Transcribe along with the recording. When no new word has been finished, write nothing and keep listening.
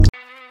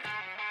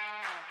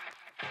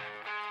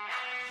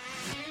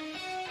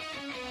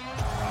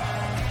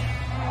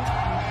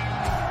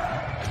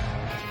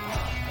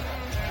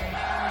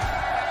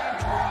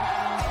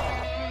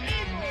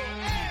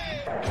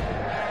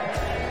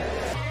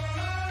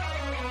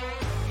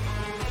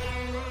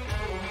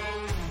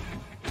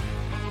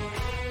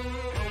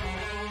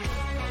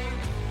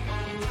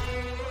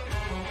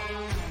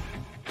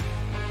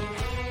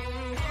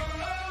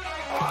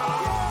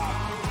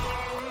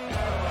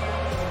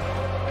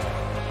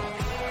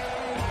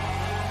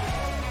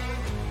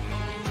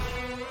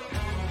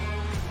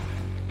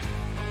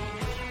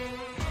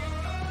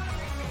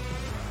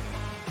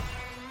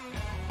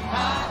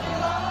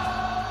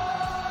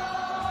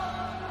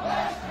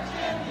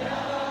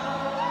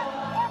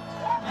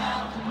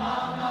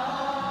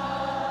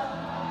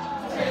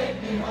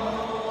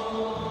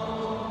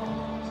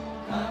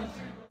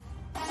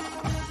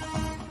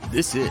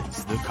This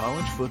is the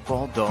College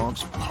Football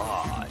Dogs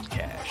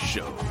Podcast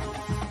Show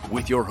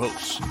with your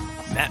hosts,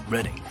 Matt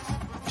Redding,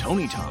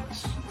 Tony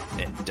Thomas,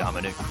 and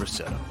Dominic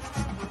Cressetto.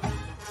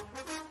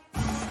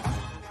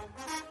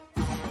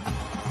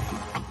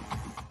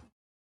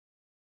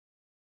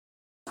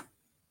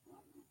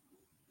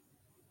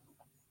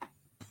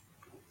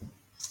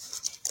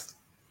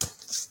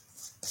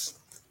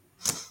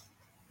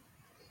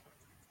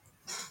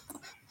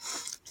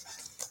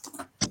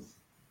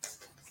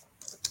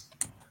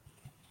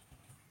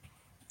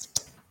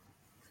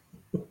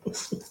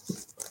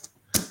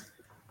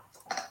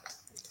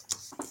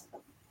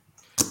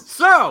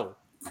 So,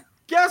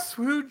 guess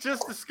who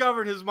just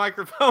discovered his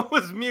microphone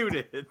was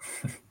muted?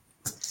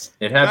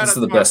 It happens to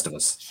the best of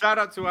us. Shout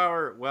out to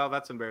our, well,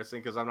 that's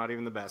embarrassing because I'm not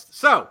even the best.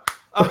 So,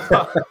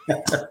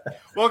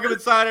 welcome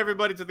inside,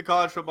 everybody, to the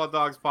College Football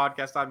Dogs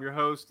Podcast. I'm your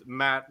host,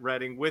 Matt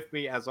Redding. With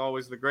me, as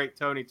always, the great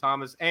Tony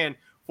Thomas and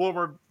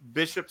former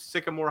Bishop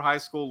Sycamore High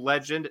School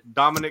legend,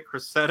 Dominic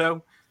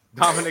Cressetto.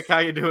 Dominic, how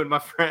you doing, my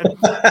friend?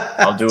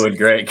 I'm doing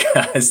great,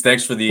 guys.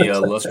 Thanks for the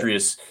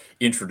illustrious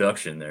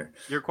introduction there.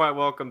 You're quite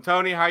welcome.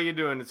 Tony, how you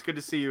doing? It's good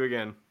to see you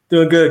again.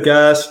 Doing good,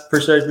 guys.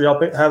 Appreciate y'all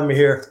having me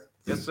here.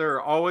 Yes, sir.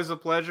 Always a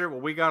pleasure.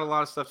 Well, we got a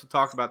lot of stuff to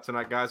talk about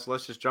tonight, guys, so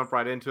let's just jump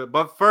right into it.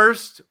 But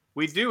first,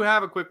 we do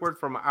have a quick word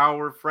from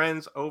our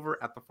friends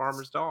over at the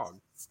Farmer's Dog.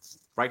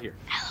 Right here.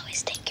 I'll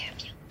always take care of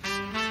you.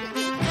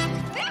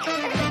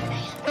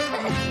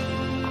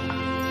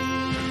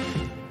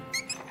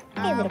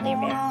 Hey, little bear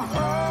bear.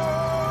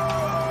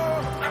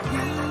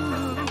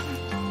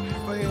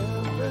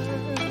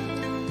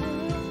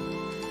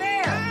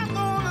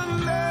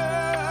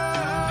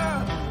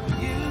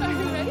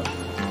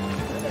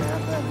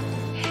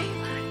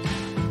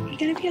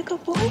 Gonna be a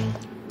good boy?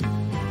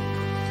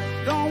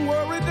 Don't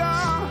worry,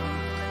 doll,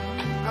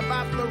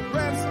 about the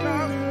rest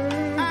of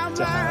our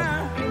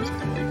lives.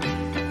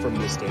 From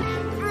this day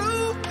forward.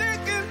 Through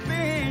thick and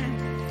thin,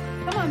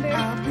 Come on, bear.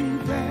 I'll be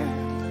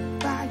there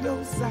by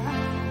your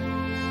side.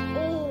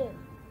 Oh.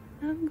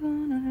 I'm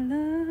gonna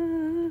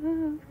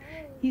love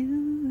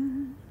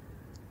you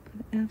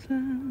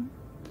forever.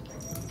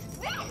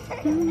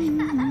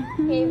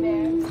 Hey,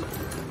 bear.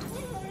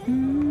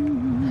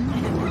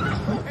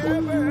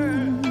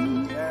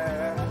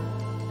 Yeah.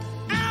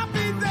 I'll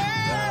be there.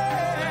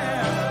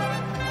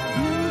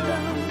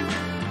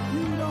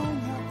 You don't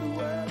have to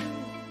worry.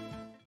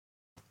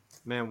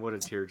 Man, what a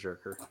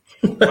tearjerker.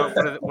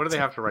 What do they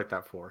have to write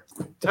that for?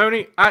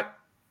 Tony, did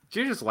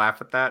you just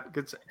laugh at that?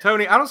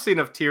 Tony, I don't see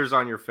enough tears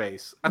on your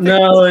face. I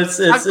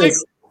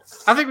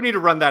think we need to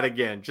run that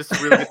again just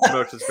to really get the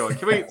emotions going.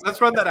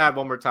 Let's run that ad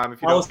one more time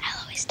if you don't.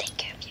 I'll always take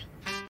care of you.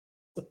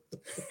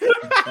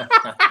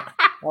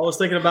 I was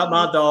thinking about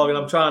my dog, and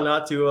I'm trying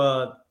not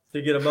to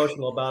get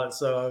emotional about it,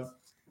 so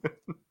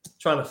I'm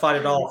trying to fight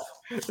it off.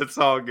 It's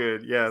all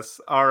good. Yes.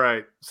 All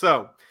right.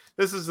 So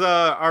this is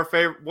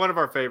one of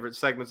our favorite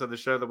segments of the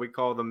show that we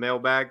call the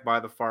Mailbag by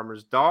the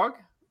Farmer's Dog,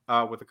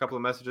 with a couple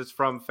of messages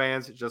from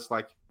fans just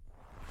like.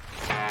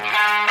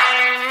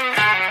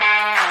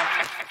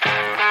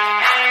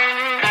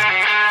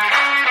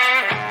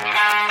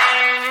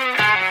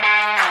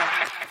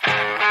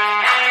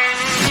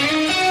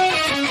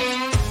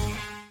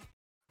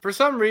 For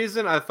some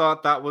reason, I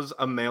thought that was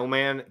a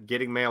mailman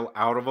getting mail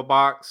out of a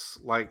box,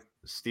 like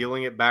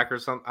stealing it back or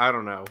something. I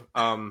don't know.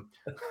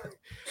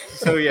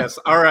 So, yes.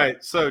 All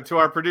right. So, to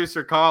our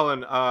producer,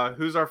 Colin,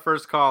 who's our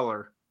first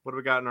caller? What do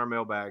we got in our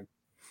mailbag?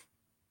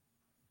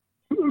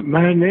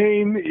 My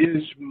name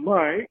is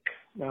Mike.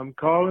 I'm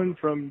calling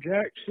from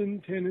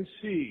Jackson,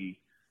 Tennessee.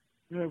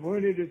 I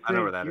wanted to I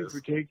know where thank that you is.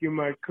 for taking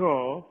my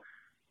call.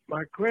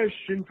 My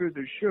question for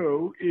the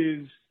show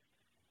is,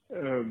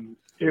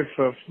 if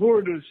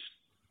Florida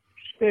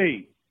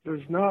State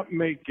does not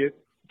make it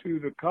to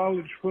the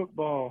college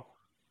football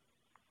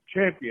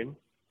champion,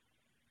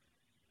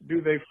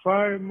 do they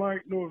fire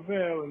Mike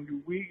Norvell, and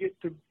do we get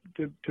to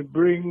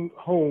bring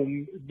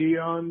home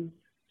Deion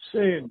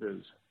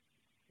Sanders?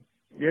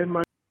 Again,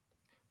 my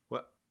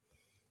What?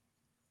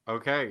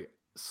 Okay.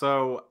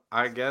 So,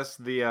 I guess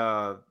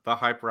the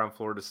hype around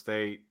Florida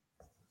State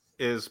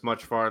is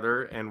much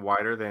farther and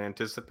wider than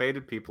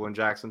anticipated. People in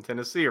Jackson,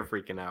 Tennessee are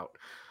freaking out.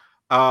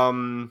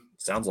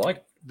 Sounds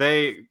like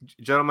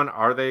Gentlemen,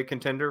 are they a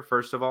contender?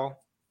 First of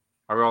all,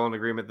 are we all in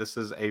agreement this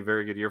is a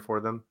very good year for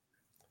them?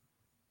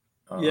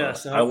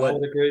 Yes, I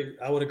would agree.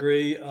 I would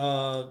agree.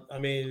 I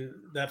mean,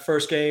 that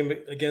first game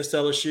against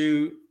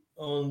LSU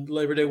on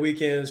Labor Day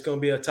weekend is going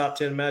to be a top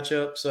 10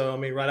 matchup. So, I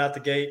mean, right out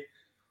the gate,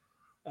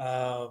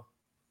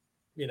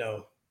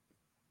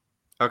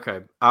 Okay.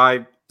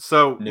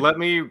 Let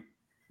me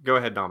go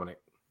ahead, Dominic.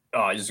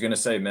 I was going to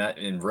say, Matt,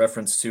 in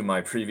reference to my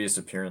previous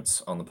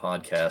appearance on the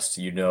podcast,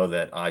 you know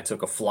that I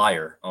took a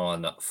flyer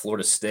on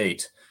Florida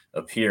State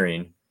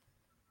appearing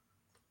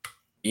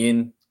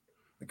in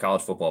the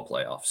college football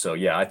playoff. So,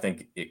 yeah, I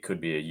think it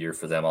could be a year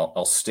for them.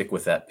 I'll stick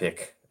with that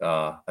pick.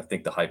 I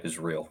think the hype is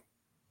real.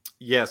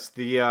 Yes,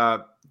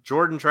 the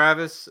Jordan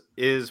Travis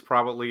is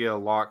probably a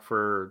lock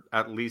for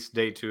at least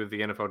day 2 of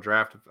the NFL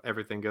draft if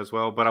everything goes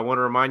well. But I want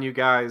to remind you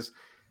guys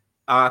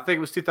I think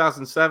it was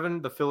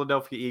 2007. The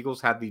Philadelphia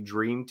Eagles had the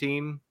dream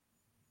team,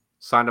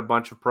 signed a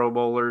bunch of Pro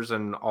Bowlers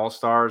and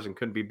All-Stars and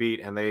couldn't be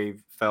beat, and they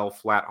fell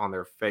flat on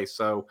their face.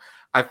 So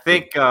I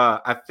think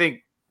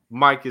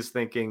Mike is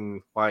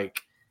thinking,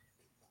 like,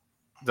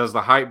 does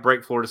the hype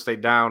break Florida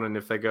State down? And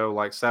if they go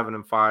like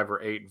 7-5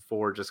 or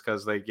 8-4 just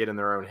because they get in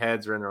their own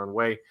heads or in their own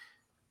way,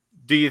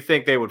 do you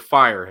think they would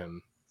fire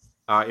him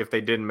if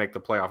they didn't make the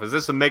playoff? Is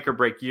this a make or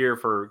break year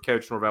for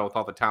Coach Norvell with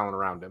all the talent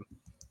around him?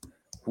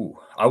 Ooh,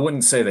 I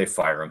wouldn't say they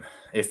fire him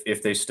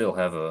if they still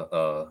have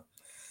a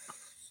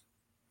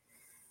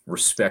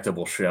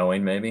respectable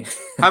showing, maybe.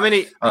 How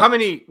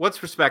many?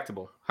 What's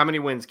respectable? How many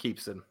wins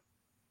keeps him,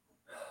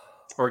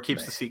 or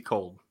keeps the seat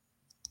cold?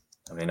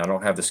 I mean, I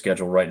don't have the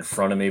schedule right in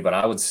front of me, but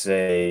I would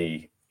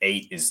say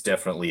 8 is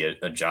definitely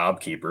a job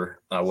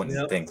keeper. I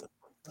wouldn't think.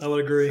 I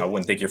would agree. I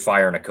wouldn't think you're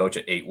firing a coach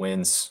at 8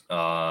 wins.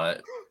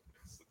 The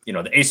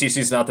ACC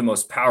is not the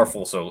most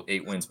powerful, so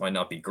 8 wins might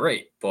not be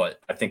great, but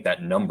I think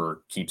that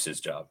number keeps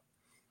his job.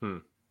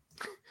 Don't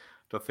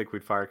think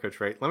we'd fire Coach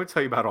Ray. Let me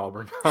tell you about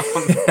Auburn.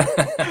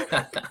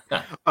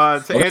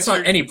 It's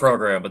not any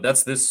program, but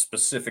that's this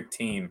specific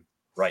team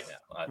right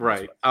now.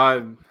 Right.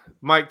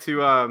 Mike,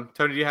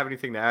 Tony, do you have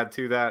anything to add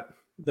to that?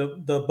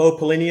 The Bo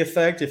Pelini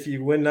effect. If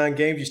you win 9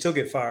 games, you still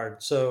get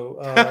fired. So,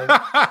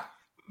 I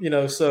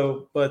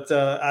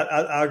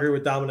agree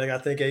with Dominic. I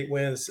think 8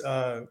 wins,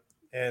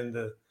 and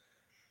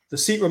the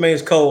seat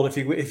remains cold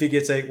if he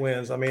gets 8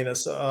 wins. I mean,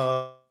 it's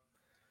I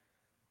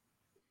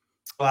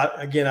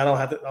don't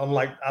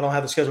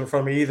have the schedule in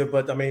front of me either.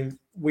 But I mean,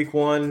 week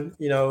 1,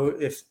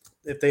 if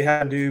they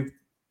happen to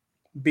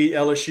beat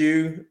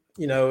LSU,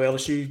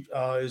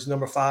 LSU is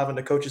number 5 in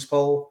the coaches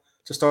poll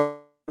to start.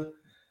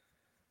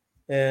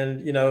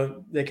 And,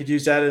 they could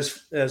use that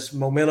as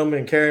momentum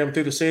and carry them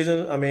through the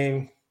season. I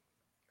mean,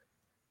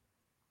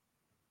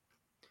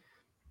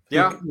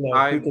 yeah,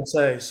 who can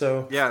say?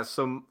 So, yeah.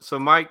 So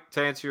Mike,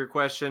 to answer your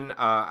question,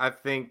 I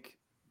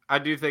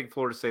do think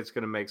Florida State's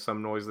going to make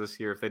some noise this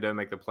year. If they don't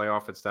make the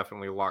playoff, it's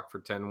definitely locked for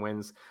 10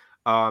 wins.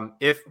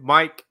 If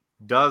Mike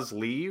does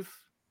leave,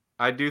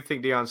 I do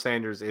think Deion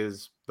Sanders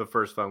is the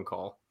first phone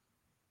call.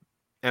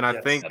 And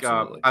I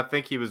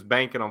think he was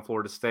banking on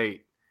Florida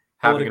State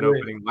having an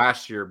opening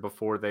last year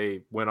before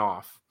they went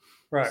off.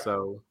 Right.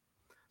 So,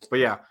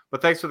 but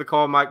thanks for the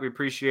call, Mike. We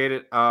appreciate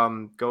it.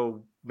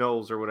 Go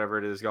Knowles or whatever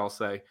it is y'all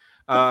say.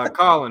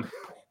 Colin,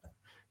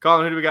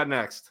 who do we got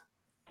next?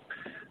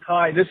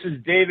 Hi, this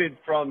is David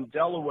from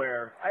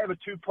Delaware. I have a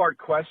 2-part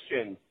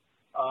question.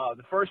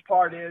 The first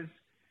part is,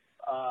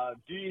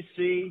 do you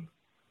see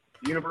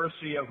the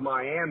University of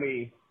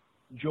Miami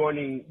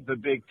joining the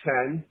Big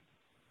Ten?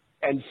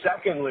 And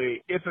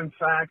secondly, if in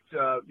fact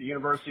the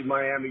University of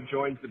Miami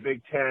joins the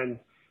Big Ten,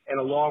 and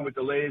along with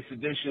the latest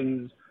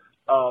additions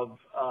of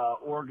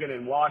Oregon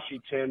and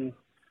Washington,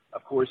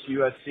 of course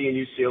USC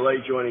and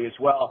UCLA joining as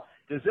well,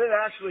 does it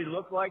actually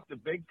look like the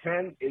Big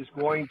Ten is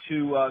going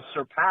to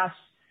surpass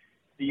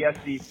the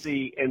SEC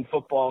in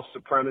football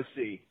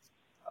supremacy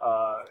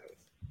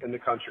in the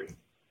country?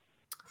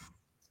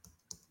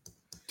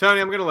 Tony,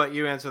 I'm going to let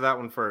you answer that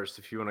one first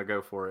if you want to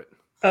go for it.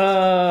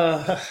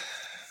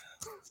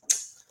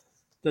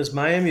 Does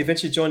Miami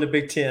eventually join the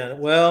Big Ten?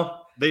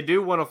 Well, they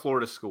do want a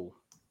Florida school.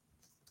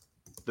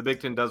 The Big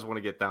Ten does want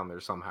to get down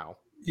there somehow.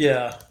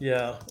 Yeah.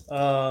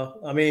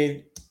 I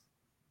mean,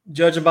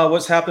 judging by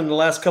what's happened in the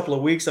last couple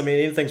of weeks, I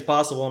mean, anything's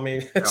possible. I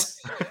mean, it's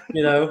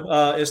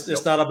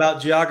it's not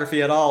about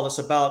geography at all. It's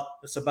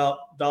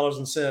about dollars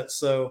and cents.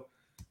 So,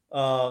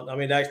 I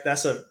mean,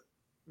 that's a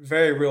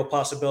very real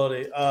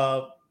possibility.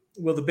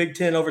 Will the Big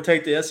Ten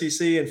overtake the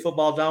SEC in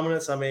football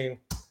dominance? I mean,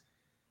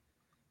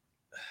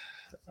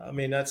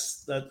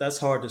 that's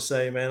hard to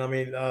say, man. I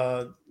mean,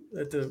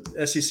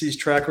 the SEC's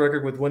track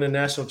record with winning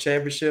national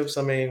championships.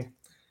 I mean,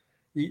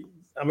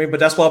 but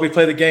that's why we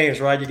play the games,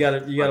 right? You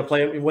got to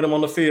play them, win them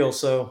on the field.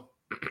 So,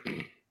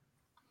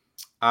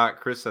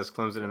 Chris says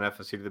Clemson and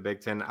FSU to the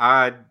Big Ten.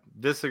 I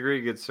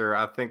disagree, good sir.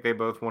 I think they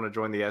both want to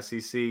join the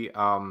SEC.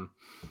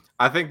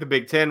 I think the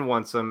Big Ten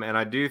wants them, and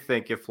I do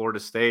think if Florida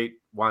State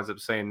winds up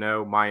saying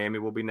no, Miami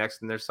will be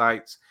next in their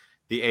sights.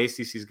 The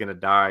ACC is going to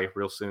die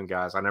real soon,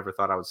 guys. I never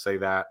thought I would say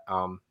that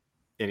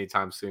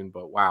anytime soon,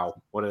 but wow,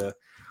 what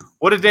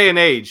a day and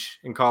age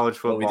in college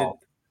football. Well,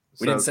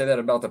 we didn't say that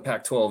about the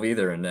Pac-12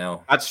 either, and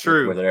now that's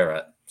true. Where they're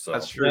at, so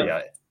that's true.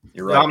 Yeah,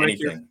 you're right. Dominic,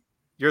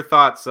 your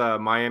thoughts?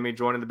 Miami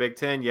joining the Big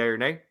Ten? Yeah or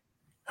nay?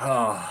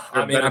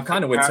 I mean, I'm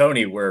kind of with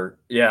Tony where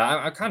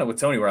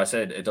I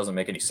said it doesn't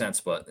make any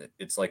sense, but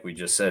it's like we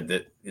just said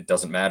that it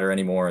doesn't matter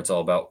anymore. It's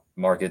all about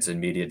markets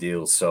and media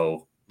deals.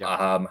 So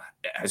I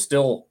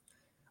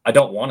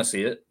don't want to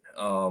see it.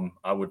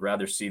 I would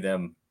rather see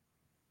them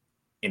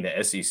in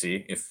the SEC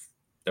if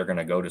they're going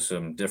to go to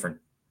some different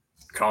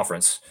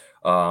conference.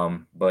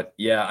 But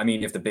yeah, I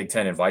mean, if the Big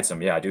Ten invites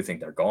them, yeah, I do think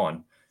they're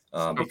gone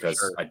because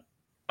sure.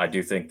 I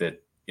do think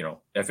that,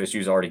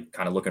 FSU's already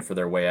kind of looking for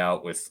their way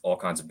out with all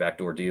kinds of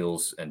backdoor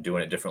deals and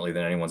doing it differently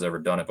than anyone's ever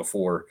done it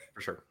before.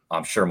 For sure.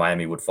 I'm sure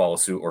Miami would follow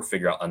suit or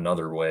figure out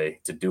another way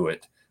to do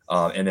it.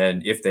 And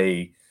then if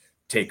they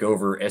take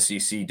over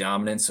SEC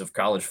dominance of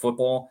college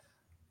football.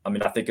 I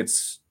mean, I think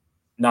it's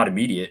not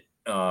immediate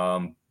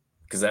because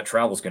that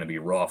travel is going to be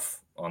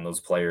rough on those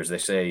players. They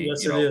say,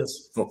 yes, it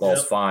is.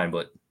 Football's fine,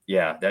 but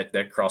yeah,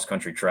 that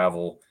cross-country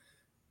travel,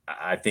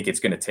 I think it's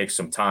going to take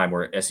some time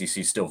where SEC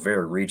is still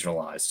very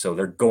regionalized. So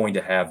they're going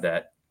to have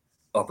that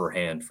upper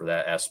hand for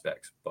that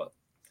aspect. But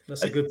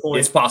that's a good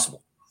point. It's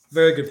possible.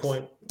 Very good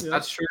point. Yep.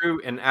 That's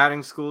true. And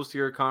adding schools to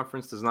your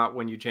conference does not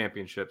win you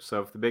championships. So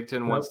if the Big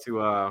Ten wants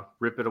to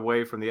rip it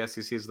away from the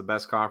SEC as the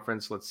best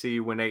conference, let's see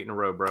you win 8 in a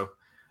row, bro.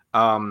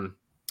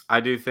 I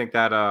do think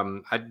that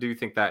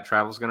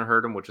travel is going to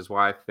hurt them, which is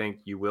why I think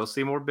you will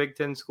see more Big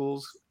Ten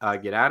schools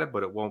get at it,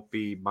 but it won't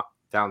be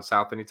down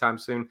south anytime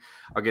soon.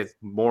 I'll get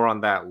more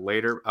on that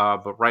later.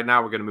 But right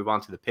now we're going to move on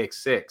to the Pick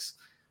Six,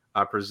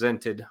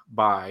 presented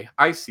by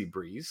Icy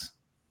Breeze.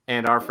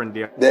 And our friend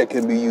that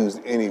can be used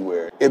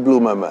anywhere. It blew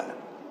my mind.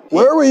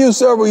 Where were you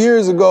several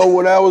years ago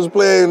when I was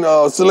playing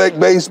select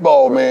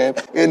baseball, man,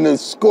 in the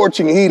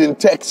scorching heat in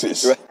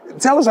Texas? Right.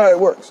 Tell us how it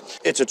works.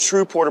 It's a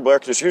true portable air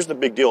conditioner. Here's the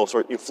big deal. So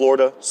in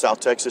Florida, South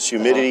Texas,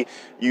 humidity,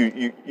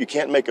 you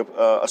can't make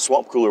a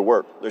swamp cooler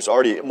work. There's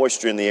already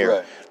moisture in the air.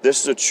 Right.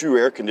 This is a true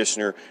air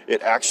conditioner.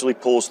 It actually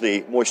pulls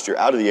the moisture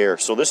out of the air.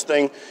 So this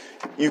thing,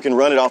 you can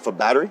run it off a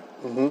battery.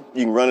 Mm-hmm.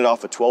 You can run it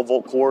off a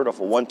 12-volt cord, off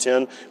a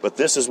 110, but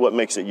this is what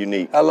makes it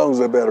unique. How long does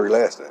that battery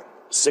last then?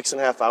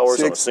 6.5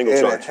 hours on a single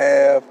charge.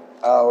 6.5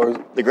 hours.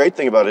 The great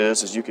thing about it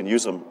is you can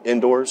use them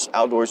indoors,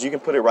 outdoors. You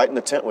can put it right in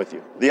the tent with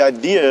you. The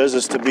idea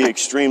is to be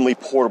extremely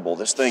portable.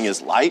 This thing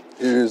is light.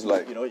 It is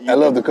light. I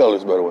love the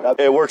colors, by the way.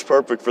 It works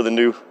perfect for the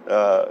new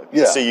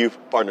CU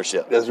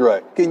partnership. That's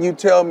right. Can you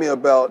tell me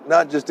about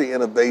not just the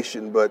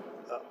innovation, but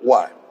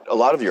why? A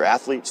lot of your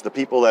athletes, the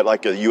people that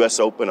like the U.S.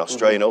 Open,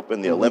 Australian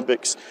Open, the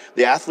Olympics,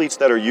 the athletes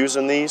that are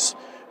using these,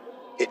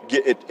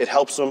 it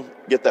helps them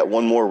get that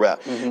one more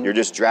rep. You're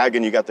just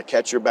dragging. You got the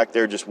catcher back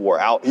there just wore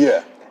out.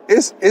 Yeah.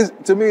 It's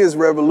to me, it's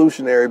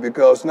revolutionary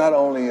because not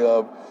only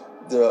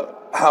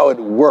how it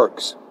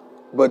works,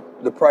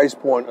 but the price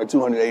point of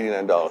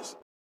 $289.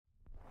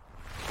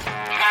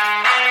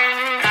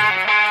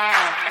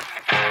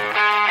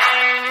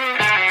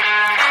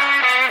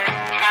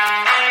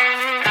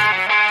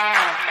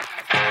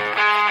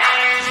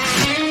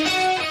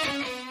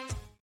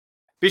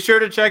 Be sure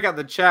to check out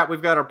the chat.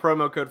 We've got our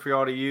promo code for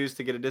y'all to use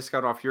to get a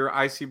discount off your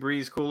Icy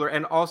Breeze cooler.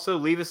 And also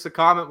leave us a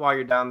comment while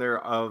you're down there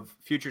of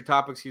future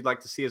topics you'd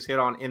like to see us hit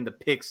on in the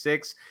Pick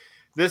Six.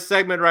 This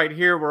segment right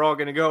here, we're all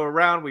going to go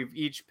around. We've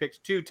each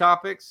picked 2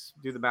 topics.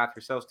 Do the math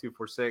yourselves, 2,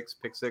 4, 6.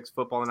 Pick 6,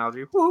 football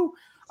analogy. Woo!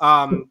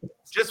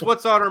 Just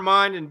what's on our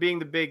mind, and being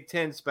the Big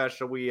Ten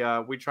special, we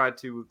tried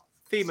to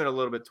theme it a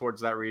little bit towards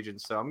that region.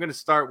 So I'm going to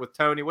start with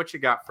Tony. What you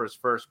got for us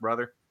first,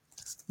 brother?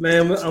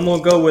 Man, I'm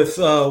going to go with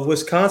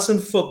Wisconsin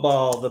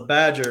football, the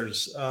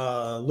Badgers.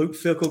 Luke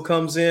Fickell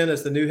comes in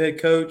as the new head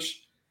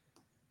coach,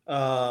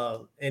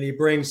 and he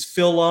brings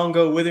Phil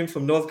Longo with him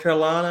from North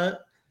Carolina.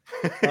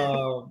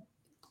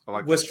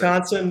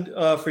 Wisconsin,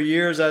 for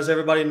years, as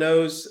everybody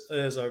knows,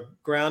 is a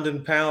ground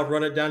and pound,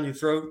 run it down your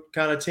throat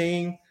kind of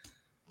team.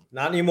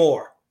 Not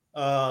anymore.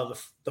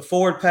 The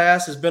forward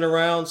pass has been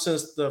around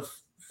since the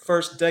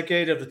first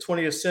decade of the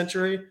 20th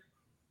century,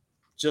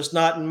 just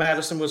not in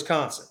Madison,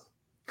 Wisconsin.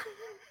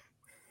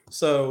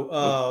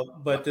 So,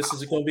 but this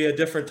is going to be a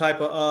different type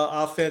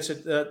of offense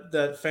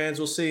that fans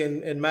will see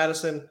in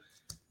Madison.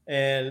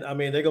 And I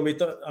mean, they're going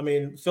to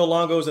be, Phil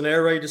Longo is an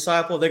air raid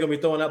disciple. They're going to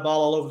be throwing that ball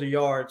all over the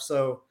yard.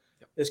 So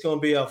it's going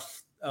to be a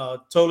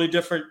totally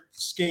different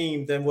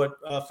scheme than what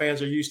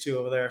fans are used to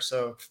over there.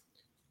 So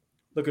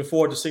looking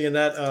forward to seeing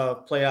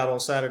that play out on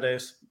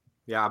Saturdays.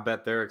 Yeah, I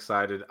bet they're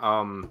excited.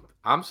 I'm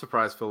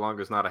surprised Phil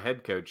Longo's not a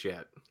head coach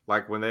yet.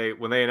 Like when they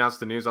announced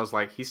the news, I was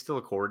like, he's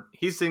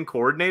in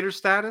coordinator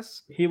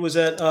status. He was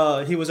at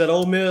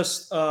Ole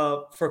Miss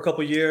for a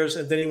couple of years,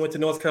 and then he went to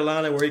North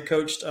Carolina where he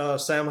coached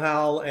Sam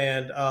Howell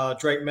and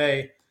Drake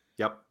May.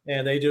 Yep.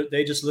 And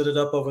they just lit it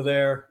up over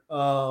there.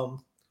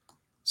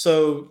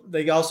 So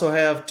they also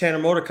have Tanner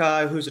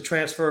Mordecai, who's a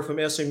transfer from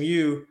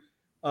SMU,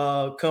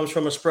 comes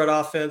from a spread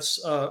offense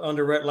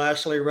under Rhett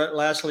Lashley. Rhett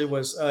Lashley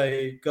was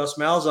a Gus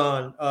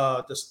Malzahn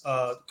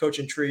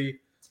coaching tree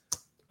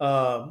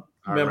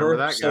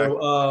member.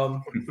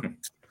 So,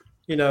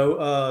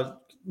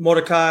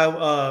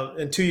 Mordecai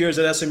in 2 years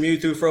at SMU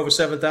threw for over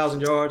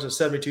 7,000 yards and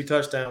 72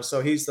 touchdowns.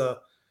 So he's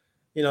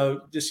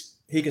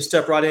he can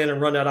step right in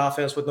and run that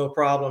offense with no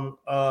problem.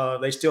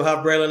 They still have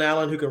Braylon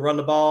Allen, who can run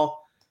the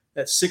ball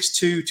at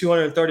 6'2",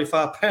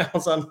 235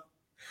 pounds.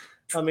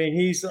 I mean,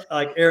 he's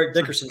like Eric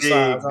Dickerson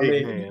size.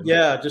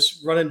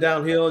 Just running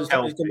downhill. It's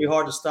going to be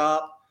hard to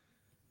stop.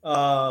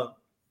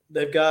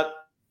 They've got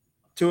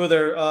 2 of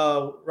their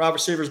wide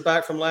receivers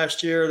back from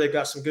last year. They've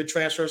got some good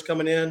transfers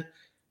coming in.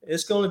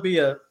 It's going to be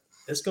a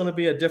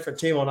different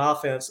team on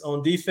offense.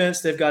 On defense,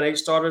 they've got 8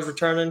 starters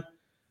returning.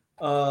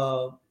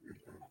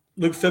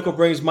 Luke Fickell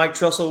brings Mike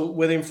Tressel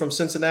with him from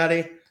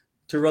Cincinnati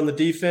to run the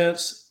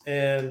defense,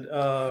 and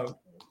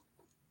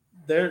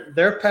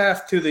their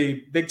path to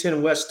the Big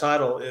Ten West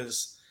title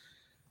is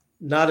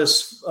not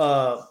as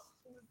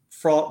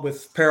fraught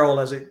with peril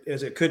as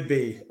it could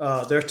be.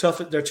 Their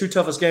two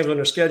toughest games on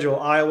their schedule,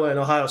 Iowa and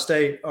Ohio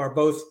State,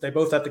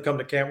 both have to come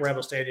to Camp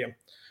Randall Stadium.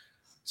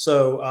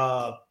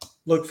 So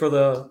look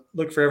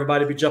for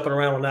everybody to be jumping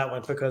around on that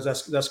one, because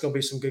that's going to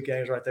be some good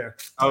games right there.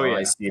 Oh yeah,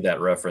 I see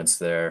that reference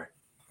there.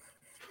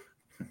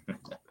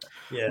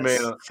 Yes.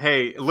 Man,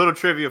 hey, a little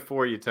trivia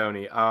for you,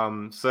 Tony.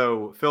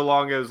 So Phil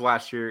Longo's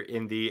last year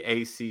in the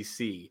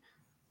ACC.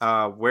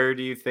 Where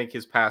do you think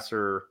his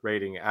passer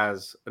rating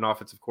as an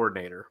offensive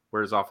coordinator,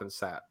 where his offense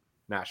sat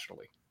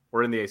nationally,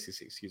 or in the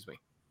ACC? Excuse me.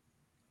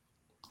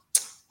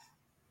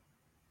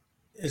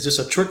 Is this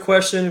a trick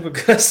question?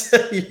 Because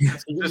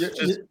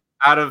just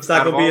out of it's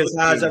not going to be as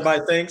high as teams.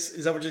 everybody thinks.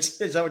 Is that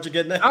what you're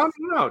getting at?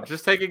 No.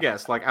 Just take a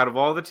guess. Like, out of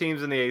all the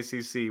teams in the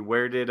ACC,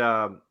 where did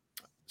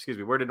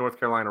North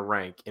Carolina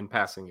rank in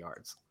passing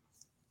yards?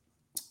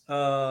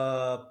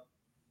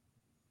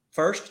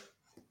 First.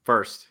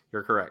 First,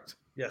 you're correct.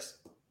 Yes.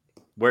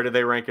 Where did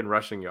they rank in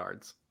rushing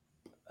yards?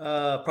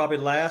 Probably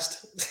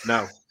last.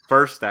 No,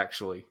 first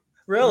actually.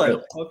 Really?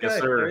 Okay. Yes,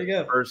 sir. There you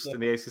go. First in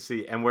the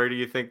ACC. And where do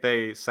you think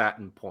they sat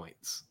in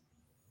points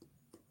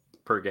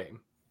per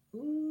game?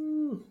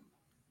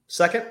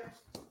 Second.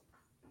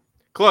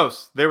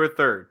 Close. They were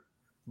third,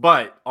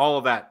 but all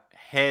of that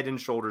head and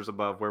shoulders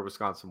above where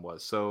Wisconsin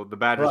was. So the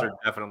Badgers are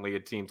definitely a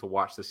team to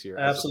watch this year.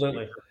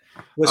 Absolutely.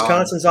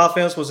 Wisconsin's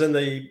offense was in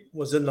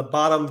the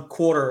bottom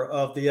quarter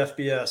of the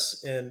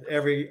FBS in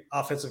every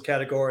offensive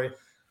category.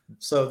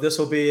 So this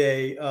will be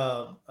a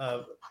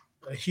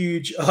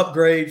huge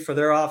upgrade for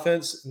their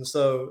offense, and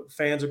so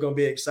fans are going to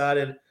be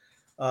excited.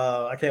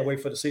 I can't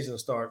wait for the season to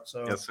start.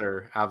 So yes,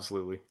 sir,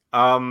 absolutely.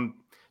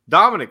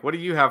 Dominic, what do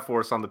you have for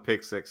us on the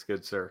pick six,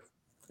 good sir?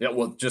 Yeah,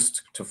 well,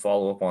 just to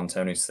follow up on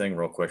Tony's thing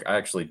real quick, I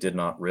actually did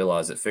not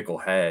realize that Fickle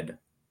had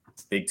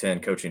Big Ten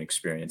coaching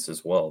experience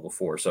as well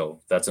before. So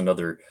that's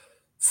another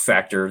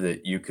factor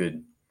that you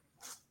could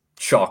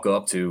chalk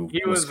up to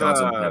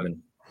Wisconsin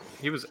having.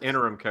 He was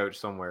interim coach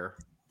somewhere.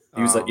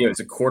 He was he was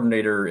a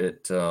coordinator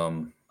at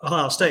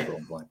Ohio State.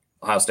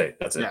 Ohio State,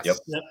 that's it. Yes.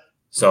 Yep.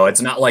 So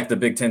it's not like the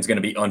Big Ten's going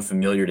to be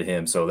unfamiliar to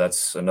him. So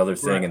that's another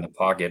thing in the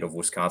pocket of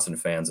Wisconsin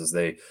fans as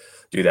they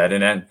do that.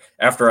 And then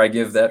after I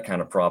give that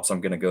kind of props,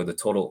 I'm going to go the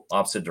total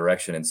opposite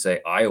direction and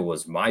say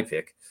Iowa's my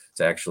pick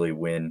to actually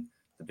win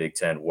the Big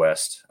Ten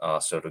West.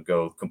 So to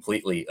go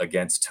completely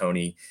against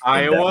Tony.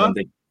 Iowa?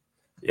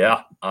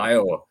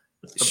 Iowa.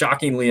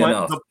 Shockingly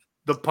enough.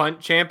 The punt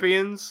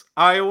champions,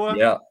 Iowa?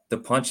 Yeah, the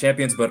punt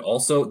champions, but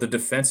also the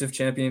defensive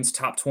champions,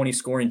 top 20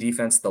 scoring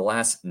defense the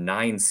last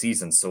 9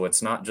 seasons. So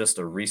it's not just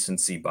a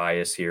recency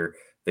bias here.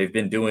 They've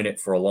been doing it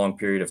for a long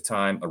period of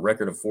time, a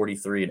record of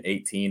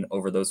 43-18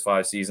 over those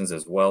 5 seasons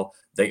as well.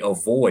 They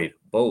avoid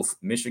both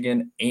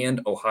Michigan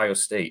and Ohio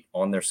State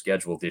on their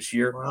schedule this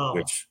year,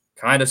 which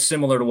kind of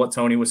similar to what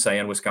Tony was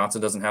saying.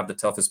 Wisconsin doesn't have the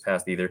toughest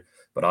path either,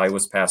 but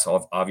Iowa's path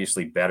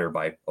obviously better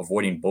by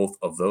avoiding both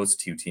of those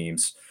two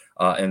teams.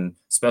 And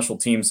special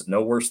teams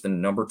no worse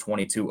than number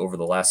 22 over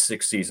the last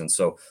 6 seasons.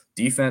 So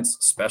defense,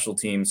 special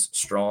teams,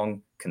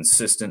 strong,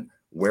 consistent.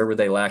 Where were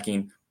they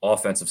lacking?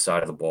 Offensive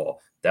side of the ball.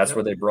 That's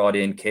where they brought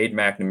in Cade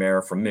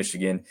McNamara from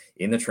Michigan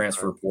in the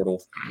transfer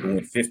portal, who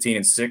went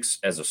 15-6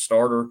 as a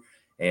starter.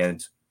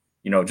 And,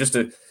 just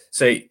to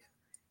say,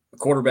 a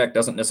quarterback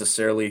doesn't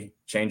necessarily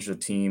change the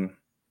team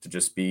to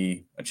just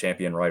be a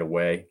champion right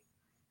away,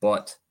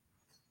 but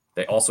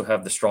they also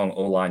have the strong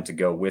O-line to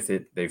go with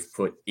it. They've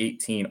put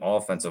 18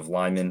 offensive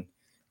linemen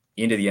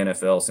into the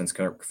NFL since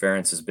Kirk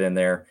Ferentz has been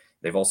there.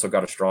 They've also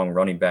got a strong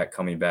running back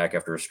coming back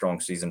after a strong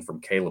season from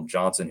Caleb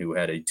Johnson, who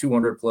had a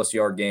 200-plus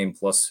yard game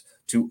plus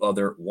 2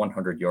 other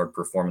 100-yard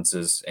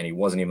performances, and he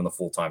wasn't even the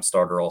full-time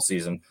starter all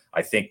season.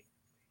 I think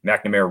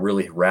McNamara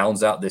really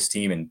rounds out this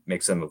team and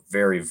makes them a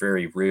very,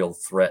 very real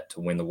threat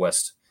to win the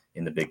West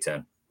in the Big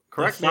Ten.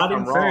 Correct me if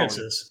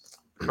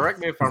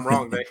I'm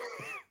wrong.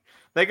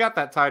 They got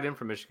that tied in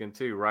from Michigan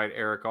too, right?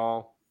 Eric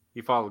All. He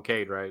followed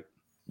Cade, right?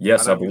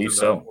 Yes, I believe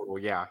so.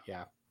 Yeah.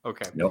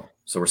 Okay. Yep.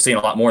 So we're seeing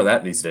a lot more of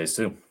that these days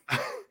too.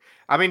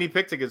 I mean, he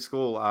picked a good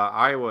school.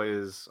 Iowa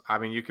is,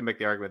 you can make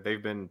the argument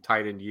they've been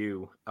tight end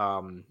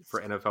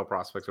for NFL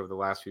prospects over the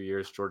last few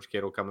years. George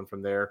Kittle coming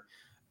from there,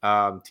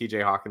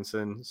 TJ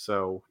Hawkinson.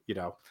 So,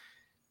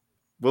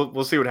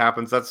 we'll see what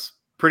happens. That's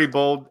pretty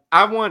bold.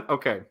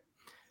 Okay.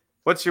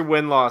 What's your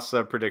win-loss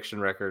prediction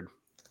record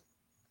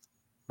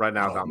right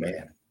now, Dominic?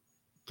 Man.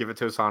 Give it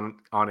to us on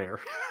air.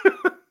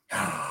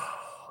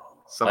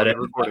 Somebody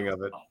recording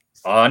of it.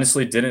 I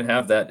honestly didn't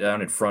have that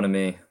down in front of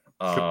me.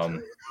 I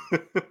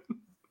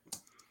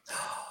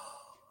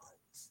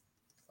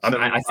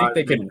think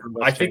they could.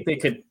 I think they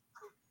could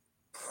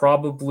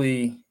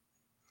probably.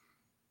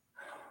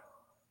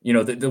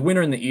 The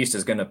winner in the East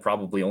is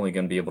probably only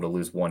going to be able to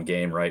lose one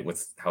game, right?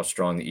 With how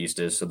strong the East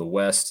is. So the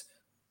West,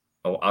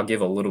 I'll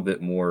give a little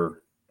bit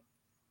more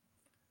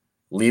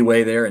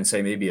leeway there and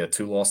say maybe a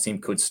 2-loss team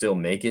could still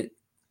make it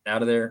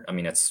out of there. I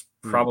mean, it's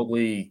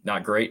probably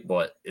not great,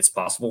 but it's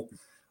possible.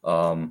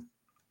 Purdue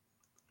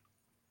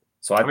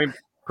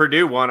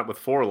won it with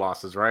 4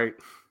 losses, right?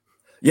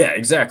 Yeah,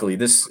 exactly.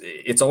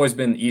 It's always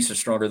been East is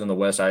stronger than the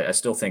West. I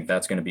still think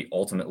that's going to be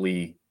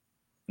ultimately,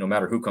 no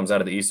matter who comes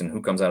out of the East and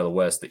who comes out of the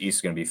West, the East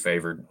is going to be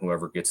favored.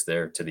 Whoever gets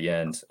there to the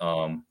end.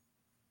 I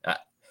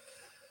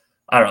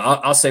don't know.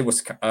 I'll say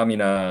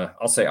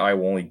I'll say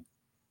Iowa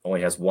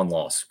only has one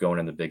loss going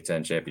in the Big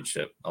Ten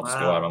championship. I'll just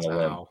go out on a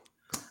limb.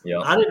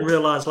 Yeah, I didn't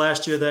realize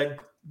last year that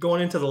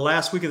going into the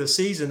last week of the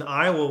season,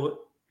 Iowa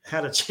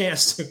had a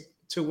chance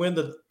to win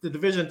the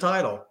division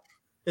title.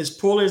 As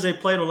poorly as they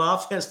played on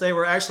offense, they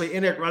were actually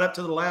in it right up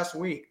to the last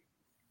week.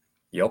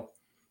 Yep.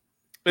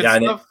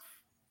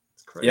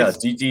 It's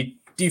crazy.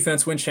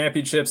 Defense win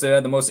championships. They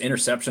had the most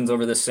interceptions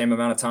over this same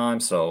amount of time.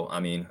 So, I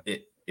mean,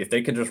 if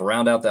they could just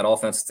round out that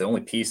offense, it's the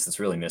only piece that's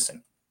really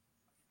missing.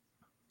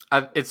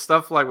 It's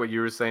stuff like what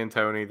you were saying,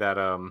 Tony, that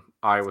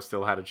Iowa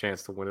still had a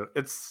chance to win it.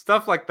 It's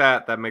stuff like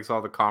that makes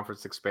all the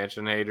conference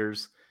expansion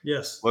haters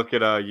look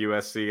at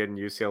USC and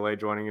UCLA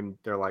joining, and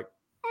they're like,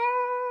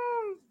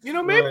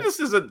 maybe this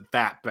isn't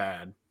that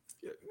bad.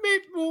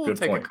 Maybe we'll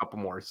take a couple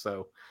more.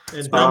 So,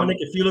 and Dominic,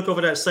 if you look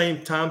over that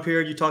same time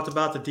period, you talked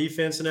about the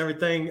defense and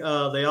everything.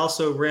 They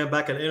also ran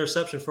back an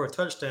interception for a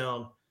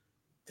touchdown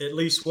at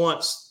least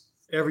once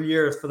every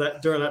year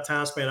during that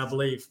time span, I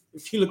believe.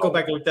 If you go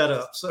back and look that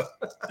up, so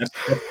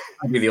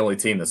I'd be the only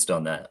team that's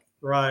done that.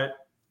 Right.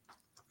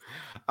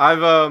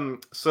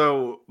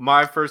 So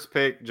my first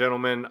pick,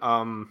 gentlemen.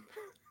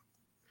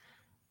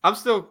 I'm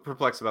still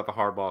perplexed about the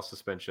Harbaugh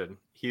suspension.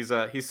 He's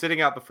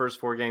sitting out the first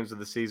 4 games of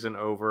the season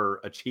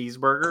over a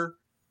cheeseburger.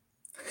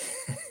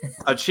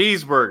 A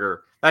cheeseburger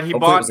that he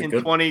bought in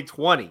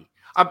 2020.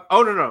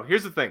 No.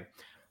 Here's the thing.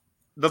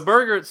 The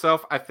burger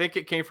itself, I think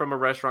it came from a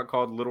restaurant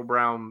called Little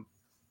Brown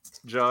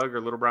Jug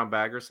or Little Brown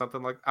Bag or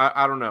something like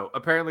I don't know.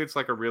 Apparently it's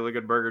like a really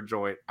good burger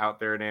joint out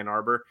there in Ann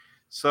Arbor.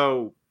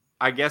 So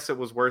I guess it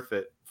was worth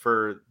it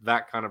for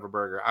that kind of a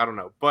burger. I don't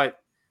know.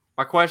 But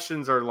my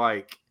questions are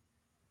like,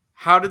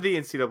 how did the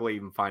NCAA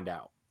even find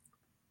out?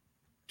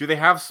 Do they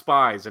have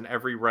spies in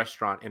every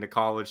restaurant in a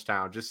college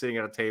town just sitting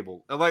at a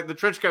table? Like the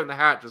trench coat and the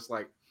hat, just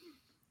like,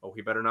 oh,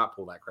 he better not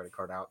pull that credit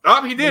card out.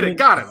 Oh, he did it.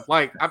 Got him.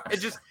 Like,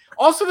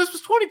 also, this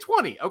was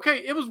 2020.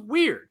 Okay. It was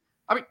weird.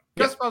 I mean,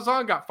 Gus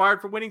Malzahn got fired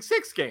for winning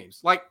 6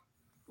 games. Like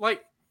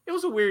it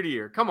was a weird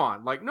year. Come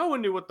on. Like, no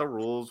one knew what the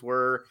rules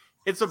were.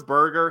 It's a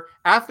burger.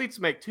 Athletes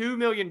make $2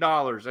 million,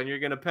 and you're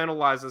going to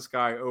penalize this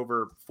guy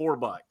over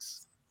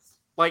 $4.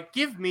 Like,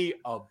 give me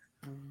a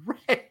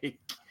break.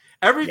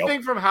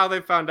 Everything from how they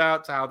found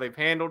out to how they've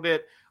handled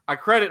it. I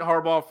credit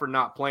Harbaugh for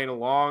not playing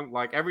along.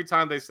 Like, every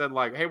time they said,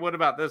 like, hey, what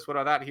about this? What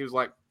about that? He was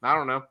like, I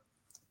don't know.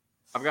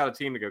 I've got a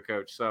team to go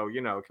coach. So,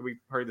 can we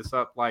hurry this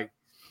up? Like,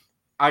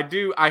 I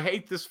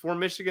hate this for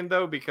Michigan,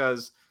 though,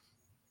 because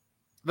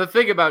the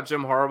thing about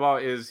Jim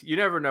Harbaugh is you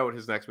never know what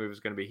his next move is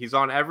going to be. He's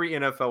on every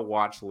NFL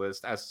watch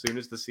list as soon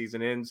as the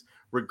season ends,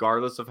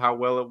 regardless of how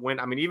well it went.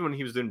 I mean, even when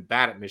he was doing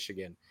bad at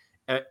Michigan,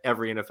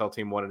 every NFL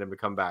team wanted him to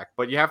come back.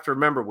 But you have to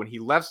remember when he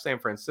left San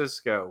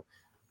Francisco,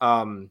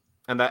 and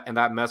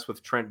that mess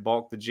with Trent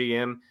Bulk, the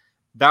GM,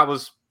 that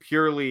was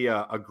purely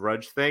a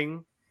grudge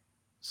thing.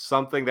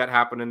 Something that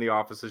happened in the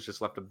offices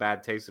just left a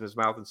bad taste in his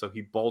mouth, and so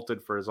he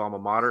bolted for his alma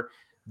mater.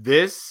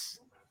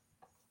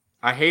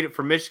 I hate it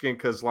for Michigan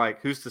because,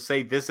 like, who's to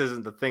say this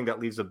isn't the thing that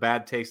leaves a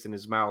bad taste in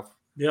his mouth?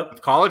 Yep.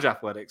 With college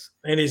athletics.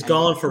 And he's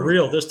gone for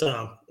real this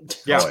time.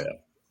 Yeah. Oh, yeah.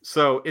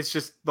 So it's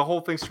just the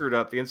whole thing screwed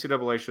up. The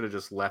NCAA should have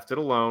just left it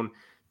alone.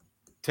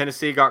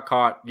 Tennessee got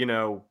caught,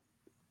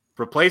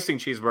 replacing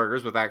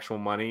cheeseburgers with actual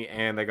money,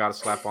 and they got a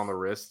slap on the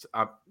wrist.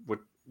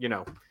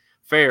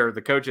 Fair.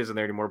 The coach isn't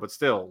there anymore, but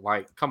still,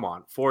 like, come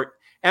on.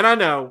 And I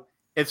know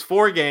it's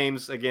 4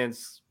 games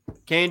against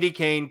Candy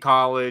Cane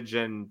College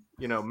and,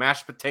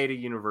 Mashed Potato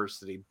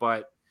University,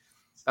 but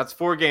that's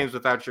 4 games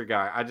without your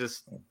guy. I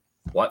just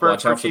watch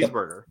out for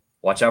cheeseburger.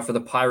 Watch out for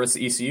the Pirates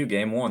ECU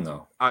game 1,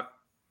 though.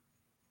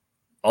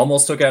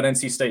 Almost took out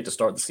NC State to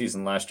start the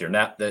season last year.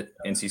 Not that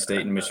NC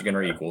State and Michigan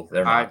are equal.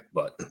 They're not,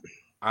 but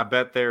I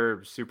bet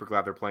they're super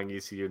glad they're playing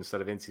ECU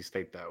instead of NC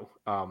State, though.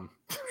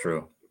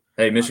 True.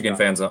 Hey, Michigan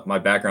fans, my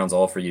background's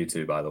all for you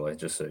too, by the way,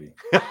 just so you.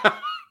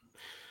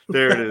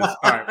 There it is. All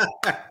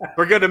right.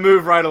 We're going to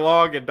move right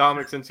along. And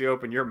Dominic, since you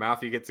opened your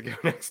mouth, you get to go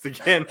next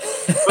again.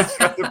 What's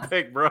your other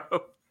pick, bro?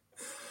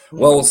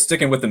 Well,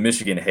 sticking with the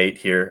Michigan hate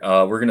here,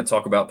 we're going to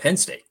talk about Penn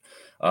State.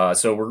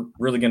 So we're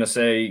really going to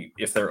say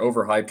if they're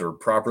overhyped or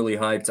properly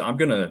hyped. I'm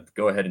going to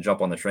go ahead and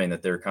jump on the train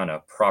that they're kind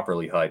of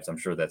properly hyped. I'm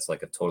sure that's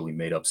like a totally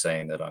made up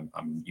saying that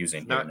I'm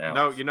using here now.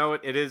 No, you know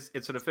what? It is.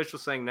 It's an official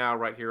saying now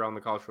right here on the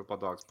College Football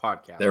Dogs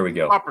podcast. There we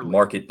go.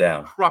 Mark it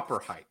down. Proper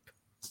hype.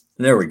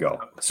 There we go.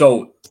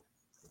 So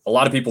a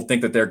lot of people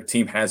think that their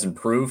team has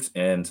improved,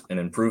 and an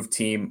improved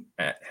team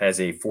has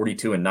a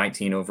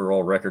 42-19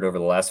 overall record over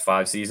the last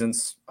 5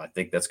 seasons. I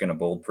think that's going to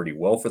bode pretty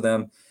well for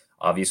them.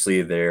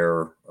 Obviously,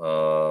 their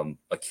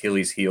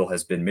Achilles heel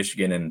has been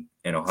Michigan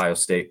and Ohio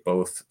State,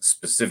 both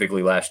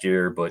specifically last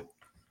year, but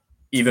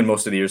even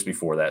most of the years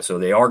before that. So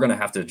they are going to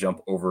have to jump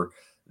over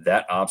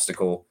that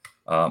obstacle.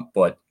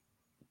 But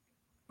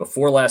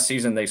before last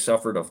season, they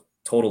suffered a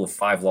total of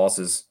 5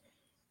 losses.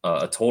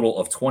 a total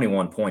of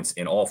 21 points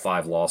in all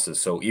 5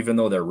 losses. So even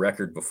though their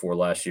record before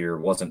last year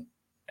wasn't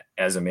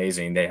as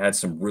amazing, they had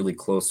some really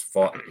close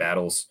fought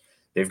battles.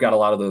 They've got a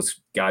lot of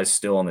those guys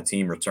still on the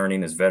team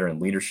returning as veteran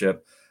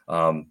leadership.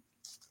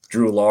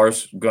 Drew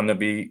Lars going to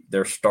be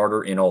their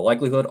starter in all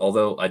likelihood,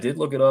 although I did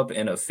look it up,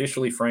 and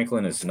officially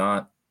Franklin is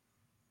not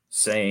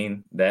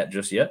saying that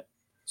just yet.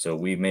 So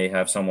we may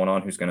have someone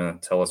on who's going to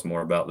tell us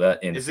more about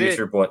that in the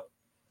future. But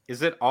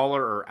is it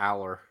Aller or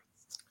Aller?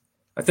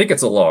 I think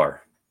it's Alar.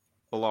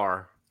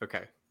 Alar.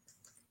 Okay.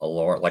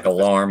 Alar, like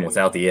alarm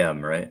without the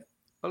M, right?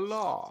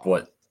 Alar.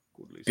 But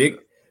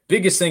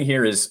biggest thing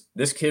here is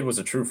this kid was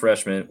a true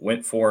freshman,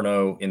 went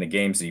 4-0 in the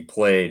games that he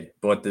played.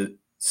 But the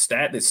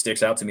stat that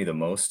sticks out to me the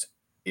most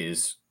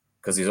is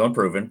because he's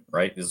unproven,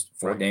 right? His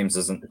 4 games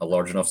isn't a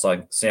large enough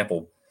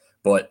sample,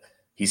 but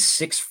he's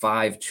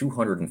 6'5",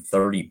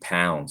 230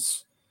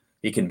 pounds.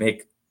 He can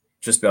make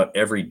just about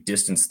every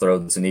distance throw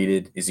that's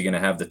needed. Is he going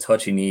to have the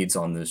touch he needs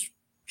on this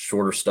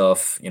shorter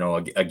stuff? You know,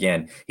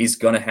 again, he's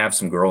going to have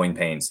some growing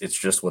pains. It's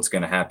just what's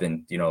going to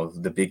happen. You know,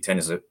 the Big Ten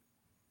is a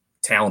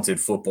talented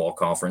football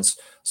conference,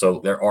 so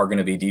there are going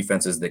to be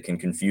defenses that can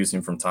confuse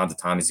him from time to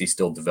time as he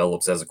still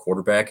develops as a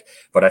quarterback.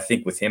 But I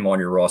think with him on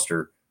your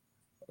roster,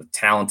 a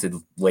talented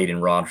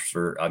laden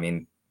roster, I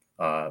mean,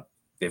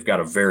 they've got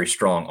a very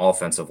strong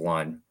offensive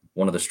line,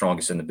 one of the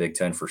strongest in the Big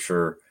Ten for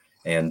sure.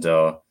 And,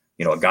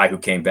 you know, a guy who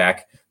came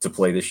back to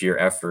play this year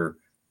after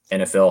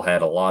NFL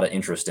had a lot of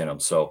interest in him.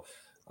 So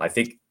I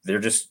think they're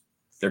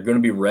going to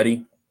be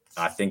ready.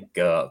 I think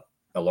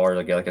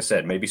Alar, like I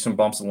said, maybe some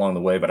bumps along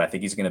the way, but I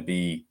think he's going to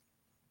be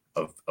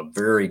a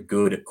very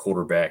good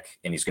quarterback,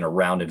 and he's going to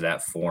round into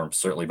that form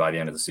certainly by the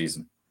end of the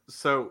season.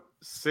 So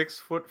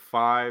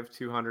 6'5",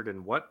 200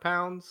 and what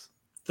pounds?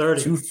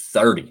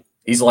 230.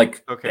 He's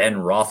like Ben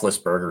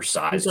Roethlisberger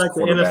size. He's like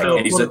the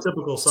NFL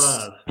prototypical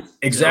size.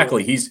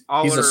 Exactly. He's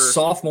a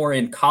sophomore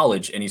in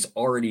college, and he's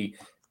already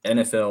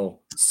NFL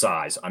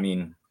size. I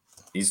mean,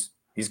 he's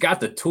got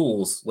the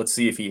tools. Let's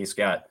see if he's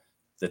got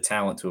the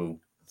talent to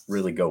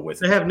really go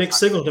with it. They have Nick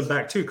Singleton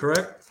back too,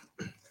 correct?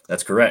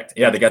 That's correct.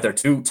 Yeah, they got their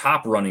 2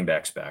 top running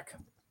backs back.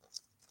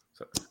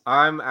 So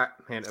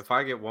if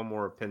I get one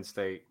more Penn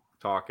State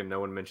talk and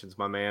no one mentions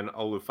my man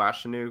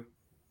Olufashinu,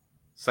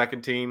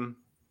 second team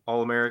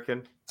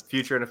All-American,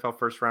 future NFL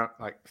first round.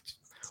 Like,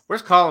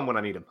 where's Colin when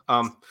I need him?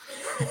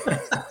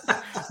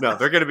 No,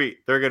 they're gonna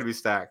be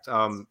stacked.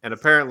 And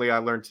apparently I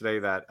learned today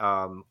that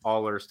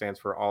Aller stands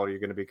for all you're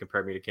gonna be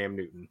comparing me to Cam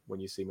Newton when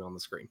you see me on the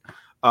screen.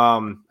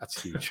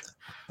 That's huge.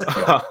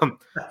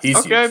 He's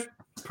okay. Huge.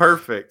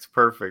 Perfect.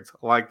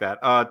 I like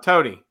that.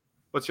 Tony,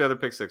 what's your other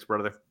pick 6,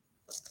 brother?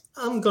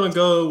 I'm going to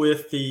go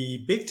with the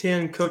Big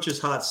Ten coaches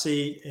hot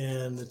seat,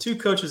 and the 2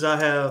 coaches I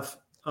have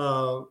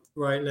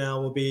right now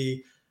will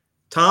be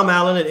Tom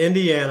Allen at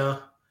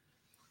Indiana.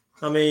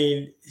 I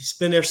mean, he's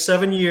been there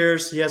 7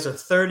 years. He has a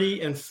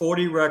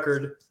 30-40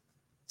 record.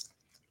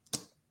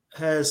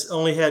 Has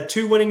only had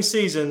 2 winning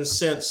seasons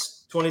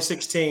since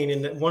 2016,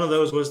 and one of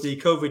those was the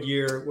COVID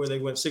year where they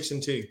went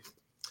 6-2.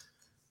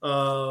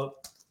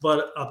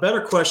 But a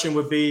better question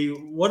would be,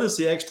 what is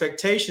the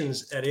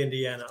expectations at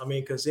Indiana? I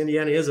mean, because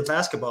Indiana is a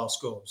basketball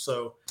school.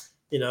 So,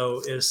 you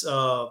know,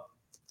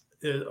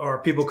 are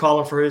people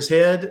calling for his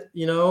head,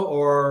 you know,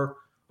 or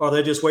are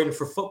they just waiting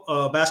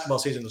for basketball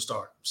season to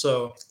start?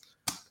 So,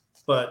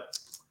 but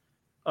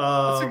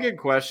that's a good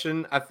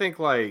question. I think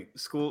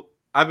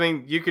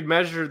you could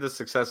measure the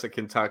success at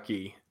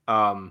Kentucky.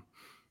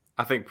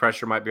 I think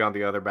pressure might be on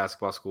the other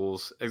basketball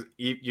schools.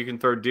 You can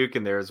throw Duke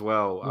in there as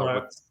well. Right.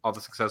 With all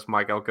the success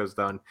Mike Elko's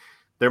done.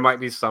 There might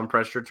be some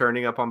pressure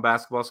turning up on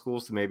basketball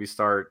schools to maybe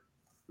start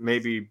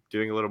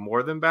doing a little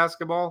more than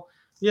basketball.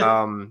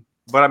 Yeah.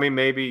 But I mean,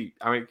 it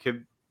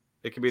could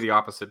be the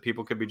opposite.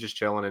 People could be just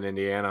chilling in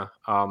Indiana.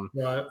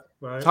 Right.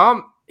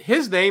 Tom,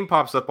 his name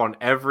pops up on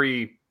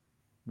every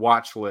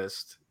watch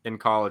list in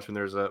college when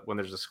there's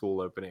a school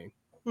opening.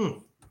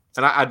 And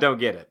I don't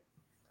get it.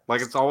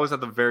 Like, it's always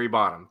at the very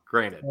bottom,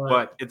 granted,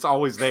 but it's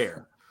always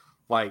there.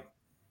 Like,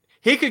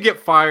 he could get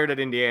fired at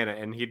Indiana,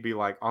 and he'd be,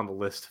 like, on the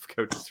list of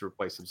coaches to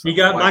replace himself. You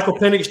got Michael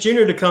Penix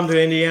Jr. to come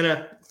to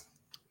Indiana.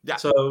 Yeah.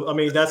 So, I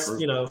mean, that's,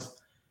 you know,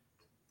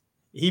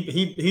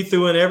 he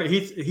threw in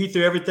he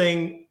threw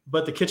everything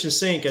but the kitchen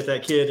sink at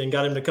that kid and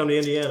got him to come to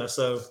Indiana.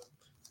 So,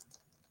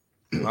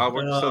 so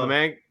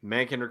the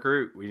man can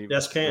recruit. We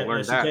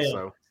learned that.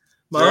 So,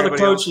 my other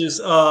coach is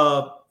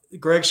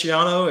Greg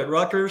Schiano at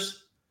Rutgers.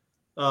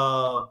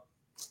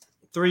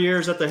 3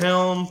 years at the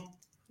helm,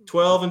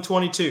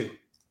 12-22.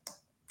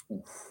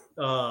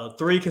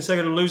 3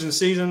 consecutive losing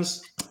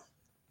seasons.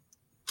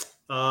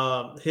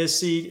 His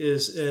seat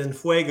is in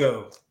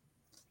fuego,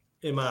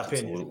 in my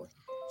opinion. Absolutely.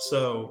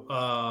 So,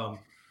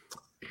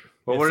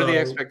 well, what are the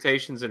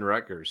expectations in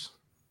Rutgers?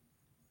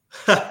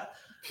 Well,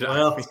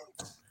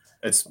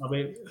 I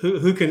mean,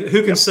 who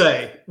can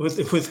say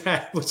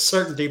with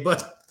certainty?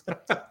 But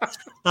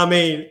I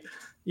mean,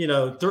 you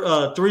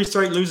know, 3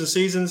 straight losing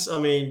seasons. I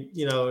mean,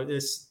 you know,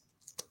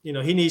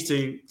 he needs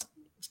to,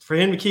 for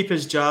him to keep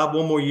his job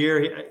one more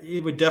year,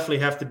 it would definitely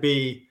have to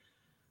be,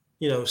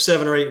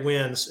 7 or 8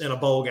 wins in a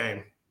bowl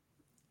game,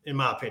 in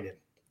my opinion.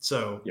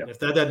 So if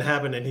that doesn't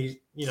happen, then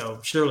he,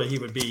 surely he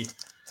would be,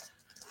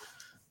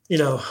 on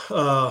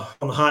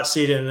the hot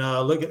seat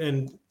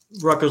and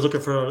Rutgers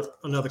looking for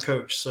another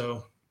coach.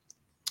 So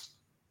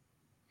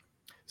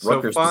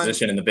Rutgers'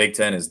 position in the Big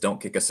Ten is don't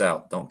kick us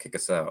out. Don't kick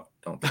us out.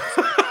 Don't kick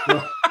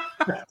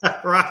us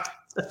out. Right.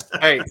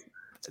 Hey,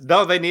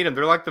 no, they need him.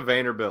 They're like the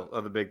Vanderbilt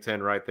of the Big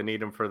Ten, right? They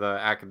need him for the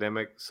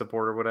academic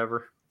support or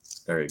whatever.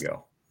 There you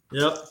go.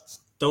 Yep.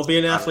 Don't be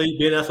an athlete.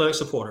 Be an athletic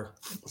supporter.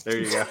 There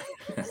you go.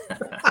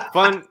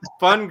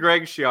 Fun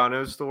Greg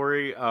Schiano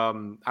story. I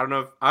don't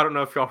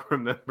know if y'all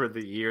remember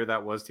the year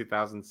that was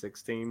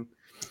 2016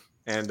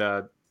 and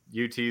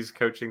UT's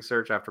coaching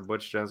search after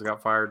Butch Jones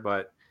got fired.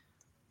 But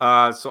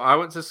so I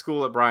went to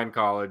school at Bryan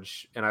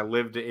College and I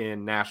lived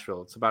in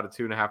Nashville. It's about a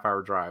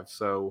 2.5-hour drive.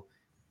 So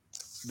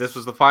this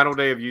was the final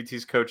day of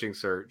UT's coaching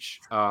search.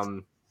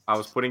 I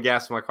was putting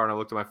gas in my car and I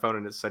looked at my phone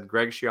and it said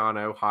Greg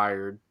Schiano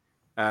hired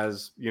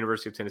as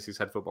University of Tennessee's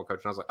head football coach.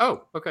 And I was like,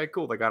 oh, okay,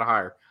 cool. They got to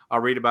hire.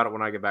 I'll read about it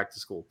when I get back to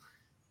school.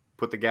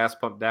 Put the gas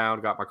pump down,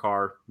 got my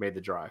car, made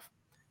the drive.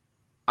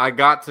 I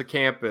got to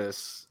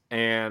campus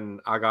and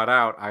I got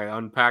out. I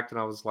unpacked and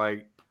I was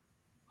like,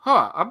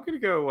 I'm going to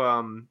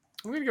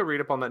go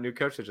read up on that new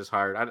coach that just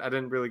hired. I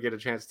didn't really get a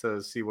chance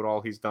to see what all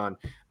he's done.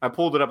 I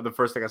pulled it up and the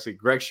first thing I see,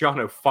 Greg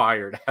Schiano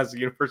fired as the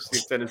University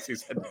of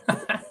Tennessee's head coach.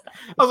 I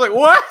was like,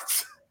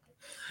 what?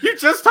 You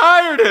just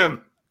hired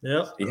him.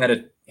 Yep.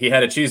 He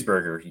had a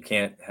cheeseburger. You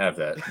can't have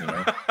that.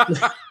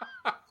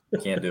 You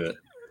can't do it.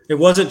 It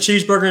wasn't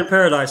cheeseburger in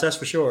paradise, that's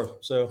for sure.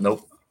 So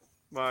nope.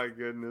 My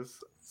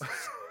goodness.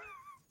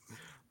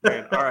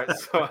 Man, all right.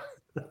 So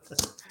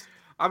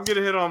I'm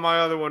gonna hit on my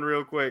other one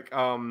real quick.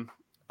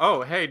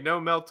 Hey, no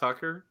Mel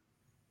Tucker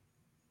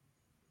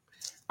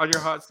on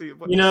your hot seat.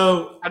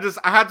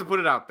 I had to put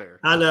it out there.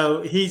 I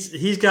know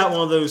he's got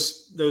one of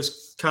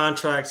those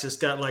contracts. It's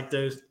got like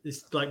those.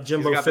 It's like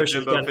Jimbo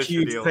Fisher's got a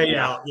huge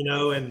payout.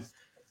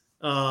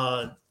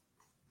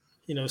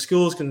 And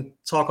schools can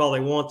talk all they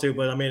want to,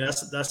 but I mean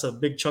that's a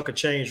big chunk of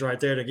change right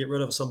there to get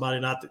rid of somebody,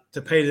 not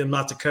to pay them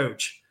not to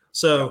coach.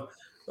 So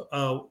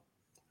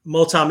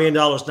multi-million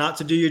dollars not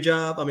to do your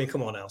job. I mean,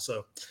 come on now.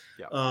 So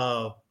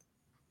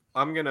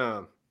I'm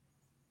gonna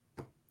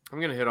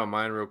hit on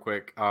mine real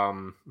quick.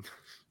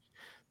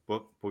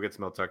 We'll get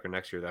to Mel Tucker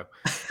next year though.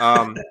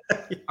 I'm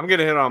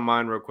gonna hit on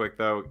mine real quick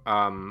though.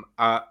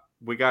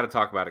 We got to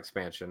talk about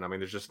expansion. I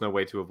mean, there's just no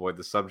way to avoid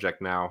the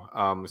subject now,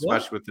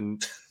 especially with the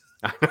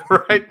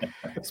right,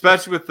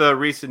 especially with the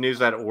recent news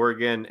that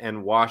Oregon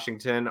and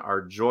Washington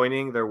are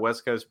joining their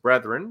West Coast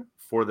brethren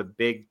for the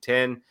Big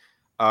Ten.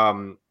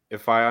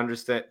 If I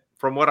understand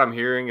from what I'm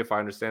hearing, if I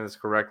understand this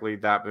correctly,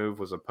 that move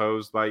was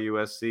opposed by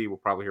USC. We'll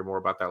probably hear more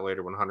about that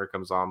later when Hunter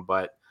comes on,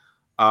 but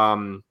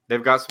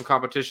they've got some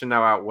competition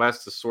now out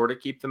west to sort of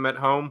keep them at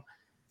home.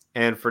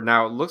 And for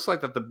now, it looks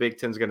like that the Big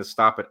Ten is going to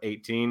stop at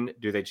 18.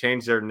 Do they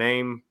change their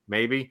name?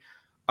 Maybe.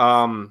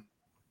 I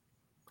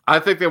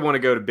think they want to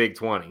go to Big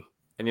 20.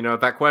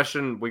 And, that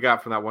question we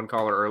got from that one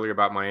caller earlier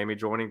about Miami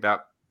joining,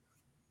 that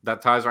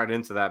ties right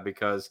into that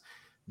because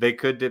they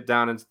could dip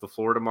down into the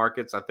Florida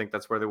markets. I think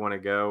that's where they want to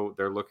go.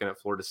 They're looking at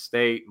Florida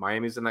State.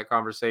 Miami's in that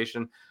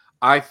conversation.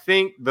 I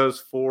think those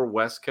 4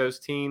 West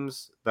Coast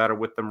teams that are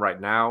with them right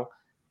now,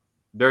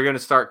 they're going to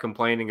start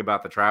complaining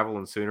about the travel,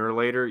 and sooner or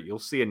later, you'll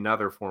see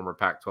another former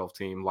Pac-12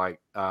 team like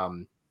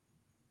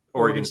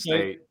Oregon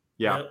State.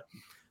 Yeah.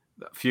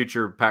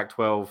 Future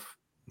Pac-12,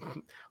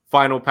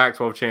 final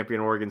Pac-12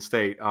 champion Oregon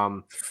State.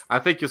 I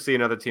think you'll see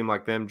another team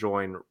like them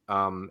join,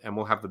 and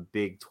we'll have the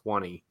Big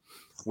 20,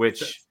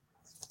 which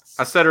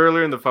I said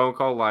earlier in the phone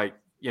call,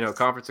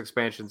 conference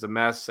expansion's a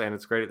mess, and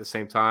it's great at the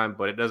same time,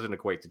 but it doesn't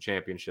equate to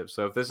championships.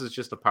 So if this is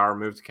just a power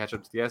move to catch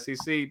up to the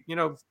SEC,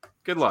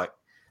 good luck.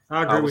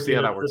 I agree with you.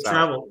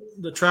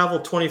 The travel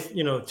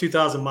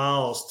 2,000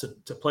 miles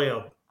to play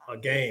a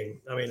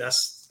game. I mean,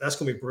 that's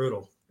going to be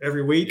brutal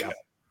every week. Yeah.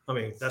 I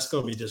mean, that's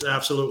going to be just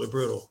absolutely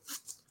brutal.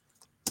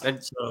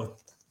 And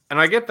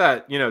I get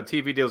that,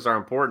 TV deals are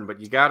important, but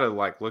you got to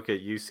look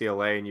at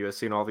UCLA and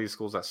USC and all these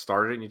schools that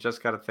started, and you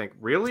just got to think,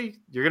 really?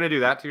 You're going to do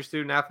that to your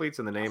student athletes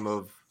in the name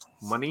of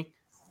money?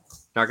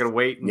 Not going to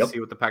wait and see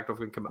what the Pac-12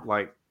 can come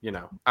I don't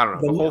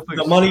know. The whole thing.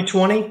 The Money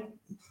 20?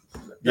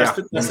 That's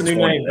the new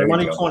name. The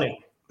Money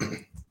 20.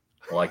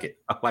 I like it.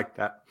 I like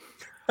that.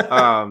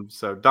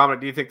 So, Dominic,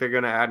 do you think they're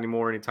going to add any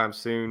more anytime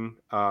soon?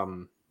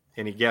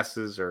 Any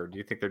guesses, or do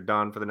you think they're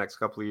done for the next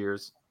couple of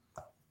years?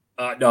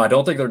 No, I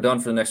don't think they're done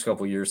for the next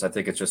couple of years. I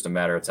think it's just a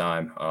matter of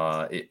time.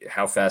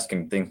 How fast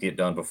can things get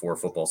done before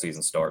football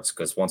season starts?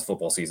 Because once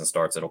football season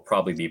starts, it'll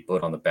probably be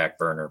put on the back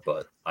burner.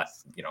 But,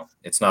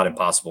 it's not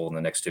impossible in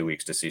the next 2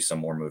 weeks to see some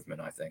more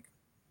movement, I think.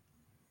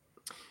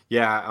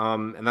 Yeah,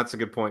 and that's a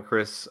good point,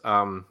 Chris.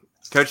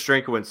 Coach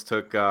Drinkowitz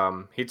took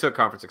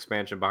conference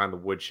expansion behind the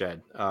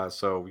woodshed.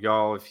 So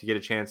y'all, if you get a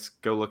chance,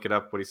 go look it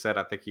up. What he said,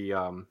 I think he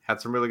had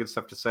some really good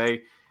stuff to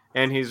say,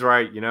 and he's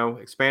right.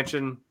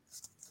 Expansion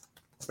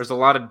There's a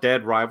lot of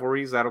dead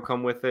rivalries that'll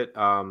come with it.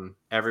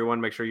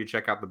 Everyone, make sure you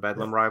check out the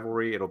Bedlam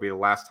rivalry. It'll be the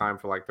last time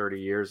for like 30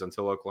 years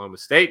until Oklahoma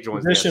State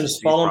joins the SEC.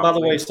 Falling by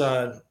the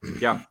wayside.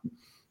 Yeah.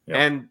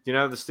 And,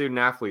 the student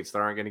athletes that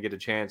aren't going to get a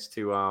chance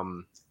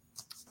to,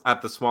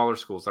 at the smaller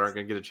schools, that aren't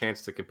going to get a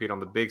chance to compete on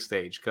the big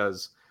stage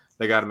because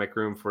they got to make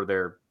room for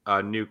their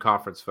new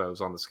conference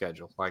foes on the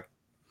schedule. Like,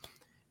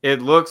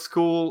 it looks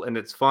cool and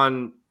it's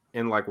fun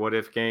in like what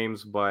if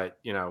games, but,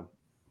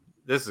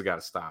 this has got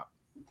to stop.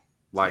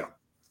 Like,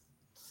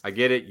 I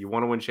get it. You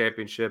want to win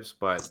championships,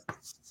 but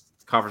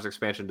conference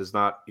expansion does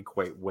not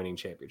equate winning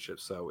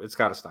championships. So it's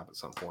got to stop at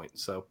some point.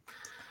 So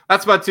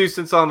that's my 2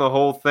 cents on the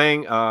whole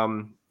thing.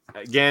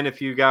 Again,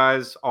 if you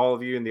guys, all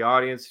of you in the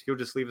audience, if you'll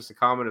just leave us a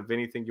comment of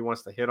anything you want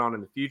us to hit on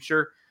in the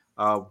future,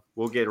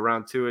 we'll get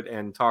around to it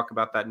and talk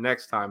about that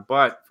next time.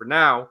 But for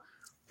now, we're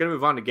going to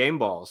move on to Game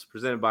Balls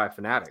presented by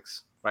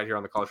Fanatics right here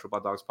on the College Football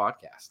Dogs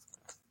podcast.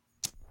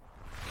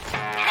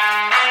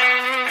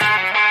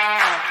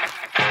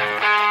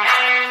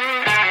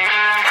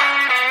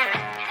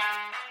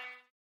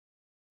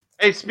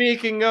 Hey,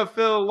 speaking of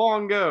Phil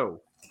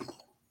Longo,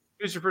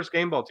 who's your first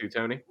game ball to,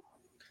 Tony?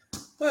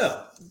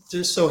 Well,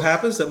 just so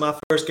happens that my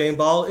first game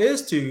ball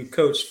is to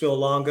Coach Phil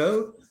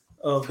Longo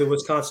of the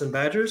Wisconsin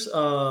Badgers,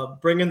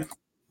 bringing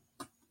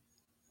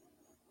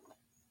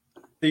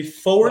the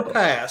forward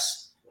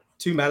pass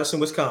to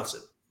Madison,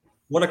 Wisconsin.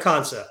 What a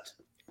concept!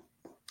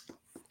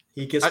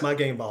 He gets my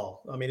game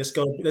ball. I mean, it's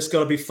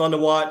gonna be fun to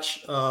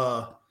watch.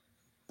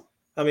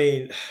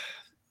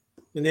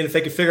 And then if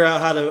they can figure out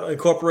how to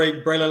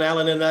incorporate Braylon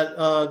Allen in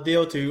that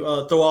deal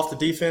to throw off the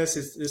defense,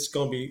 it's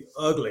going to be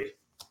ugly.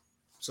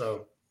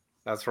 So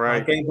that's right.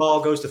 My game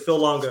ball goes to Phil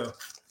Longo.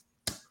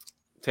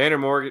 Tanner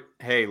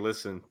Mordecai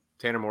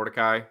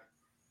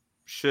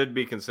should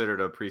be considered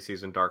a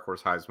preseason dark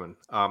horse Heisman.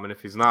 And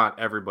if he's not,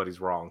 everybody's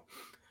wrong.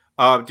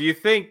 Do you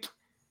think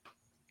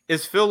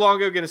is Phil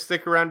Longo going to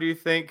stick around? Do you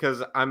think?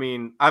 Because I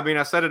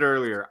said it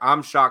earlier.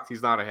 I'm shocked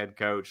he's not a head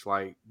coach.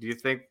 Like, do you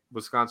think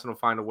Wisconsin will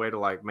find a way to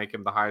like make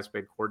him the highest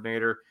paid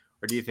coordinator,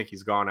 or do you think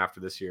he's gone after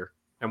this year?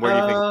 And where do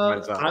you think he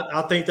ends up?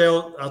 I think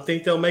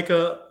they'll make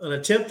an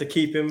attempt to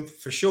keep him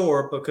for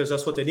sure because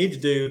that's what they need to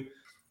do.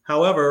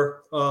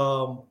 However,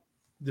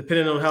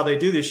 depending on how they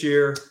do this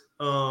year,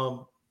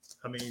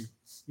 somebody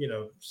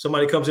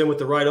comes in with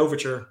the right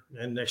overture,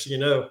 and next thing you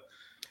know.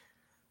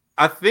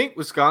 I think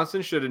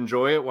Wisconsin should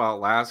enjoy it while it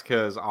lasts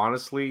because,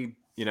 honestly,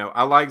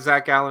 I like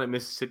Zach Allen at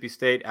Mississippi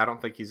State. I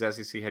don't think he's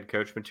SEC head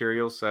coach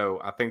material,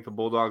 so I think the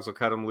Bulldogs will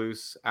cut him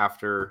loose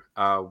after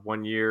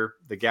 1 year,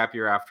 the gap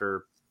year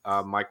after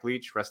Mike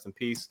Leach, rest in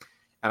peace.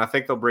 And I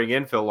think they'll bring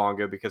in Phil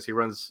Longo because he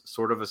runs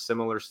sort of a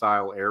similar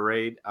style air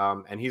raid,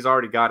 and he's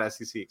already got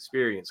SEC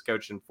experience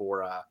coaching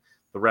for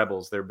the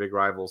Rebels, their big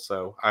rivals.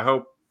 So I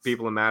hope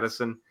people in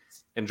Madison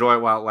enjoy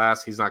it while it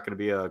lasts. He's not going to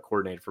be a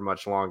coordinator for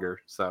much longer.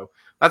 So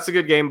that's a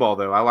good game ball,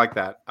 though. I like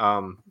that.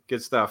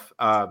 Good stuff.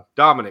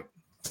 Dominic,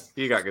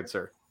 you got good,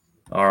 sir.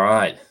 All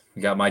right.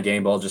 We got my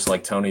game ball just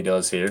like Tony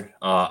does here.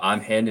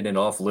 I'm handing it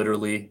off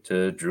literally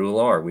to Drew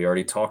Allar. We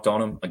already talked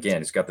on him.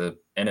 Again, he's got the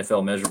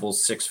NFL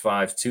measurables,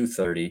 6'5",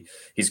 230.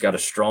 He's got a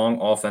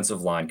strong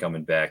offensive line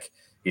coming back.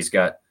 He's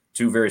got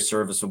 2 very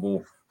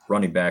serviceable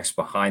running backs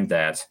behind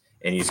that.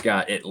 And he's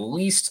got at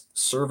least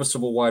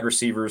serviceable wide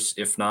receivers,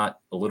 if not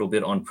a little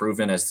bit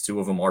unproven, as the 2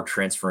 of them are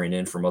transferring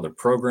in from other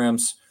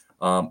programs.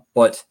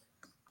 But,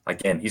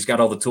 again, he's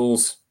got all the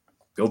tools.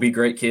 Go be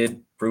great,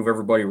 kid. Prove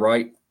everybody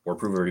right or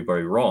prove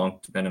everybody wrong,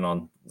 depending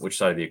on which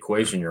side of the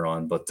equation you're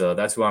on. But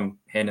that's who I'm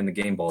handing the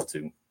game ball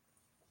to.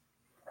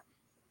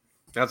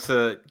 That's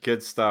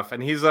good stuff.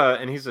 And he's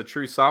a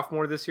true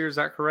sophomore this year. Is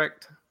that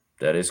correct?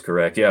 That is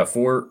correct. Yeah,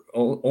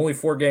 only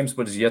 4 games,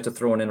 but has yet to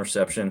throw an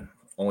interception.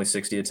 Only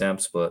 60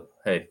 attempts, but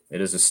hey, it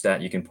is a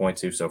stat you can point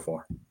to so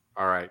far.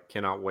 All right.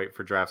 Cannot wait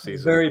for draft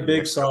season. Very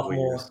big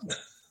sophomore.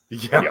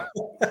 Yeah.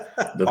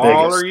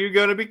 All are you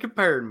going to be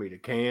comparing me to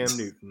Cam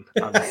Newton?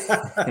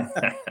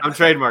 I'm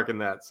trademarking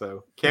that,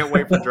 so can't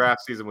wait for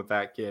draft season with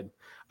that kid.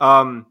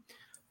 I'm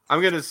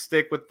going to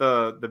stick with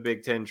the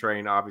Big Ten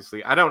train,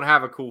 obviously. I don't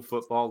have a cool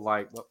football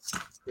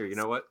here, you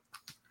know what?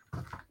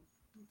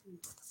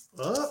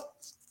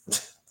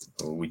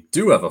 We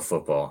do have a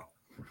football.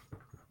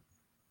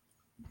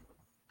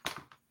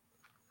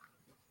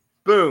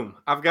 Boom.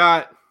 I've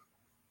got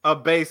a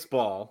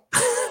baseball.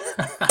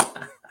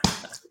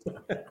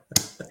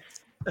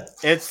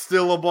 It's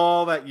still a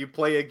ball that you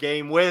play a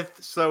game with,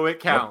 so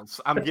it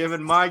counts. I'm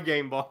giving my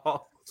game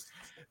ball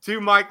to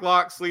Mike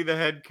Locksley, the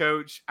head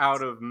coach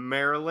out of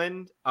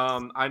Maryland.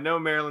 I know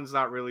Maryland's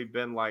not really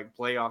been like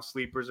playoff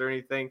sleepers or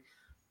anything,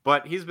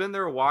 but he's been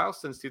there a while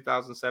since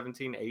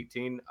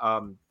 2017-18,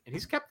 and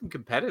he's kept them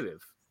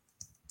competitive.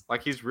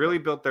 Like, he's really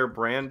built their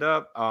brand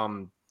up.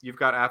 You've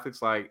got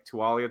athletes like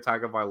Tualia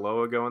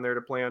Tagovailoa going there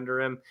to play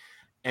under him.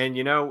 And,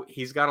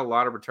 he's got a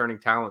lot of returning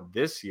talent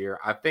this year.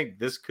 I think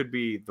this could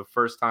be the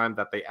first time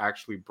that they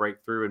actually break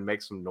through and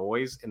make some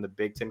noise in the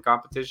Big Ten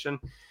competition.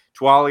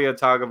 Tualia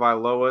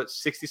Tagovailoa,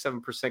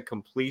 67%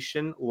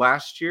 completion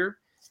last year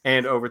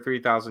and over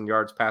 3,000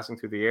 yards passing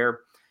through the air.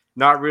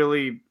 Not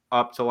really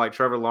up to like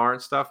Trevor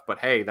Lawrence stuff, but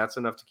hey, that's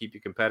enough to keep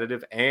you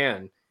competitive.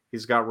 And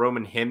he's got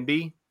Roman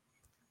Hemby.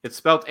 It's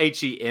spelled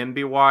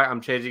Hemby.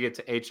 I'm changing it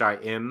to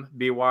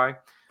Himby.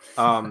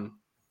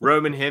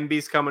 Roman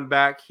Hemby's coming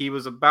back. He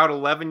was about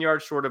 11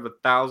 yards short of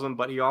 1,000,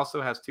 but he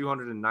also has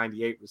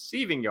 298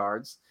 receiving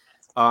yards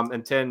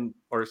and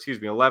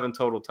 11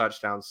 total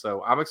touchdowns.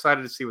 So I'm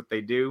excited to see what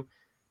they do.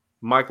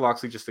 Mike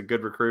Locksley, just a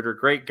good recruiter,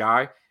 great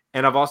guy.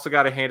 And I've also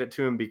got to hand it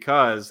to him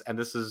because, and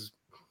this is,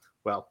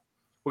 well,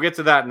 we'll get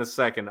to that in a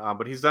second,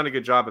 but he's done a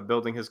good job at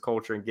building his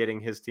culture and getting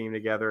his team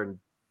together and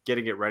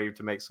getting it ready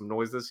to make some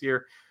noise this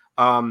year.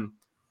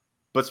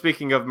 But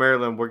speaking of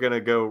Maryland, we're going to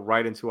go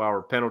right into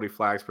our penalty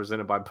flags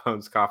presented by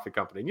Bones Coffee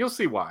Company. And you'll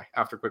see why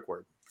after a quick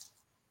word.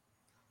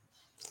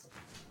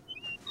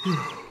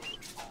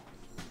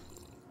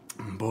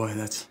 Boy,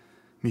 that's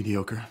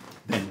mediocre.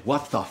 Then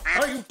what the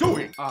are you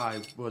doing?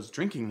 I was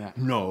drinking that.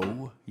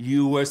 No,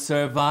 you were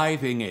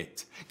surviving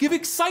it. Give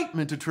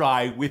excitement a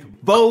try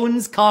with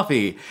Bones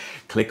Coffee.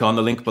 Click on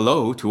the link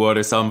below to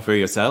order some for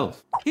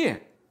yourself. Here.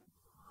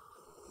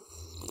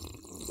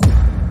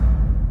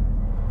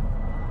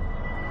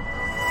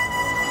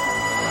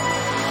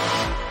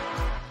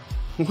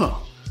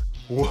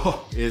 Whoa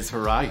is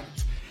right.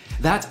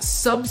 That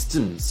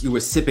substance you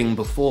were sipping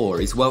before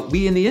is what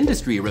we in the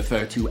industry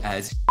refer to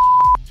as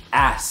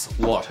ass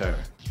water.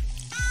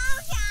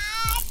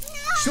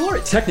 Sure,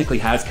 it technically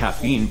has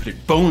caffeine, but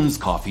at Bones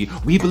Coffee,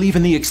 we believe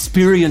in the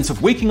experience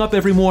of waking up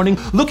every morning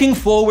looking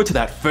forward to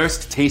that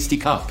first tasty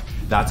cup.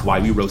 That's why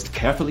we roast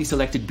carefully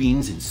selected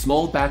beans in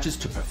small batches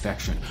to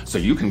perfection, so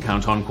you can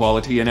count on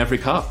quality in every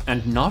cup.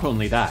 And not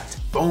only that,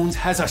 Bones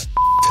has a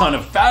ton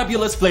of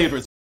fabulous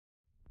flavors.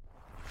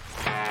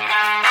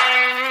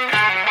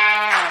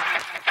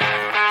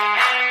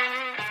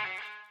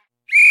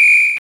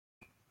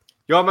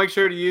 Y'all make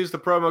sure to use the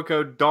promo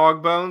code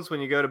DOGBONES when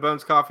you go to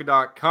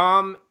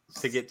bonescoffee.com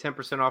to get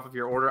 10% off of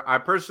your order. I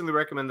personally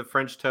recommend the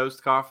French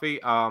toast coffee.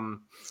 Tony,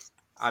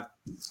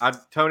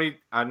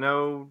 I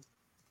know.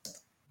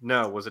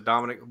 No, was it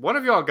Dominic? One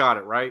of y'all got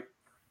it, right?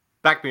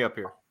 Back me up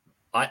here.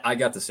 I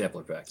got the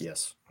sampler pack,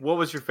 yes. What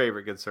was your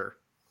favorite, good sir?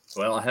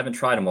 Well, I haven't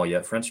tried them all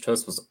yet. French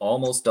toast was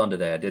almost done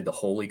today. I did the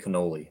holy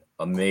cannoli.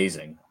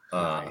 Amazing.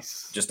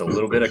 Nice. Just a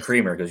little bit of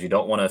creamer because you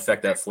don't want to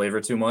affect that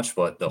flavor too much.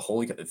 But the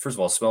holy, first of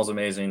all, it smells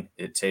amazing.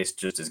 It tastes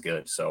just as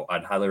good. So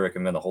I'd highly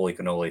recommend the holy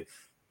cannoli.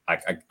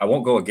 I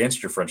won't go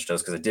against your French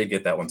toast because I did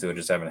get that one too. I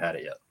just haven't had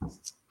it yet.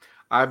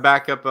 I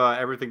back up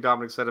everything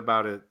Dominic said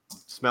about it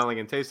smelling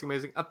and tasting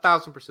amazing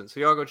 1,000%. So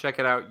y'all go check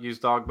it out. Use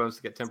Dog Bones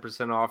to get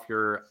 10% off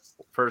your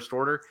first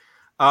order.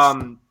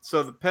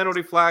 So the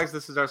penalty flags,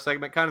 this is our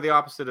segment, kind of the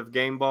opposite of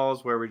game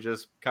balls, where we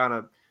just kind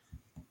of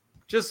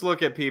just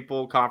look at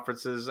people,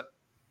 conferences,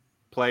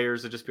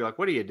 players, and just be like,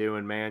 what are you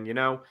doing, man? You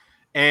know?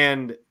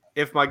 And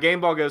if my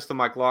game ball goes to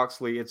Mike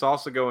Locksley, it's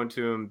also going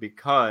to him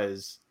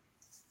because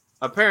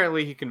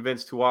apparently he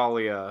convinced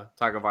Tualia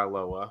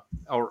Tagovailoa,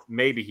 or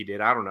maybe he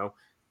did, I don't know.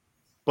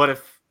 But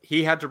if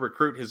he had to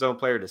recruit his own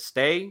player to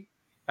stay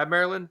at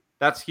Maryland,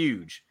 that's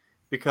huge.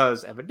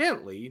 Because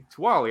evidently,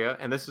 Tualia,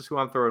 and this is who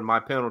I'm throwing my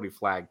penalty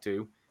flag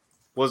to,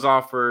 was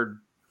offered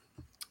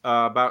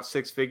about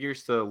six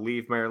figures to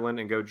leave Maryland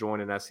and go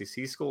join an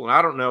SEC school. And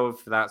I don't know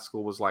if that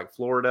school was like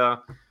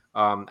Florida,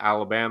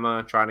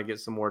 Alabama, trying to get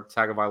some more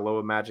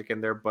Tagovailoa magic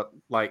in there. But,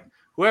 like,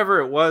 whoever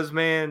it was,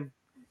 man,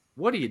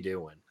 what are you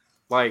doing?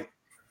 Like,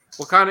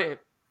 what kind of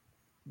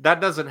 –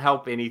 that doesn't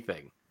help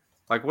anything.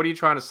 Like, what are you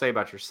trying to say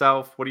about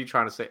yourself? What are you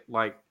trying to say?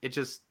 Like,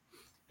 it's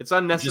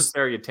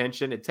unnecessary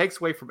attention. It takes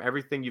away from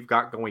everything you've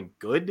got going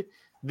good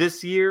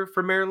this year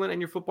for Maryland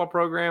and your football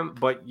program.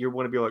 But you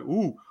want to be like,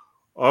 ooh,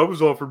 I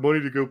was offered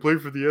money to go play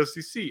for the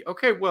SEC.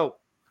 Okay, well,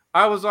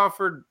 I was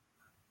offered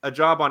a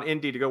job on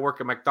Indy to go work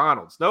at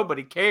McDonald's.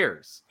 Nobody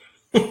cares.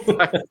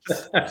 Like,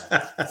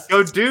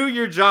 go do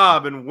your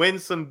job and win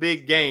some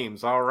big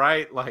games, all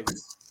right? Like,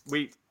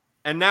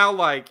 and now,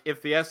 like,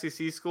 if the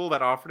SEC school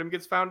that offered him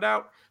gets found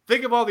out,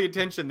 think of all the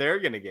attention they're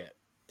going to get.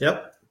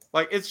 Yep.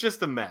 Like, it's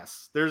just a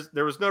mess.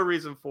 There was no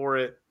reason for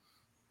it.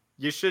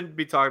 You shouldn't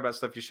be talking about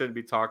stuff you shouldn't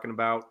be talking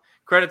about.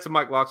 Credit to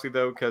Mike Locksley,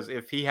 though, because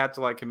if he had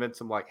to, like, convince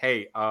him, like,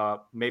 hey,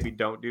 maybe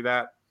don't do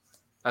that,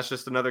 that's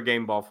just another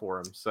game ball for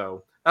him.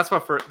 So that's my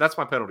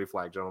penalty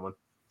flag, gentlemen.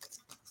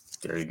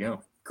 There you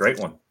go. Great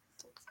one.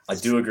 I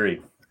do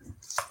agree.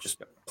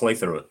 Just play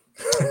through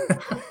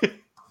it.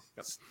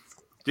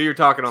 Do your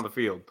talking on the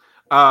field.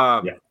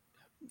 Yeah.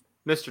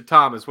 Mr.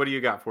 Thomas, what do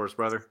you got for us,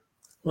 brother?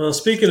 Well,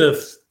 speaking of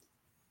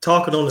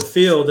talking on the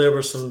field, there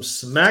was some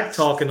smack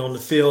talking on the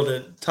field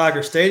at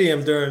Tiger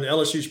Stadium during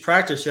LSU's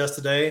practice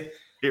yesterday.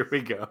 Here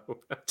we go.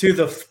 to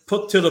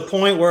the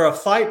point where a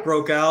fight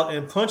broke out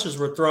and punches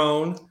were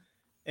thrown,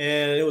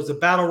 and it was a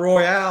battle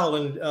royale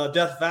in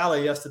Death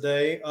Valley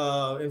yesterday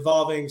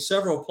involving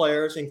several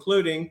players,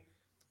 including,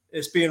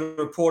 it's being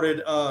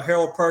reported,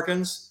 Harold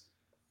Perkins,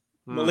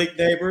 Malik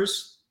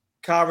Neighbors,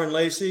 Kyron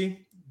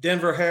Lacey,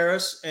 Denver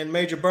Harris, and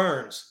Major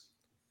Burns.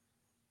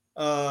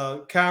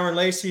 Kyron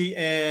Lacey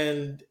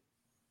and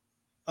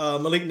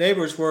Malik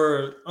Neighbors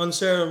were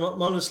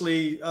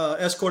unceremoniously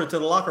escorted to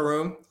the locker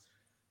room.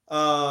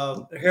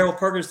 Harold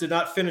Perkins did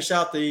not finish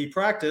out the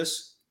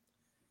practice,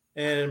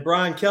 and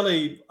Brian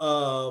Kelly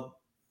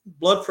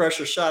blood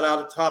pressure shot out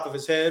at the top of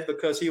his head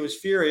because he was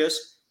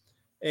furious,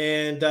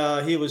 and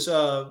he was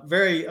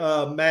very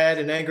mad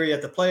and angry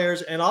at the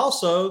players and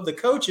also the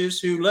coaches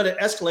who let it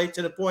escalate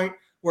to the point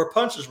where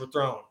punches were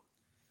thrown.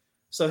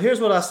 So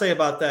here's what I say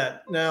about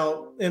that.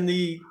 Now, in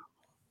the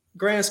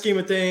grand scheme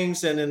of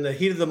things and in the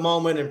heat of the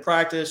moment in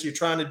practice, you're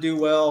trying to do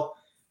well.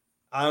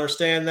 I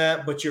understand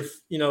that, but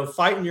you're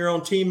fighting your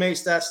own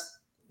teammates. That's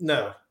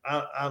no,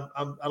 I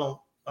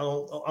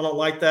don't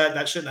like that.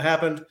 That shouldn't have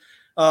happened.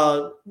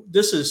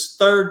 This is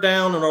third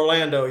down in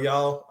Orlando,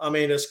 y'all. I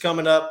mean, it's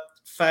coming up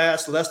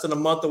fast, less than a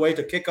month away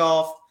to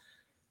kickoff.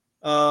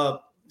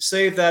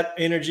 Save that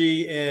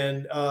energy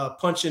and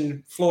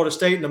punching Florida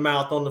State in the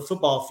mouth on the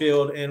football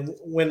field and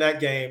win that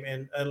game.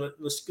 And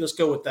let's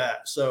go with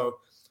that. So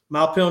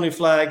my penalty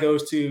flag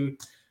goes to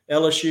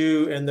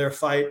LSU and their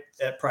fight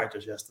at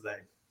practice yesterday.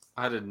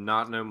 I did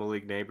not know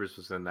Malik Neighbors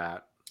was in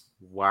that.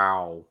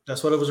 Wow.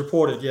 That's what it was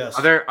reported, yes.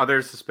 Are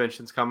there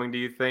suspensions coming, do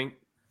you think?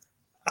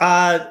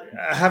 I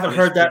haven't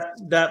heard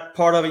that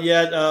part of it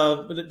yet.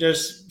 But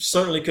there's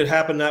certainly could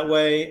happen that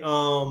way.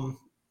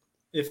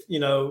 If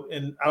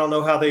and I don't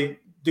know how they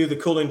do the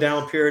cooling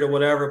down period or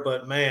whatever,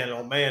 but man,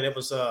 oh man, it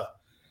was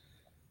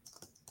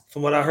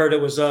from what I heard,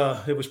 it was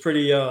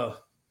pretty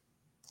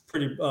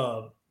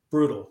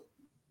brutal.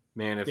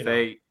 Man,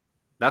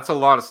 that's a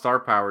lot of star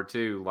power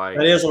too. Like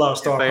that is a lot of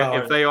star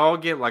power. If they all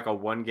get like a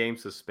 1-game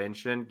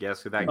suspension,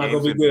 guess who that game's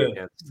going to be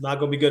good? Not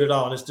going to be good at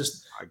all. And it's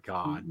just my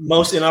God,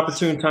 most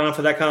inopportune time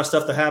for that kind of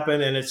stuff to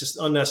happen, and it's just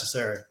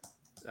unnecessary.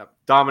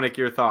 Dominic,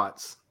 your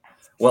thoughts?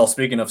 Well,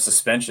 speaking of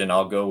suspension,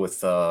 I'll go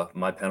with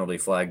my penalty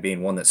flag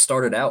being one that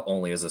started out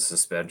only as a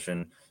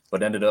suspension,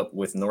 but ended up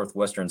with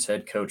Northwestern's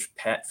head coach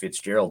Pat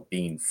Fitzgerald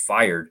being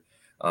fired.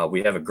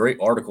 We have a great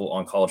article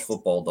on college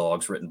football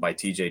dogs written by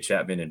TJ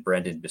Chapman and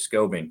Brendan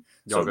Biscobing.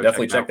 So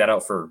definitely check that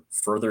out for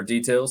further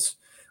details.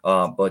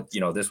 But,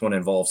 this one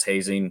involves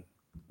hazing,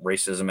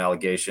 racism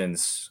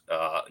allegations,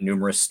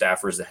 numerous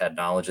staffers that had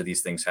knowledge of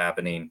these things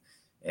happening,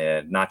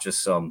 and not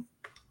just some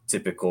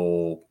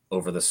typical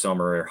over the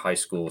summer or high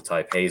school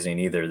type hazing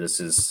either. This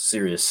is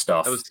serious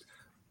stuff.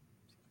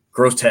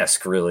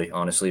 Grotesque, really,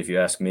 honestly, if you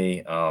ask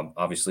me.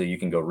 Obviously, you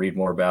can go read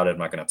more about it. I'm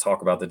not going to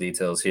talk about the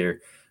details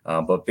here.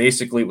 But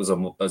basically, it was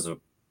a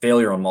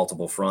failure on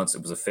multiple fronts.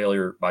 It was a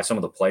failure by some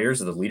of the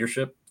players of the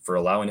leadership for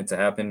allowing it to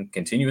happen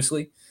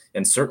continuously,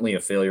 and certainly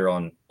a failure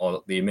on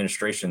all the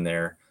administration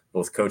there,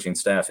 both coaching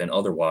staff and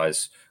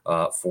otherwise,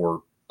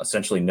 for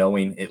essentially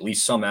knowing at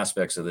least some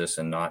aspects of this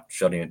and not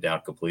shutting it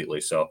down completely.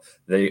 So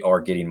they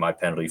are getting my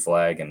penalty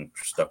flag and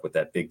stuck with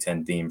that Big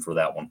Ten theme for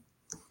that one.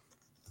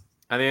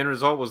 And the end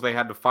result was they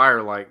had to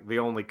fire like the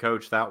only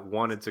coach that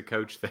wanted to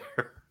coach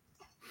there.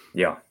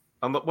 Yeah.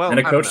 Well, and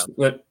a coach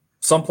that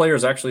some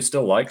players actually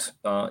still liked.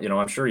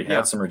 I'm sure he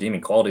had some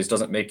redeeming qualities.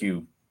 Doesn't make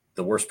you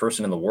the worst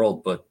person in the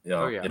world, but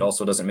it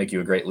also doesn't make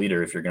you a great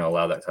leader if you're going to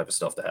allow that type of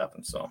stuff to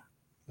happen. So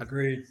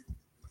agreed.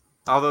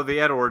 Although the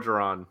Ed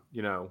Orgeron,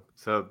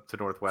 to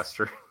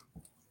Northwestern,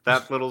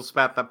 that little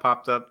spat that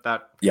popped up,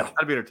 that'd be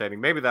entertaining.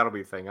 Maybe that'll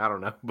be a thing. I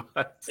don't know,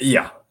 but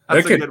yeah,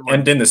 it could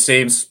end in the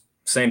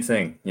same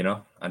thing.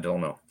 I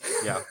don't know.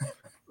 Yeah.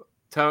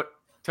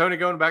 Tony,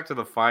 going back to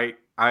the fight,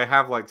 I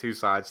have like two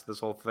sides to this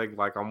whole thing.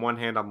 Like on one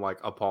hand, I'm like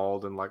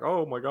appalled and like,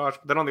 oh my gosh.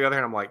 But then on the other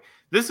hand, I'm like,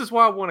 this is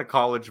why I want a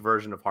college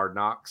version of Hard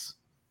Knocks.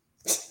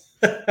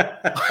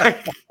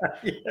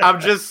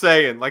 I'm just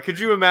saying, like, could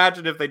you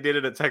imagine if they did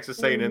it at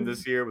Texas A&M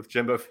this year with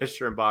Jimbo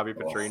Fisher and Bobby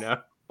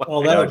Petrino?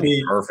 Oh, that would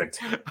be perfect.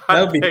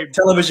 That would be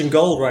television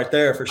gold right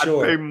there for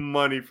sure. I'd pay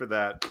money for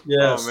that.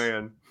 Yes. Oh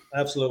man,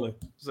 absolutely.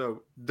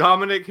 So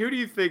Dominic, who do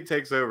you think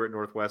takes over at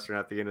Northwestern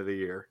at the end of the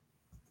year?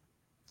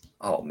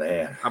 Oh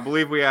man, I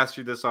believe we asked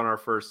you this on our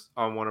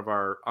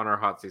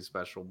hot seat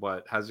special,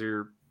 but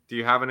do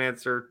you have an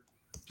answer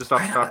just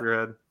off the top of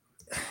your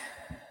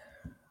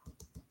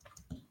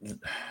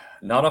head?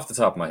 Not off the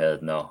top of my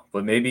head, no.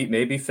 But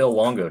maybe Phil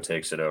Longo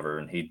takes it over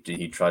and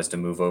he tries to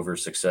move over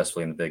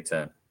successfully in the Big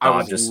Ten. I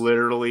was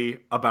literally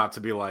about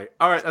to be like,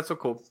 all right, that's so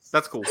cool.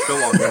 That's cool. Phil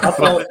Longo.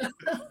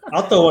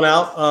 I'll throw one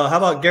out. How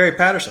about Gary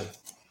Patterson?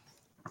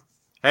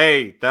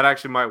 Hey, that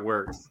actually might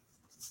work.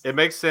 It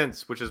makes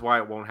sense, which is why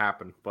it won't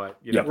happen. But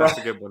that's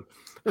a good one.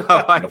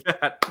 I like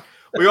that.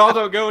 We all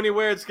don't go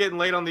anywhere. It's getting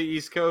late on the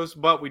East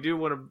Coast, but we do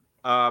want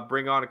to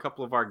bring on a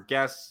couple of our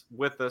guests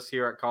with us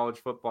here at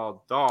College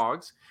Football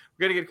Dogs.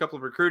 We're going to get a couple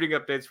of recruiting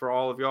updates for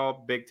all of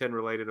y'all, Big Ten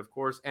related, of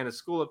course, and a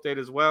school update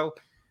as well.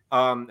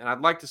 And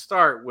I'd like to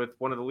start with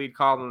one of the lead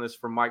columnists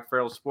from Mike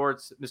Farrell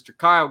Sports, Mr.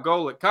 Kyle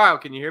Golick. Kyle,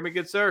 can you hear me,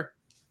 good sir?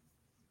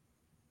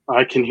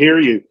 I can hear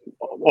you.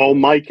 All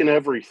mic and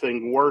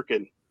everything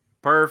working.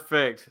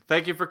 Perfect.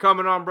 Thank you for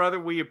coming on, brother.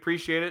 We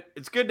appreciate it.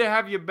 It's good to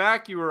have you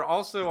back. You were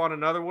also on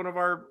another one of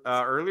our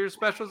earlier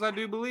specials, I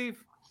do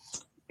believe.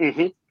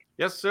 Mm-hmm.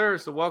 Yes, sir.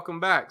 So welcome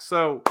back.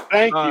 So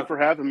thank you for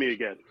having me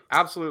again.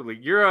 Absolutely.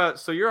 You're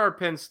our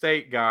Penn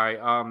State guy.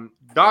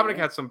 Dominic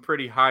had some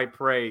pretty high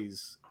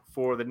praise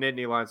for the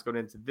Nittany Lions going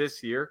into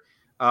this year.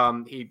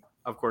 He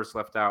of course,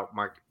 left out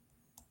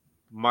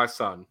my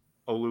son,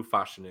 Olu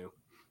Fashanu,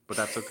 but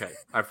that's okay.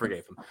 I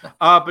forgave him.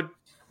 But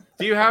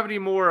do you have any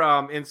more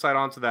insight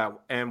onto that?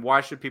 And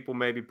why should people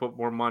maybe put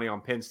more money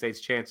on Penn State's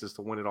chances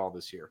to win it all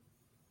this year?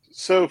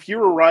 So if you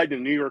were riding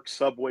a New York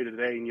subway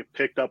today and you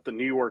picked up the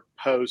New York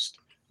Post,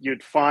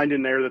 you'd find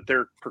in there that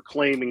they're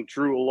proclaiming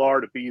Drew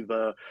Allar to be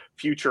the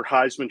future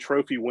Heisman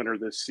Trophy winner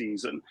this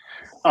season.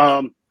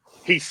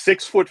 He's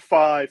 6'5",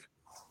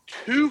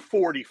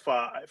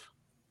 245.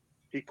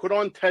 He put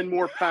on 10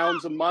 more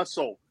pounds of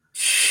muscle.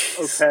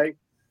 Okay.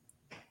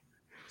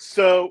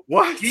 So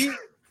what?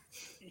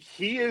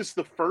 He is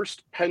the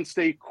first Penn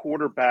State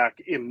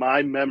quarterback in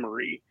my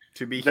memory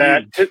to be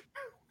huge.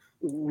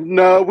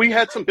 No, we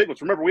had some big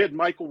ones. Remember, we had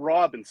Michael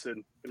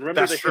Robinson. And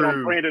remember That's they true. hit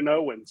on Brandon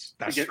Owens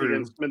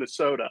against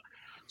Minnesota.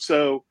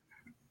 So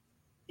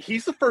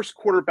he's the first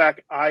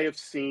quarterback I have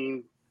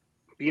seen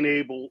being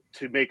able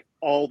to make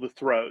all the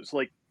throws.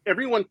 Like,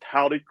 everyone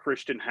touted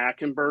Christian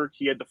Hackenberg.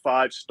 He had the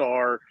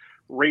 5-star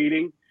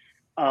rating.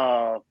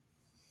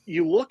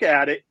 You look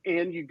at it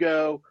and you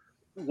go,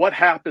 what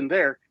happened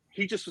there?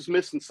 He just was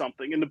missing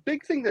something. And the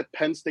big thing that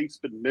Penn State's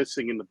been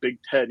missing in the Big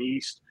Ten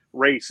East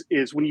race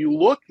is when you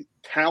look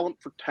talent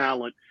for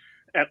talent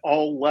at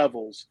all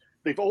levels,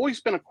 they've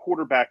always been a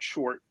quarterback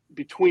short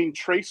between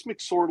Trace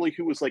McSorley,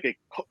 who was like a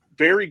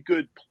very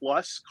good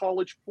plus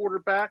college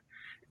quarterback,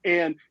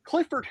 and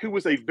Clifford, who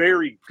was a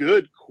very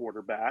good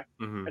quarterback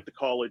at the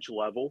college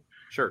level.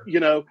 Sure.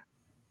 You know,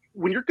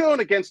 when you're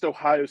going against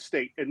Ohio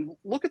State, and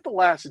look at the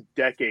last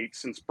decade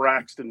since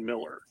Braxton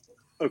Miller,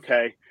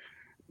 okay,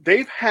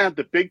 they've had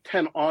the Big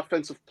Ten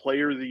Offensive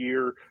Player of the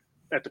Year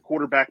at the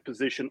quarterback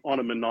position on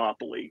a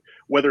monopoly,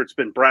 whether it's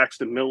been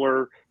Braxton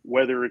Miller,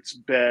 whether it's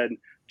been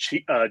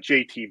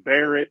JT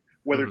Barrett,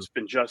 whether it's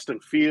been Justin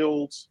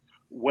Fields,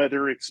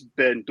 whether it's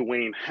been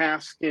Dwayne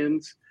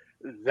Haskins.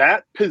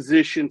 That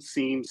position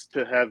seems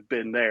to have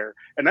been there.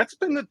 And that's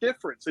been the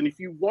difference. And if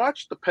you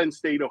watch the Penn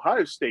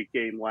State-Ohio State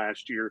game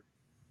last year,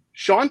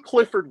 Sean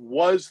Clifford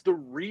was the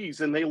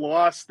reason they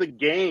lost the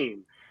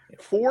game.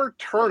 4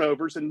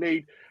 turnovers and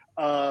made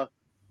a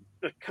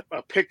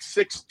pick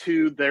 6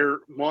 to their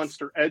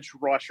monster edge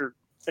rusher.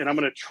 And I'm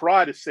going to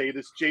try to say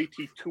this,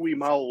 JT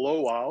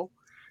Tuimoloau,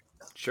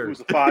 sure,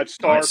 who's a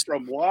 5-star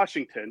from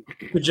Washington.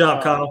 Good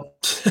job, Kyle.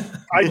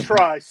 I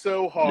try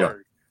so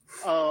hard.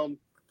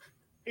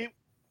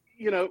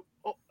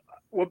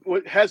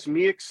 What has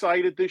me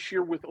excited this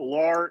year with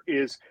Allar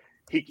is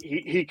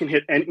he can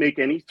hit and make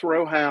any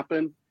throw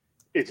happen.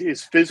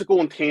 His physical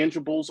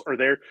intangibles are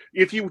there.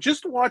 If you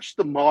just watch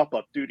the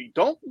mop-up duty,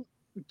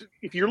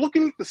 if you're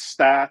looking at the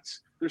stats,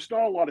 there's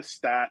not a lot of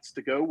stats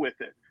to go with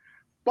it.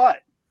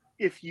 But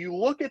if you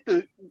look at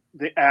the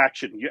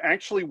action, you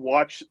actually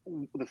watch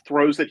the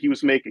throws that he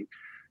was making.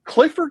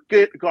 Clifford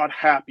got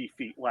happy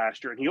feet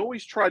last year, and he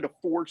always tried to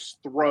force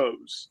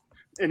throws,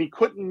 and he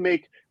couldn't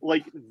make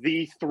like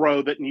the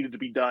throw that needed to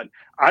be done.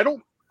 I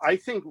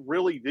think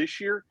really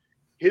this year,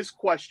 his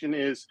question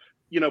is,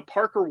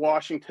 Parker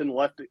Washington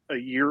left a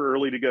year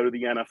early to go to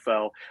the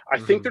NFL. I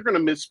think they're going to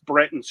miss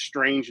Brenton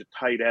Strange at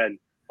tight end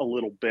a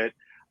little bit.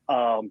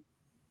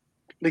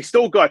 They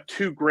still got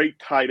 2 great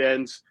tight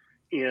ends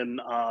in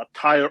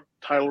Tyler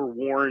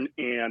Warren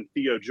and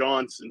Theo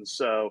Johnson.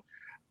 So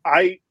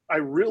I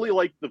really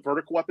like the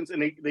vertical weapons,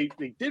 and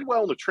they did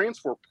well in the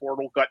transfer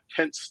portal, got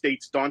Kent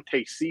State's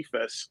Dante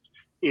Cephas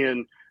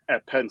in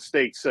at Penn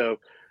State. So,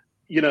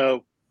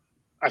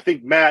 I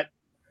think, Matt,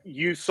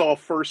 you saw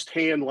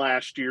firsthand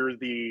last year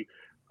the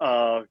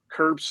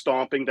curb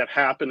stomping that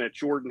happened at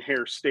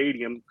Jordan-Hare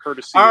Stadium,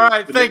 courtesy All of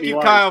right, the thank Nittany you,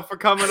 Lions. Kyle, for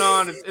coming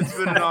on. It's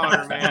been an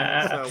honor,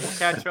 man. So we'll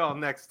catch y'all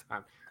next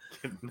time.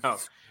 No,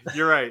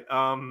 you're right.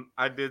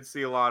 I did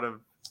see a lot of.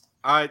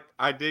 I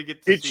did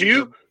get.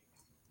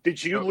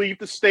 Did you leave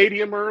the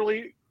stadium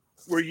early?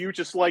 Were you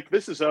just like,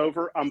 this is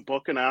over, I'm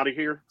booking out of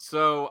here?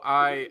 So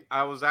I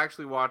was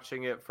actually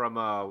watching it from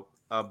a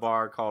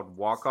bar called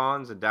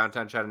Walk-Ons in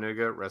downtown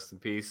Chattanooga. Rest in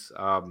peace.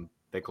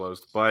 They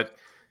closed, but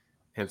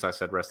hence I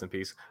said rest in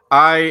peace.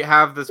 I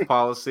have this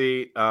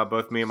policy.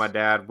 Both me and my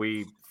dad,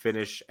 we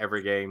finish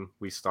every game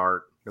we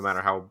start, no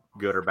matter how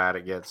good or bad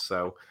it gets.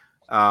 So,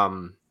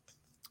 I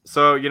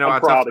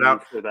toughed it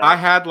out. I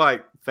had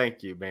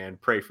thank you, man.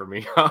 Pray for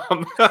me.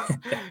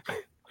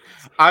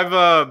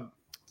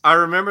 I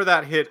remember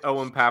that hit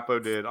Owen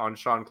Papo did on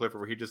Sean Clifford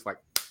where he just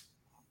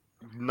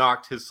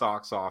knocked his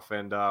socks off.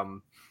 And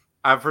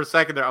for a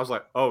second there, I was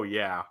like, oh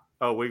yeah.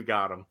 Oh, we've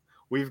got them.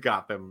 We've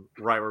got them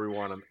right where we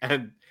want them.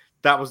 And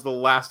that was the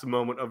last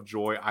moment of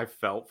joy I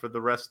felt for the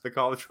rest of the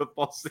college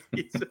football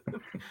season.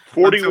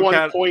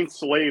 41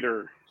 points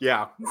later.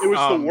 Yeah. It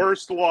was the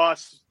worst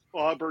loss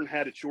Auburn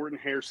had at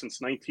Jordan-Hare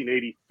since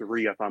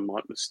 1983, if I'm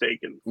not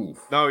mistaken.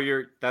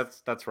 No,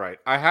 that's right.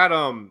 I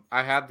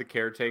had the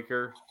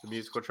Caretaker, the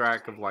musical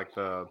track of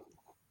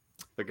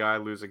the guy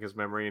losing his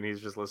memory and he's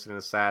just listening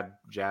to sad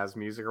jazz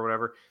music or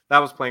whatever. That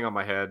was playing on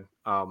my head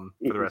for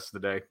the rest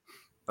of the day,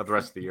 the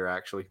rest of the year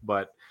actually.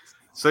 But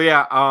so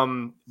yeah,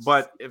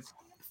 but if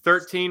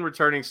 13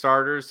 returning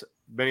starters,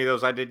 many of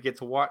those I did get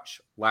to watch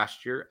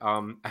last year.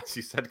 As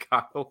you said,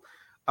 Kyle.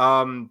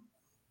 I'm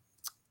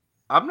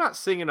not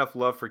seeing enough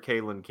love for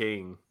Kalen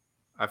King.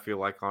 I feel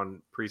like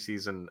on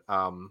preseason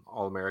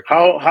All-American.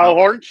 How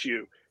aren't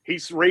you?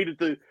 He's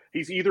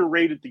either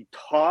rated the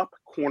top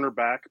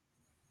cornerback,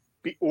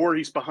 or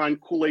he's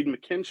behind Kool-Aid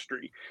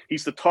McKinstry.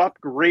 He's the top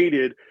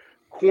graded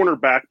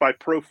cornerback by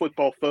Pro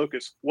Football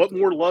Focus. What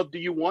more love do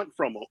you want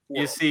from him?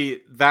 You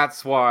see,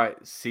 that's why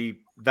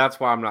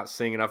I'm not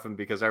seeing enough of him,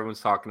 because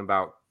everyone's talking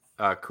about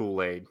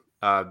Kool-Aid.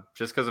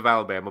 Just because of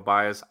Alabama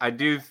bias. I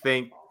do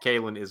think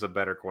Kalen is a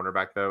better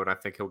cornerback, though, and I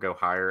think he'll go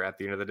higher at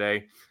the end of the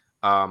day.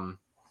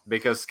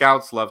 Because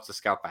scouts love to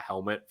scout the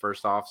helmet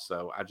first off.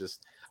 So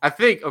I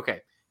think,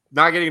 okay,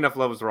 not getting enough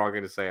love was the wrong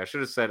thing to say. I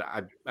should have said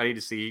I need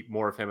to see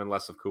more of him and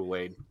less of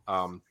Kool-Aid.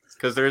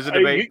 Because there is a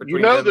debate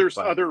between them, there's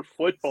other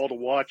football to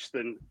watch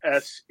than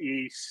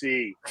SEC.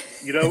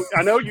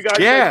 I know you guys.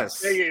 Yes,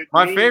 say it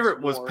my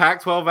favorite was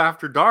Pac-12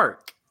 After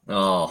Dark.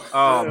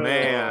 Oh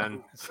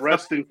man,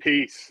 rest in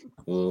peace.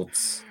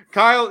 Oops.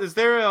 Kyle, is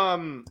there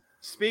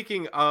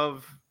speaking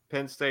of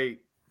Penn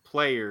State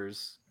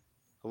players?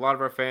 A lot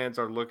of our fans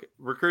are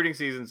recruiting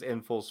season's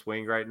in full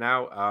swing right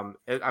now.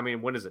 I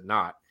mean, when is it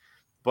not?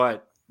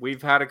 But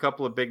we've had a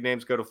couple of big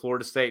names go to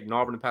Florida State and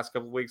Auburn the past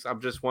couple of weeks. I'm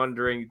just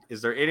wondering,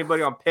 is there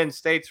anybody on Penn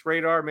State's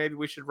radar maybe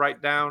we should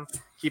write down,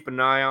 keep an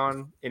eye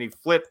on? Any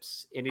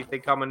flips,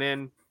 anything coming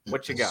in?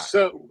 What you got?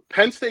 So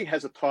Penn State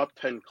has a top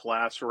 10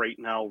 class right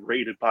now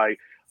rated by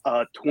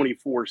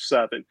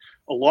 24/7.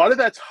 A lot of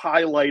that's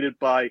highlighted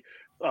by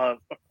a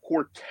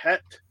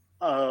quartet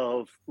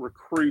of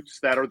recruits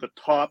that are the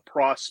top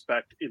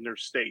prospect in their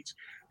states.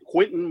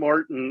 Quentin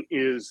Martin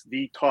is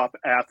the top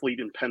athlete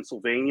in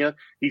Pennsylvania.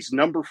 He's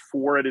number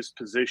 4 at his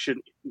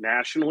position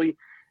nationally.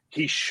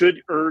 He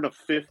should earn a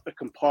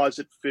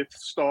composite 5th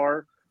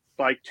star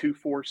by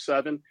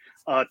 247.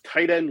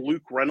 Tight end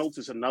Luke Reynolds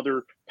is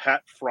another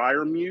Pat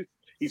Freiermuth.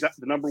 He's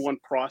the number 1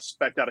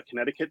 prospect out of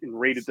Connecticut and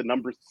rated the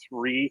number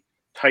 3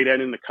 tight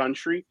end in the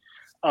country.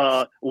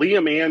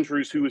 Liam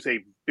Andrews, who is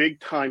a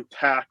big-time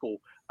tackle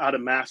out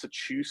of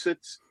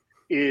Massachusetts,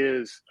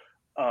 is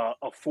a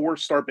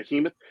 4-star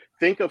behemoth.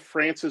 Think of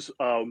Francis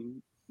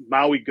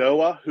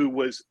Mauigoa, who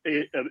was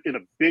in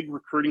a big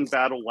recruiting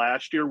battle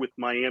last year with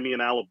Miami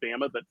and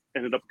Alabama that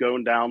ended up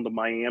going down to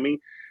Miami.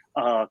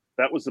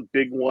 That was a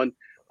big one.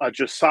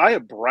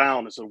 Josiah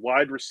Brown is a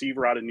wide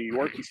receiver out of New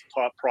York. He's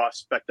the top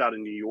prospect out of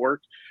New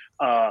York.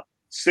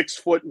 6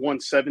 foot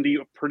 170,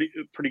 a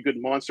pretty good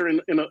monster.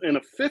 And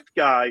a 5th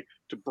guy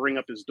to bring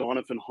up is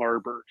Donovan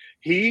Harbor.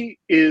 He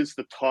is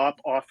the top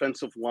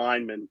offensive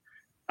lineman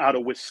out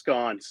of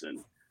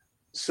Wisconsin.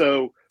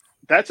 So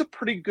that's a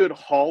pretty good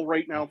haul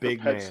right now for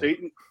Penn State.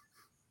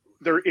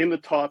 They're in the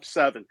top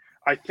 7.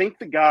 I think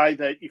the guy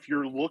that, if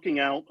you're looking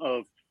out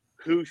of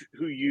who's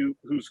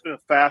a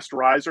fast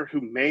riser who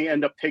may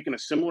end up taking a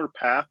similar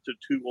path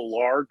to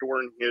Alar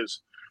during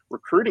his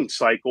recruiting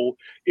cycle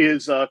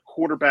is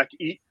quarterback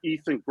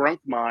Ethan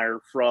Grunkmeyer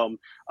from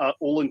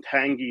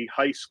Olentangy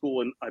High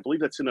School, and I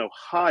believe that's in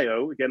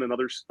Ohio. Again,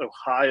 another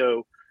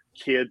Ohio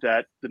kid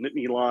that the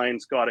Nittany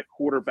Lions got at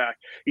quarterback.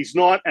 He's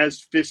not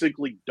as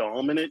physically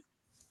dominant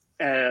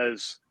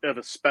of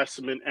a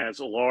specimen as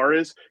Alar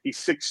is. He's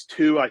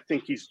 6'2". I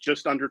think he's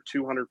just under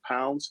 200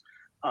 pounds.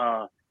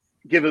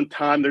 Given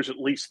time, there's at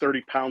least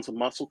 30 pounds of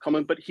muscle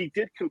coming, but he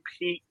did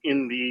compete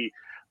in the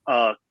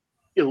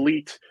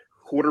elite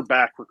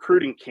quarterback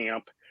recruiting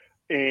camp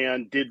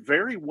and did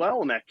very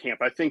well in that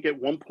camp. I think at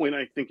one point,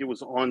 it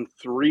was on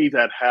 3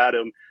 that had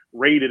him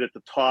rated at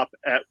the top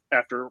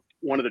after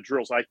one of the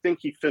drills. I think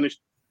he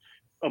finished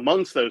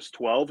amongst those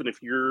 12, and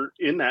if you're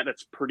in that,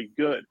 that's pretty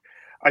good.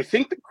 I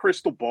think the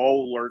crystal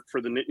ball alert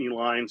for the Nittany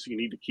Lions you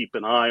need to keep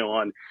an eye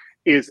on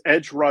is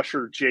edge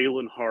rusher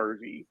Jalen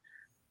Harvey.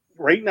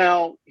 Right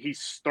now,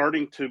 he's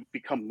starting to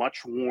become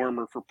much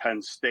warmer for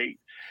Penn State.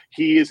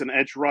 He is an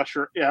edge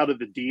rusher out of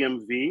the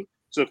DMV.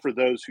 So for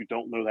those who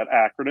don't know that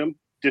acronym,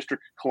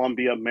 District of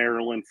Columbia,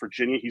 Maryland,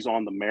 Virginia, he's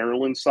on the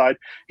Maryland side.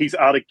 He's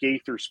out of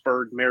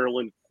Gaithersburg,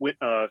 Maryland,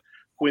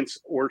 Quince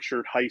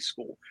Orchard High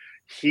School.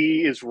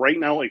 He is right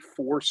now a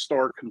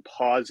 4-star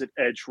composite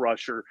edge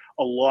rusher.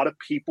 A lot of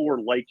people are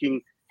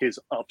liking his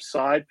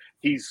upside.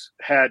 He's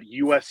had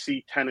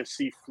USC,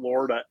 Tennessee,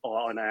 Florida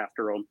on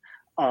after him.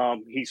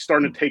 He's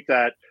starting to take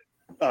that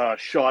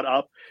shot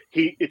up.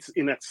 It's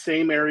in that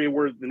same area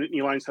where the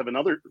Nittany Lions have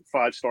another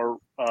 5-star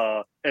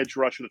edge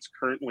rusher that's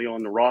currently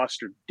on the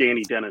roster,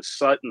 Danny Dennis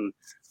Sutton,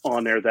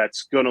 on there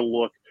that's going to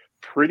look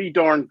pretty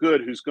darn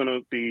good, who's going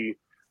to be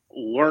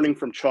learning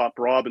from Chop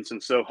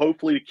Robinson. So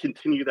hopefully to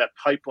continue that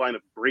pipeline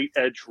of great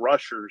edge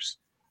rushers,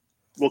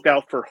 look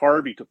out for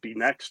Harvey to be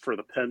next for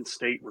the Penn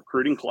State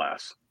recruiting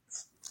class.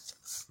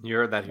 You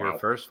heard that here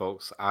first,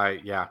 folks.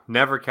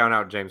 Never count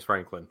out James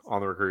Franklin on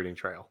the recruiting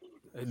trail.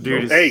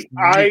 Dude is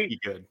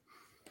good.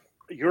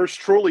 Yours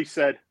truly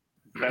said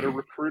better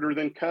recruiter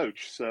than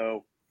coach.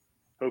 So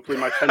hopefully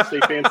my Penn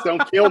State fans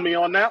don't kill me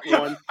on that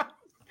one.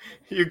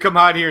 You come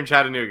out here in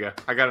Chattanooga.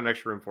 I got an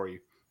extra room for you.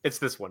 It's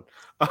this one.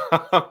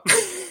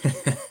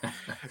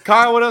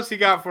 Kyle, what else you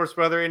got for us,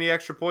 brother? Any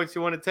extra points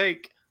you want to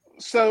take?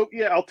 So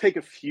yeah, I'll take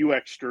a few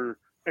extra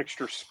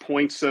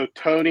points. So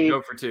Tony,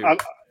 go for two. I'm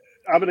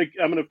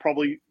gonna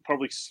probably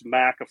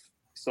smack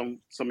some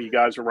of you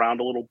guys around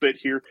a little bit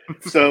here.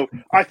 So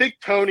I think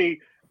Tony,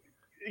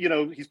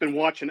 he's been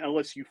watching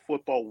LSU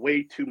football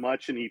way too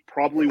much, and he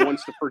probably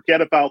wants to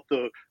forget about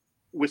the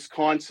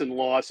Wisconsin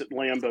loss at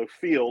Lambeau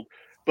Field.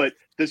 But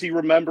does he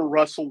remember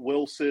Russell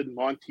Wilson,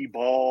 Monty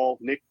Ball,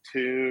 Nick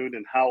Toon,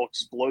 and how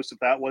explosive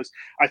that was?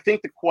 I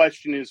think the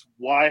question is,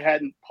 why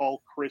hadn't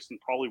Paul Chryst, and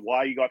probably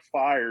why he got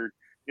fired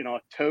in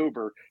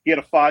October? He had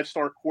a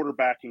 5-star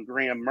quarterback in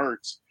Graham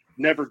Mertz,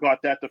 never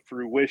got that to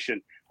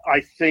fruition.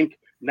 I think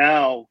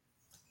now,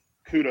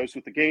 kudos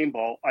with the game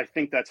ball, I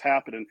think that's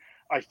happening.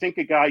 I think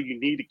a guy you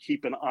need to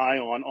keep an eye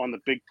on the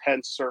Big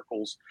Ten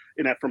circles,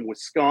 and that from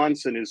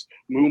Wisconsin, is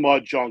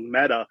Muma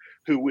Jongmeta,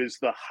 who is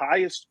the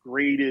highest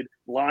graded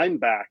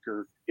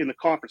linebacker in the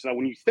conference. Now,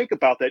 when you think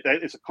about that,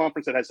 that is a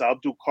conference that has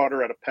Abdul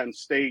Carter out of Penn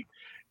State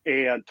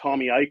and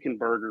Tommy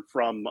Eichenberger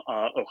from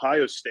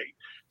Ohio State.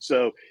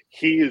 So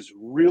he is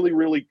really,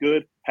 really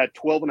good. Had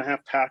 12 and a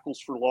half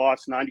tackles for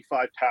loss,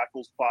 95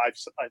 tackles,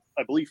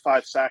 I believe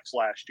 5 sacks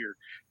last year.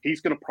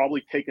 He's going to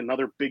probably take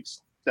another big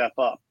step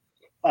up.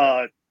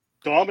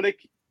 Dominic,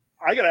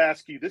 I got to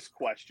ask you this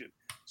question.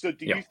 So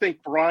do you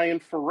think Brian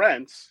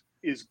Ferentz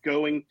is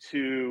going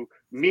to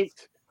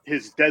meet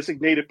his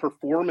designated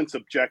performance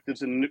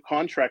objectives in the new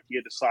contract he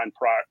had to sign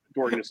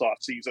during this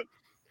offseason?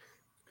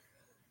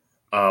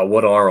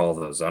 What are all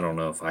those? I don't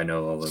know if I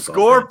know all those.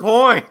 Score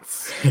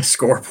points.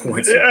 Score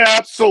points. Yeah,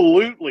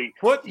 absolutely.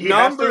 Put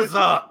numbers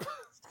up.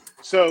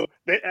 So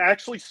it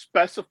actually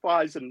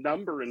specifies a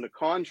number in the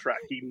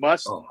contract.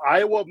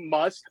 Iowa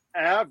must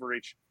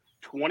average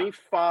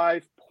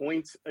 25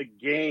 points a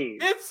game.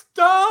 It's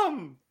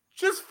dumb.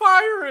 Just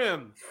fire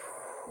him.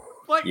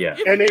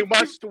 And they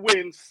must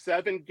win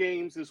 7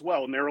 games as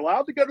well. And they're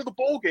allowed to go to the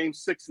bowl game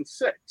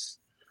 6-6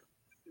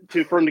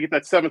 for him to get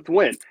that 7th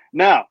win.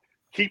 Now,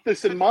 keep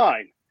this in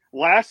mind.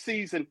 Last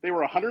season, they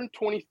were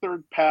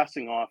 123rd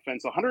passing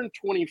offense,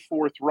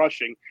 124th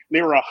rushing. And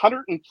they were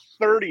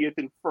 130th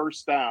in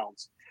first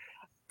downs.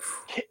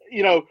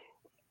 Luke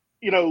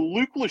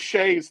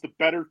Lachey is the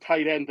better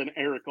tight end than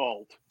Eric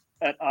Alt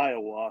at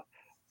Iowa.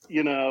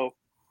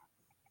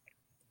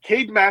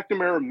 Cade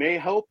McNamara may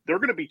help. They're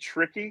going to be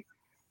tricky.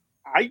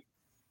 I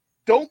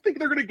don't think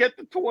they're going to get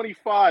to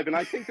 25, and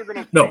I think they're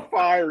going to be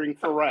firing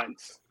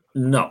Ferentz.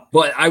 No,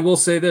 but I will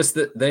say this,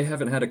 that they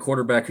haven't had a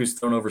quarterback who's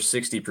thrown over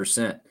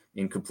 60%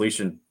 in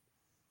completion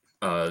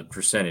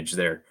percentage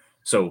there.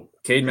 So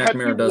Cade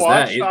McNamara does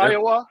that.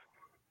 Iowa?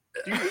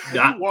 Do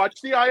you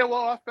watch the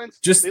Iowa offense?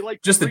 Just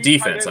the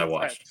defense I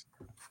watched.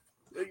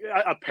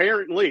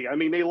 Apparently. I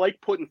mean, they like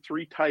putting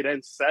 3 tight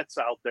end sets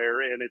out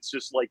there, and it's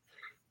just like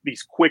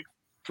these quick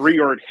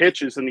 3-yard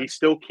hitches, and he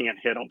still can't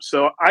hit them.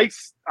 So I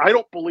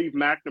don't believe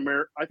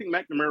McNamara. I think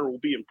McNamara will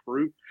be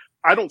improved.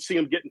 I don't see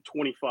him getting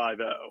 25-0.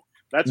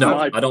 That's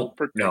my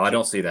prediction. No, I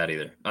don't see that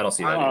either. I don't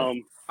see that either.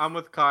 I'm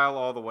with Kyle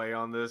all the way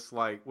on this.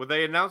 Like, when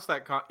they announced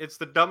that, it's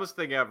the dumbest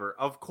thing ever.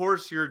 Of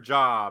course, your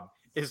job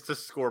is to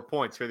score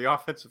points. You're the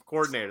offensive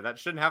coordinator. That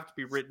shouldn't have to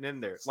be written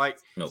in there. Like,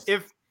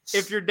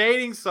 if you're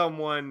dating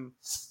someone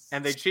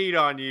and they cheat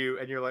on you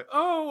and you're like,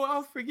 oh,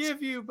 I'll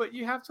forgive you, but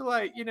you have to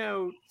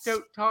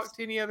don't talk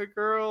to any other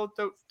girl.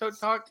 Don't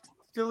talk,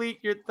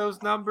 delete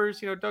those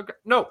numbers.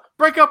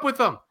 Break up with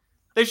them.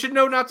 They should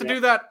know not to do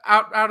that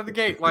out of the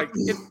gate. Like,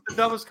 it's the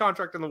dumbest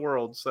contract in the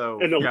world. So,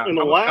 and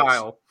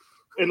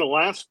the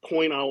last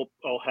point I'll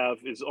have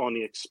is on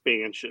the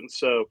expansion.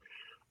 So,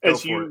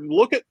 as you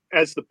look at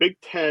as the Big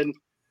Ten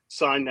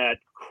signed that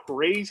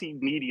crazy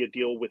media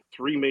deal with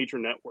 3 major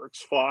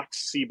networks,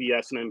 Fox,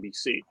 CBS, and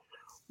NBC,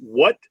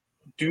 what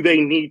do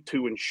they need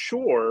to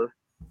ensure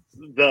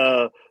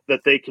that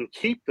they can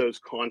keep those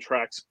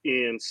contracts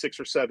in 6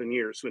 or 7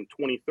 years, so in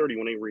 2030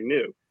 when they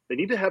renew? They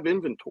need to have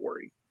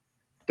inventory.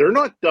 They're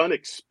not done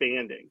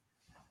expanding.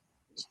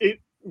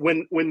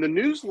 When the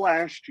news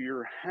last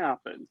year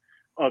happened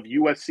of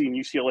USC and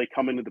UCLA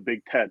coming to the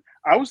Big Ten,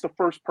 I was the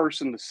first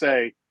person to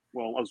say,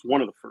 well, I was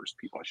one of the first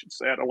people, I should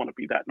say. I don't want to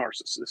be that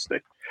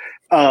narcissistic.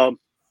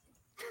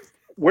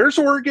 Where's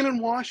Oregon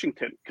and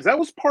Washington? Because that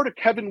was part of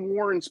Kevin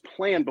Warren's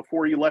plan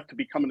before he left to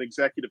become an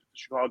executive at the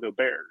Chicago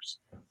Bears.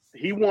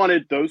 He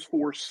wanted those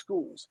 4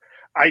 schools.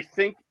 I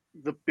think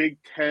the Big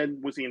Ten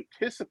was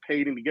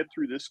anticipating to get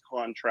through this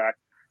contract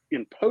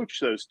and poach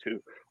those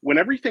 2. When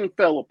everything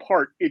fell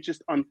apart, it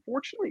just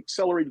unfortunately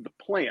accelerated the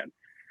plan.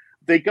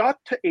 They got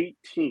to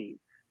 18.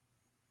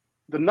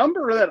 The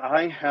number that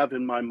I have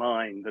in my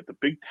mind that the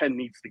Big Ten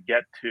needs to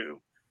get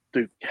to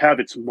have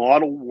its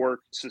model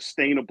work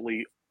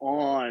sustainably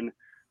on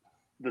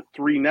the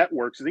 3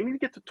 networks, they need to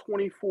get to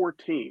 24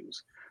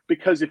 teams.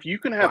 Because if you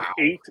can have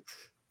 8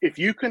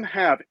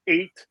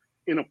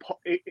 in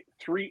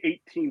 3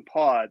 18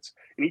 pods,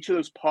 and each of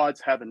those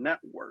pods have a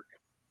network,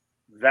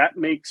 that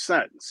makes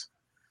sense.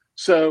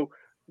 So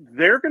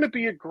they're going to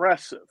be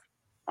aggressive.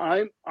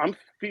 I'm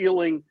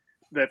feeling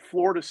that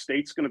Florida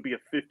State's going to be a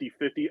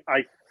 50-50.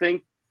 I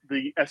think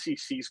the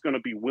SEC is going to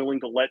be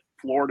willing to let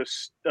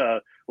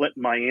let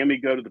Miami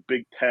go to the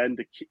Big Ten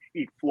to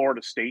keep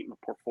Florida State in the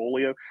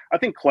portfolio. I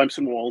think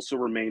Clemson will also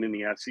remain in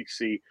the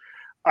SEC.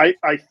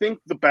 I think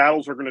the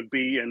battles are going to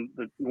be in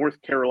the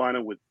North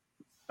Carolina with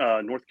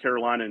North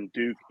Carolina and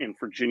Duke and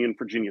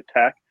Virginia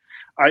Tech.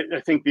 I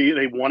think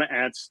they want to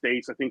add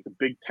states. I think the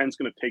Big Ten's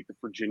going to take the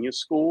Virginia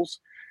schools,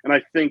 and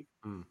I think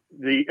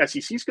the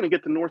SEC is going to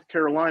get the North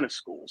Carolina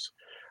schools.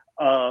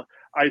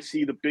 I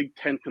see the Big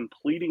Ten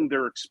completing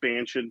their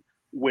expansion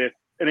with,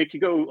 and it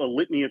could go a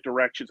litany of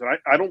directions. And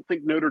I don't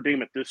think Notre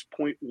Dame at this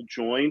point will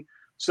join.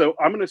 So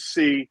I'm going to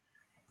see.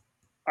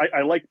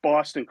 I like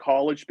Boston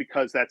College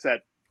because that's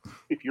at.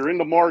 If you're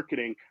into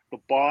marketing, the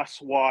Boss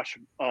Wash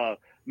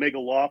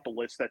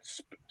megalopolis that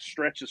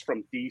stretches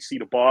from DC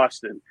to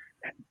Boston,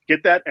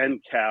 get that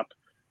end cap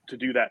to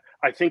do that.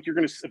 I think you're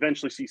going to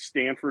eventually see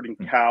Stanford and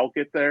Cal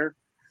get there.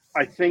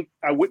 I think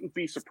I wouldn't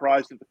be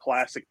surprised if the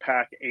classic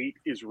Pac-8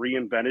 is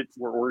reinvented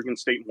where Oregon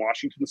State and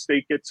Washington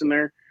State gets in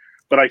there.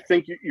 But I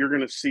think you're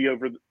going to see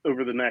over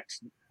the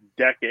next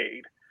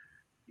decade,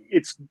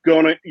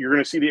 you're going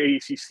to see the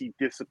ACC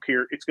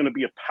disappear. It's going to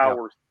be a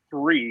Power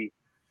 3.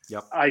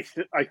 Yep. I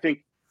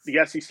think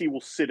the SEC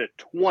will sit at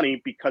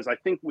 20 because I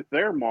think with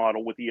their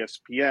model with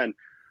ESPN,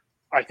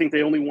 I think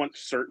they only want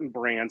certain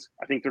brands.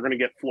 I think they're going to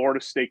get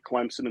Florida State,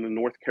 Clemson, and the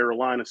North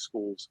Carolina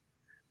schools.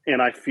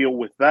 And I feel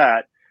with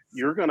that,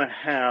 you're going to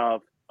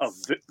have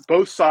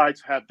both sides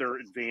have their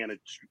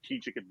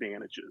strategic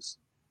advantages.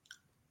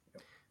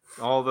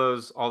 All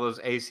those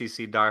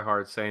ACC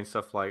diehards saying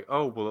stuff like,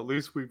 "Oh, well, at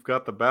least we've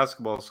got the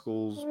basketball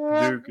schools,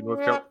 Duke and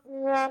North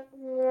Carolina."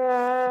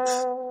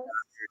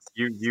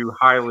 You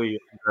highly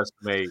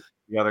underestimate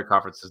the other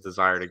conference's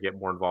desire to get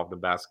more involved in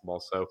basketball.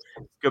 So,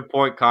 good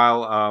point,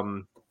 Kyle.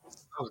 That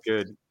was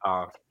good.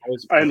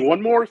 And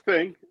one more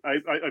thing,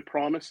 I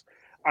promise,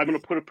 I'm going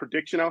to put a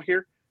prediction out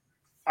here.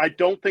 I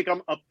don't think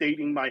I'm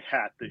updating my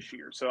hat this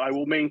year, so I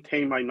will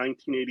maintain my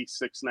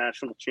 1986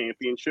 national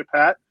championship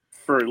hat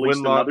for at least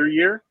another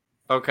year.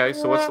 Okay,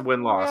 so what's the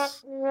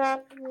win-loss?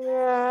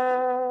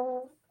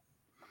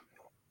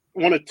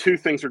 One of two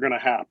things are going to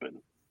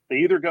happen. They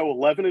either go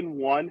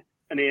 11-1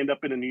 and they end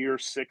up in a New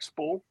Year's Six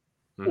bowl,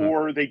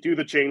 or they do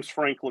the James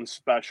Franklin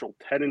special,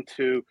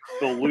 10-2.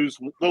 They'll lose.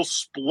 They'll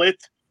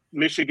split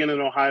Michigan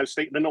and Ohio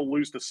State, and then they'll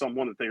lose to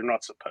someone that they're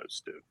not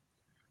supposed to.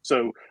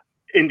 So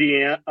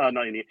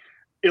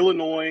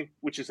Illinois,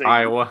 which is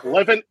Iowa.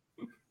 11.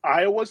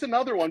 Iowa's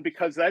another one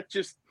because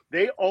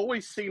they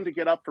always seem to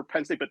get up for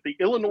Penn State, but the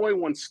Illinois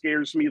one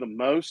scares me the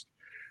most.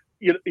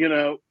 You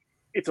know,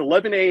 it's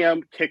 11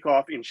 a.m.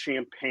 kickoff in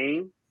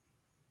Champaign,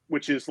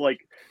 which is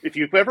like, if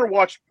you've ever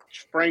watched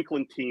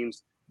Franklin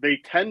teams, they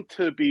tend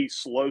to be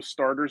slow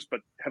starters, but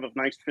have a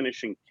nice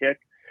finishing kick.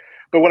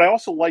 But what I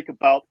also like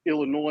about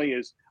Illinois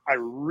is I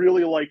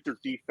really like their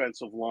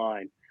defensive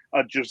line.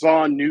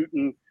 Jazon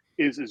Newton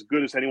is as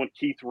good as anyone.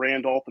 Keith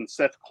Randolph and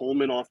Seth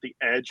Coleman off the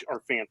edge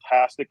are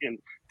fantastic. And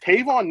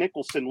Tavon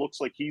Nicholson looks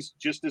like he's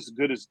just as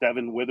good as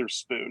Devin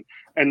Witherspoon.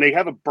 And they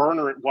have a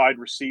burner at wide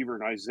receiver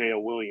in Isaiah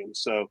Williams.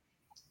 So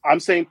I'm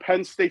saying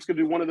Penn State's going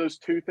to do one of those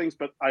two things,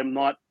 but I'm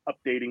not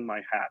updating my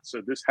hat.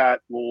 So this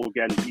hat will,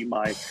 again, be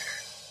my...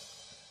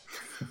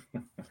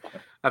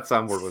 That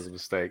soundboard was a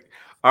mistake.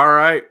 All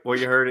right. Well,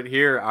 you heard it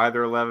here.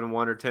 Either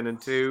 11-1 or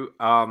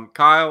 10-2.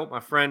 Kyle, my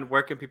friend,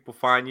 where can people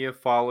find you,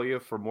 follow you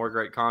for more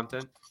great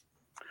content?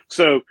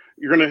 So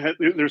you're going to have,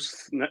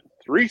 there's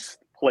 3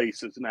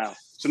 places now.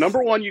 So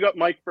number one, you got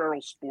Mike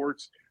Farrell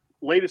Sports.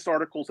 Latest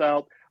articles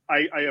out.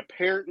 I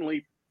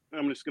apparently,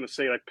 I'm just going to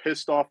say I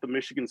pissed off the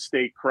Michigan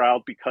State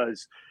crowd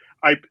because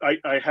I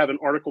have an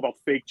article about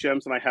fake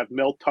gems and I have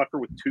Mel Tucker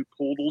with 2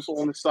 poodles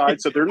on the side.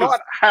 So they're not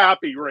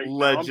happy right now.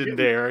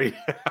 Legendary.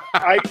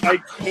 I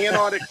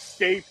cannot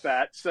escape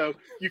that. So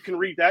you can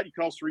read that. You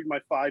can also read my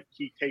 5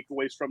 key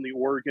takeaways from the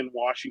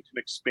Oregon-Washington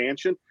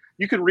expansion.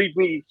 You can read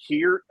me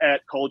here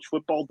at College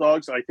Football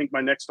Dogs. I think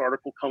my next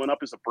article coming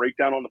up is a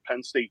breakdown on the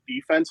Penn State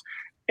defense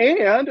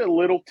and a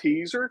little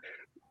teaser.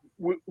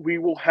 We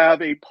will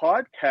have a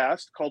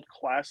podcast called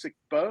Classic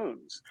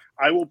Bones.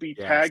 I will be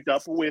tagged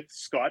up with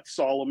Scott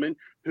Solomon,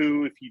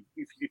 who,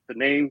 if the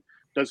name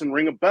doesn't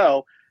ring a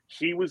bell,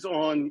 he worked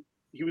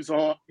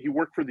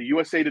for the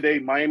USA Today,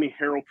 Miami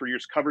Herald for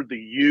years, covered the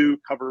U,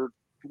 covered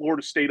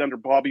Florida State under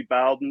Bobby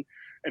Bowden.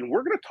 And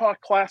we're going to talk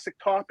classic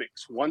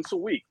topics once a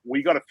week.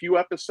 We got a few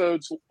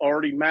episodes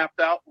already mapped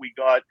out. We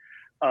got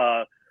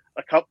a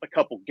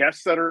couple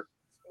guests that are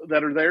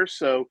there.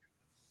 So,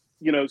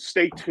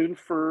 stay tuned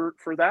for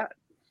that.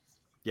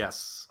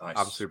 Yes, nice.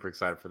 I'm super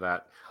excited for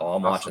that. Oh,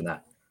 I'm watching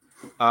that.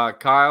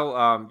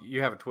 Kyle,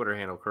 you have a Twitter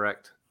handle,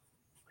 correct?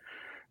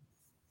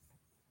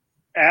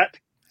 At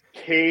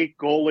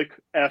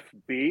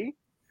KGolikFB.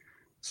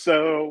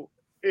 So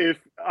if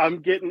I'm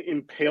getting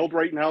impaled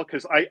right now,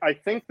 because I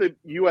think the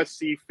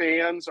USC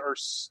fans are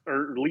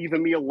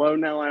leaving me alone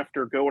now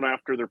after going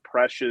after their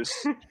precious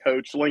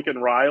coach, Lincoln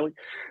Riley.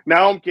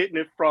 Now I'm getting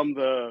it from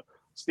the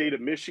state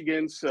of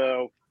Michigan,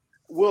 so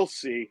we'll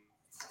see.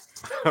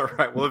 All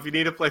right. Well, if you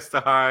need a place to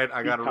hide,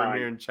 I got a room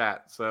here in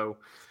chat. So,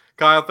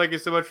 Kyle, thank you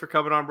so much for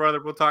coming on,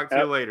 brother. We'll talk to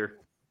you later.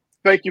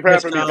 Thank you for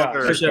having me, guys.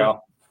 Appreciate it.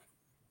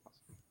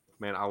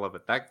 Man, I love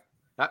it.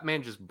 That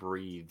man just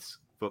breathes.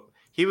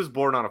 He was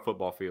born on a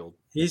football field.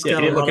 He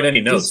didn't look at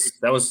any notes.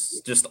 That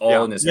was just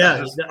all in his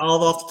head. Yeah,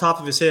 all off the top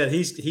of his head.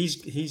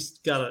 He's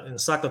got an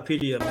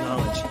encyclopedia of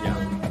knowledge.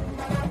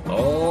 Yeah.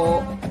 Oh.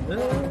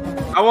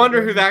 I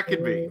wonder who that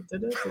could be.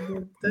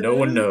 No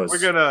one knows. We're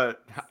gonna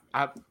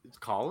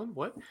call him.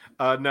 What?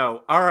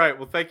 No. All right.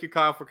 Well, thank you,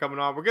 Kyle, for coming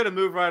on. We're gonna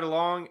move right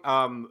along.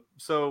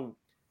 So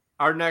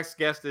our next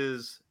guest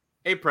is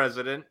a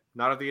president,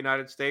 not of the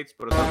United States,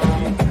 but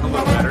a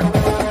little better.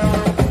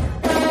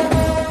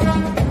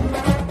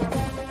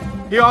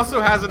 He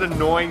also has an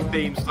annoying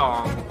theme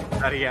song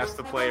that he has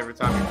to play every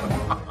time he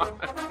comes on.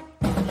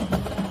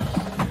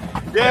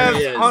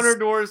 Yes, Hunter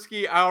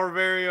Dworsky, our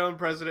very own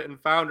president and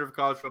founder of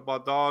College Football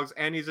Dogs,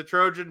 and he's a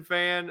Trojan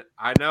fan.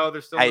 I know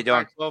they're still in the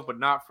Pac-12, but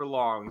not for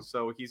long.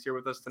 So he's here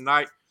with us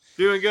tonight.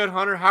 Doing good,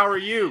 Hunter. How are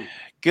you?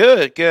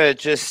 Good.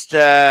 Just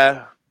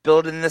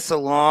building this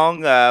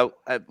along.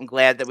 I'm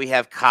glad that we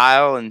have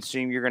Kyle, and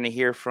soon you're going to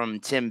hear from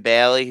Tim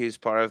Bailey, who's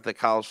part of the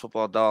College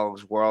Football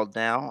Dogs world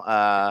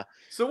now.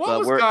 So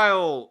what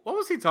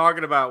was he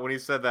talking about when he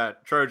said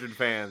that Trojan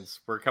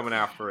fans were coming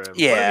after him?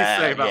 Yeah, what did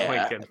he say about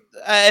Lincoln?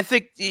 I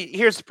think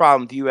here's the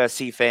problem with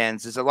USC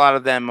fans is a lot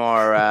of them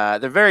are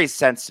they're very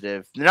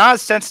sensitive. They're not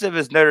as sensitive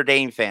as Notre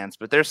Dame fans,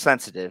 but they're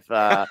sensitive.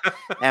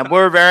 And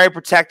we're very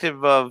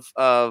protective of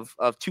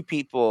two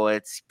people.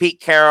 It's Pete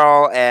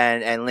Carroll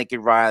and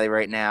Lincoln Riley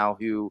right now,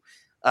 who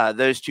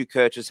those two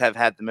coaches have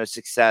had the most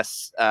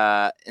success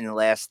in the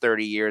last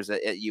 30 years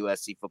at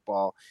USC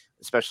football,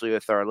 especially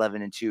with our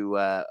 11-2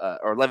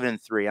 or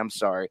 11-3. I'm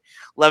sorry,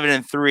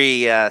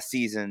 11-3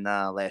 season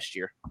last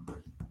year.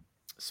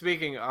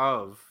 Speaking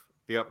of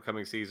the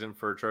upcoming season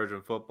for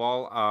Trojan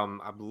football,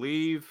 I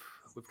believe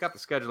we've got the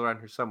schedule around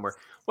here somewhere.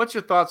 What's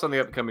your thoughts on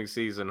the upcoming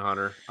season,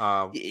 Hunter?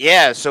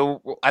 Yeah,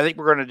 so I think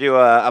we're going to do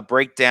a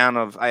breakdown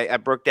of. I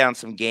broke down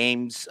some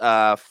games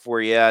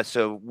for you.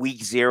 So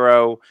week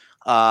 0.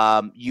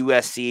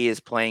 USC is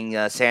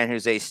playing San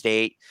Jose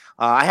State.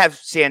 I have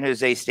San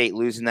Jose State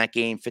losing that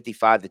game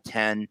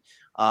 55-10.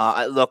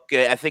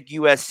 I think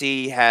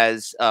USC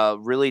has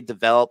really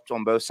developed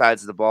on both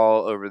sides of the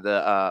ball over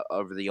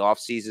the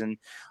offseason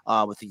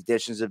with the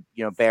additions of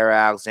Bear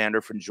Alexander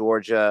from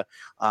Georgia.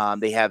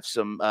 They have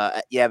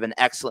you have an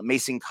excellent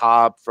Mason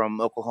Cobb from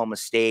Oklahoma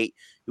State,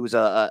 who was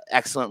an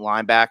excellent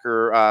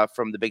linebacker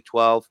from the Big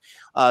 12.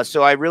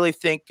 So I really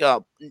think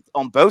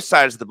on both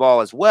sides of the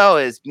ball, as well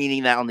as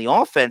meaning that on the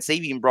offense,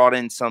 they've even brought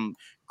in some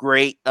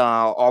great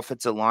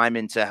offensive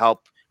linemen to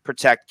help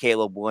protect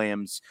Caleb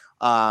Williams.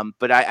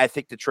 But I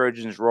think the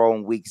Trojans roll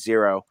in week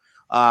 0.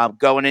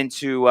 Going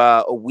into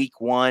a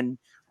week 1,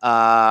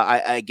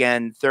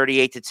 again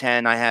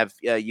 38-10. I have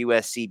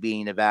USC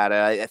beating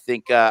Nevada. I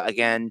think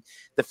again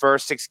the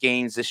first 6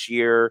 games this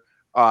year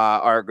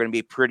are going to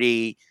be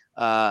pretty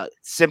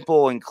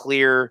simple and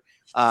clear.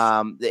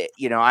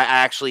 I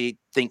actually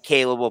think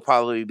Caleb will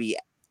probably be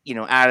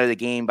out of the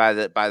game by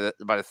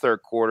the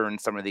third quarter in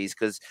some of these,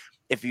 because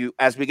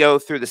as we go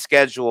through the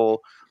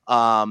schedule,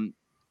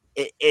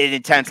 it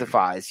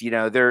intensifies,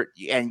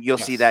 and you'll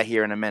see that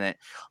here in a minute.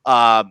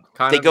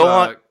 They go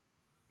on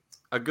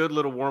a good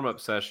little warm-up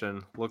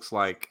session, looks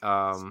like,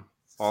 all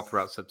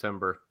throughout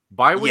September.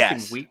 Bye week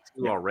in week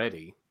 2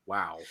 already.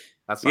 Wow.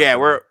 That's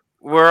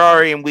we're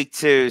already in week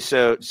 2.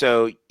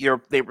 So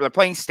they're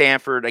playing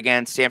Stanford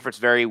again. Stanford's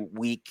very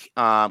weak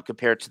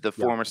compared to the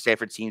former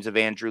Stanford teams of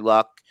Andrew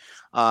Luck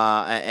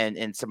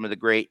and some of the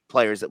great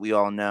players that we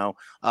all know.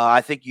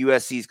 I think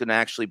USC is going to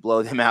actually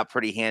blow them out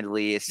pretty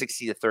handily. It's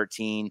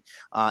 60-13.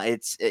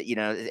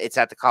 It's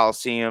at the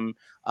Coliseum.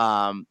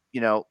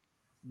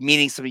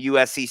 Meeting some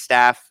USC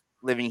staff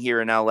living here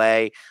in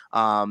LA.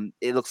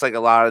 It looks like a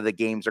lot of the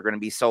games are going to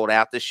be sold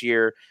out this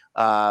year.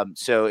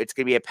 So it's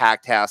going to be a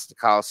packed house. The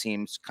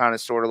Coliseum's kind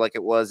of sort of like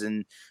it was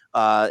in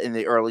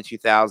the early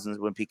 2000s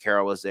when Pete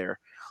Carroll was there.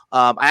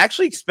 I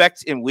actually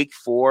expect in week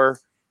 4,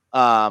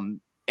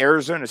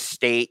 Arizona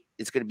State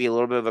is going to be a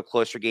little bit of a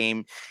closer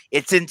game.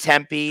 It's in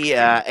Tempe,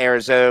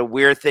 Arizona.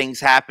 Weird things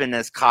happen,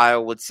 as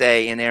Kyle would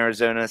say, in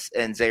Arizona.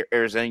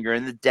 You're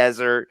in the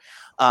desert,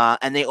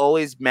 and they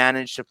always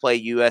manage to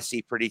play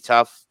USC pretty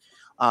tough.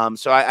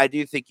 So I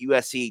do think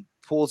USC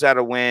pulls out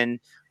a win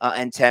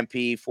in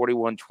Tempe,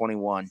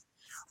 41-21.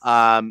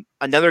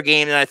 Another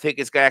game that I think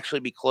is going to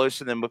actually be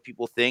closer than what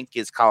people think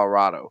is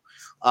Colorado.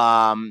 You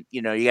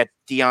got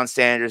Deion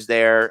Sanders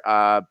there.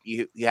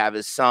 You have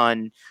his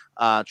son,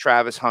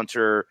 Travis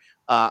Hunter.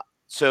 I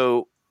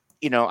think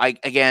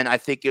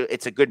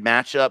it's a good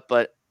matchup,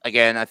 but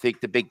again, I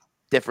think the big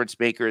difference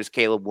maker is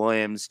Caleb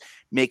Williams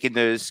making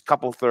those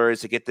couple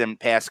throws to get them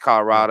past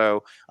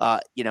Colorado.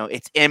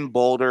 It's in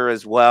Boulder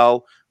as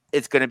well.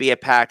 It's going to be a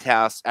packed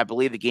house. I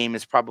believe the game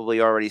is probably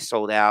already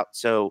sold out.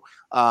 So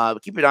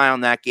keep an eye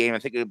on that game. I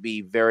think it'll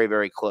be very,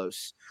 very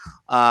close.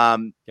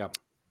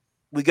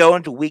 We go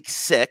into week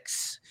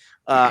 6.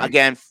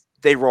 Again,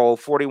 they roll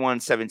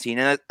 41-17.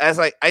 And as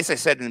I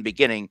said in the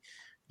beginning,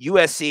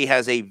 USC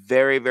has a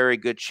very, very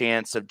good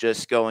chance of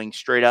just going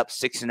straight up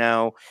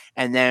 6-0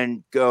 and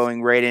then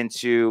going right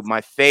into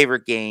my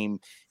favorite game,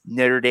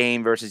 Notre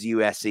Dame versus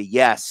USC.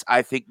 Yes,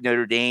 I think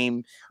Notre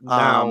Dame.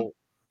 Go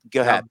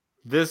ahead.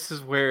 This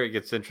is where it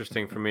gets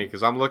interesting for me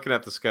because I'm looking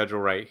at the schedule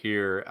right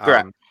here.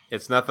 Correct.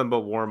 It's nothing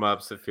but warm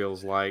ups. It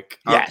feels like.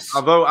 Yes.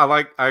 Although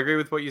I agree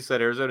with what you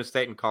said. Arizona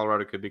State and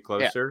Colorado could be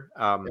closer.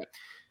 Yeah.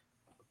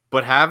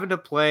 But having to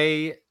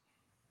play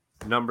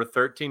number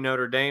 13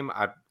 Notre Dame,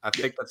 I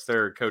think that's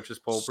their coaches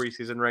poll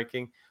preseason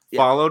ranking,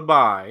 followed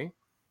by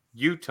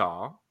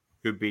Utah,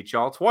 who beat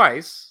y'all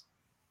twice,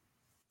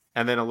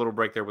 and then a little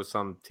break there with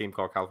some team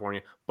called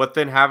California. But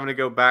then having to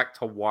go back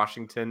to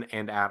Washington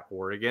and at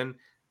Oregon.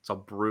 It's a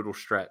brutal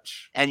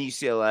stretch. And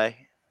UCLA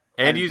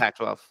and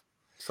Pac-12.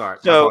 Sorry.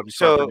 So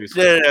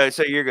no,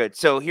 so you're good.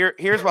 So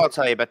here's what I'll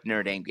tell you about the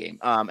Notre Dame game.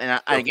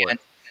 And again,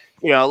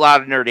 a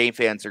lot of Notre Dame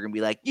fans are gonna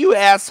be like, "You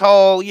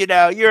asshole! You're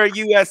a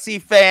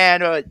USC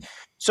fan."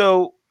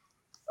 So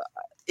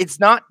it's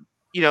not.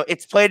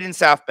 It's played in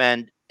South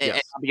Bend. Yes.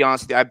 And I'll be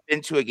honest with you, I've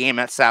been to a game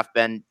at South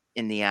Bend,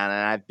 Indiana,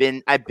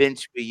 and I've been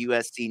to a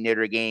USC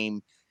Notre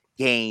Dame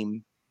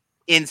game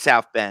in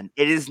South Bend.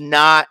 It is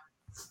not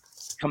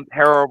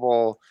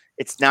comparable.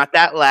 It's not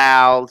that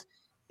loud.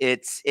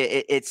 It's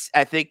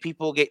I think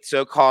people get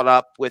so caught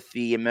up with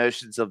the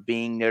emotions of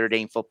being Notre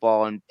Dame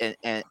football and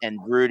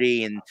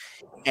Rudy and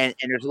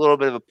there's a little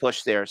bit of a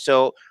push there.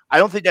 So I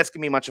don't think that's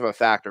gonna be much of a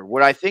factor.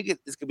 What I think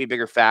is gonna be a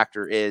bigger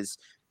factor is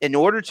in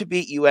order to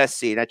beat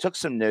USC, and I took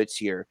some notes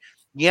here,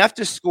 you have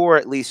to score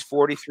at least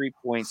 43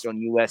 points on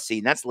USC,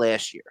 and that's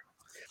last year.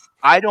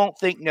 I don't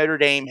think Notre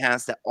Dame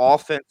has the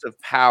offensive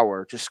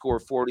power to score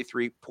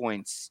 43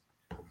 points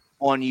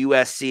on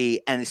USC,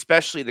 and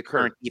especially the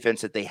current defense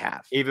that they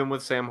have. Even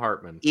with Sam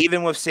Hartman.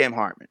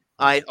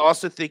 I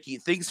also think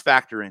things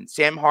factor in.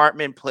 Sam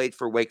Hartman played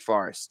for Wake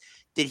Forest.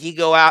 Did he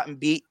go out and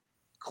beat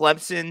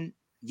Clemson?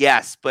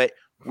 Yes, but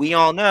we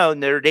all know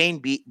Notre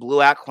Dame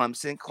blew out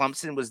Clemson.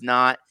 Clemson was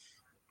not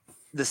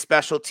the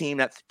special team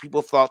that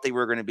people thought they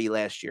were going to be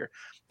last year.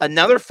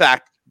 Another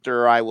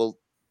factor I will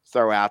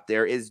throw out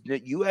there is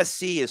that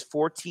USC is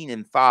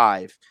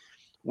 14-5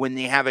 when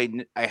they have a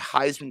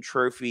Heisman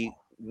Trophy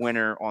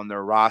winner on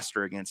their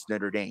roster against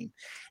Notre Dame.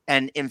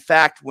 And in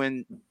fact,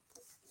 when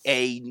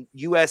a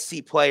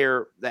USC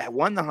player that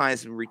won the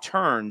Heisman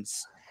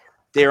returns,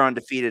 they're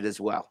undefeated as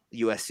well.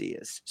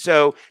 USC is.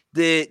 So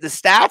the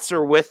stats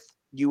are with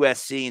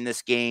USC in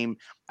this game.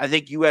 I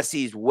think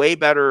USC is way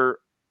better,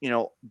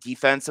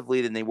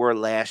 defensively than they were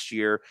last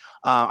year.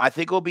 I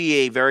think it'll be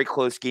a very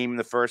close game in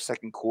the first,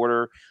 second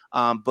quarter.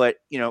 But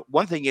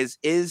one thing is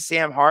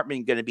Sam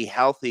Hartman going to be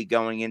healthy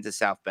going into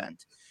South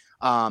Bend?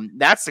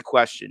 That's the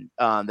question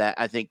that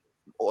I think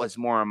was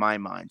more on my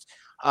mind.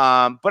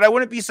 But I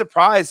wouldn't be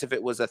surprised if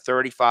it was a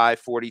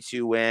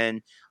 35-42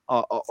 win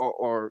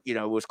or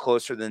it was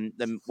closer than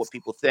what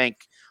people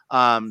think.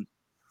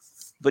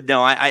 But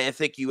no, I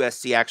think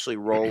USC actually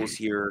rolls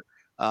here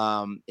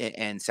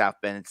in South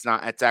Bend.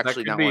 It's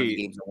actually not one of the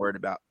games I'm worried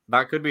about.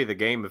 That could be the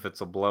game if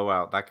it's a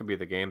blowout. That could be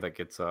the game that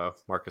gets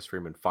Marcus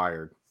Freeman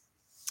fired.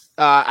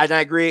 And I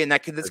agree, and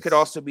this could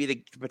also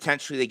be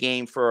potentially the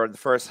game for the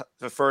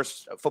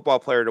first football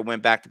player to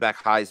win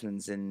back-to-back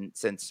Heismans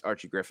since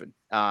Archie Griffin.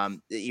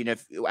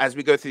 As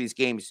we go through these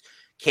games,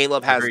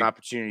 Caleb has an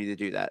opportunity to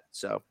do that.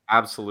 So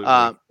absolutely,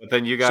 but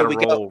then you got to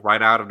roll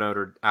right out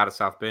of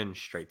South Bend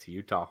straight to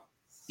Utah.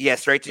 Yeah,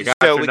 straight to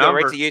we go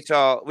right to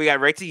Utah. We got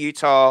right to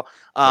Utah.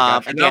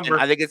 Again,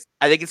 I think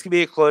it's gonna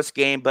be a close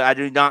game, but I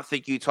do not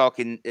think Utah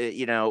can.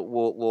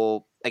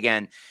 Will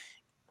again.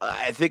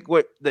 I think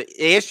what the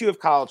issue of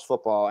college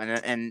football,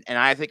 and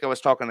I think I was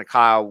talking to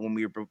Kyle when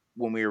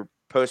we were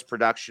post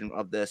production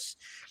of this,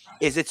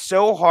 is it's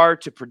so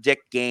hard to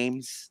predict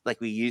games like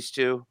we used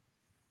to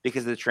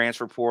because the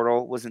transfer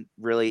portal wasn't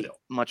really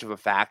much of a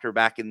factor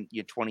back in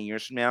 20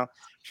 years from now.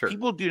 Sure.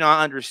 People do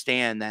not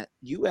understand that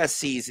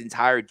USC's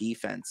entire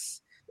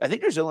defense. I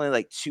think there's only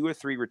like 2 or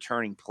 3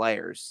 returning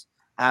players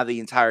out of the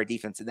entire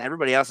defense, and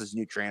everybody else is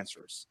new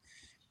transfers.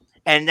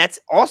 And that's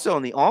also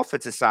on the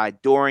offensive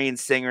side. Dorian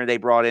Singer, they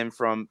brought in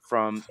from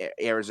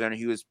Arizona,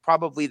 who was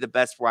probably the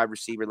best wide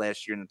receiver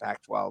last year in the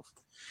Pac-12.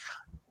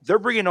 They're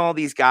bringing all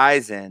these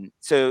guys in.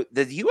 So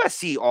the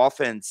USC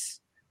offense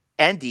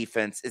and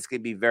defense is going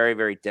to be very,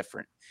 very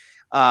different.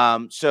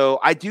 So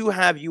I do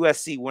have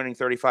USC winning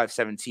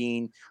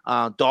 35-17.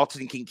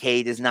 Dalton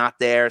Kincaid is not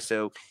there,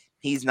 so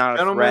he's not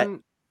a threat.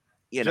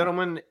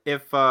 Gentlemen,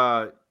 if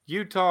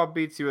Utah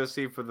beats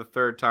USC for the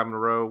 3rd time in a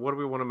row, what do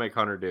we want to make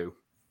Hunter do?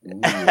 Ooh,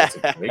 that's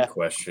a great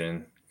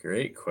question.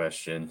 Great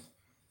question.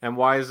 And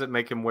why does it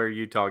make him wear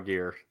Utah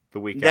gear the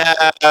week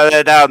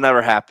after? That'll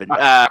never happen.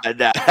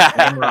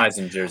 Cam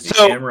Rising jersey.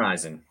 Cam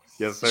Rising.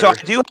 Yes, sir. So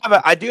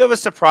I do have a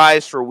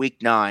surprise for week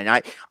 9.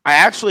 I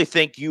actually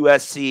think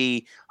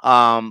USC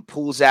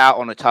pulls out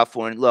on a tough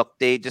one. Look,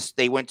 they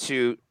went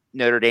to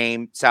Notre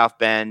Dame, South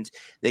Bend.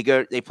 They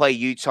play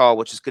Utah,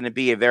 which is going to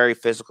be a very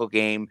physical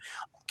game.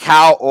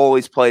 Cal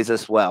always plays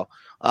us well.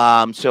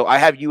 So I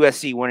have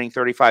USC winning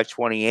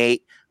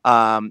 35-28.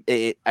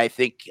 I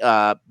think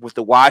with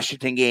the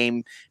Washington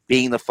game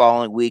being the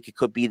following week, it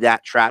could be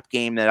that trap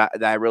game that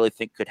I really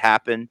think could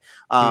happen.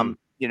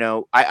 You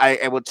know,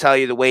 I will tell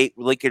you the way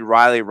Lincoln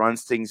Riley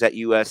runs things at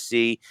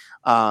USC,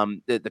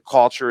 the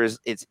culture is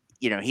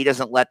you know, he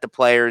doesn't let the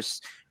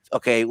players.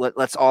 Okay,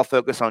 let's all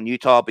focus on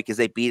Utah because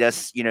they beat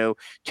us, you know,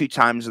 2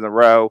 times in a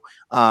row.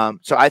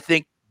 So I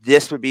think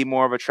this would be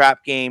more of a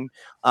trap game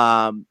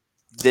than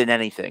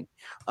anything.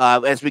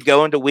 As we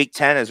go into week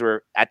 10, as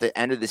we're at the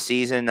end of the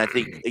season, I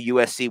think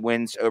USC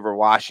wins over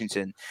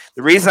Washington.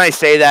 The reason I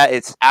say that,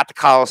 it's at the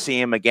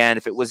Coliseum again.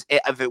 If it was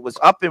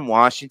up in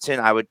Washington,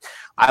 I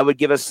would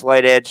give a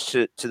slight edge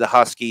to the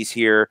Huskies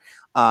here.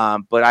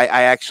 But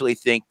I actually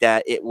think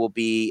that it will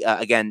be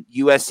again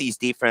USC's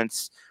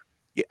defense.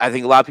 I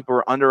think a lot of people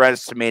are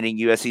underestimating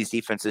USC's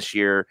defense this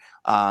year.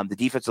 The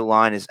defensive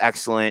line is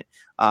excellent,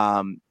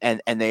 and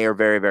they are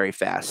very, very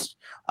fast.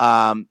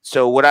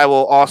 So what I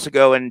will also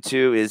go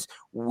into is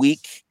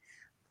week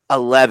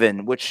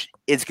 11, which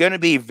is going to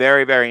be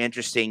very, very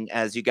interesting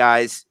as you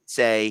guys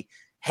say,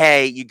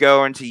 hey, you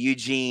go into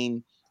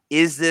Eugene.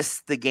 Is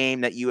this the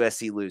game that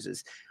USC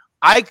loses?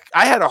 I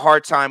had a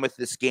hard time with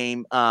this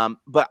game,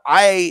 but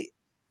I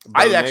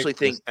actually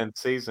think 10th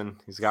season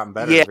he's gotten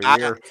better every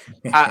year.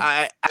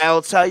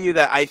 I'll tell you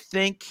that I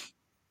think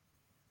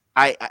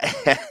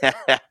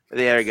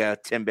there you go,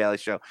 Tim Bailey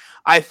show.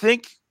 I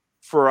think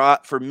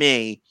for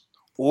me,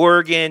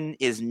 Oregon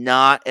is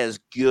not as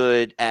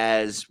good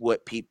as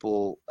what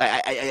people.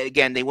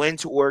 Again, they went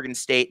to Oregon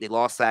State. They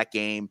lost that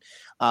game.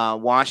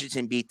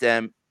 Washington beat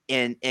them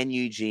in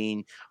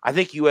Eugene. I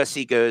think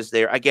USC goes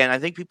there. Again, I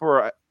think people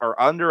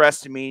are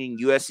underestimating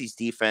USC's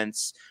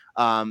defense.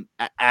 I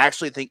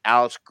actually think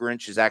Alex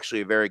Grinch is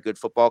actually a very good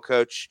football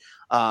coach.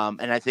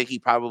 And I think he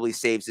probably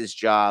saves his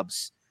job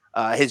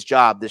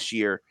this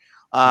year.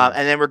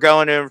 And then we're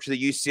going over to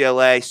the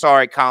UCLA.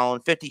 Sorry, Colin,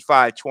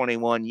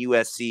 55-21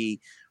 USC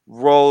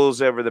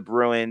rolls over the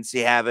Bruins.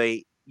 You have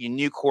a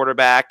new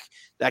quarterback.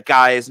 That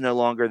guy is no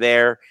longer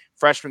there.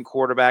 Freshman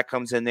quarterback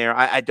comes in there.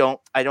 I don't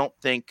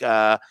think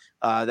that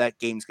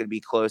game's going to be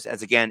close.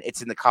 As again,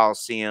 it's in the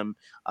Coliseum,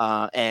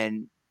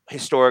 and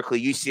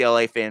historically,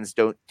 UCLA fans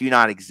do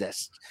not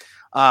exist.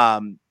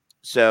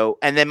 So,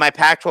 and then my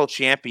Pac-12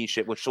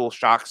 championship, which will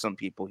shock some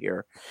people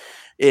here,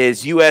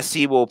 is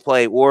USC will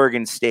play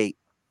Oregon State.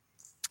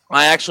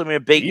 I actually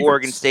am a big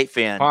Oregon State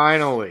fan.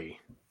 Finally,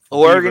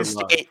 Oregon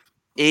State,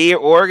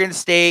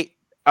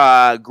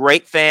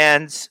 great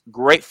fans,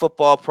 great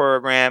football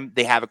program.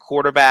 They have a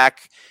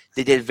quarterback.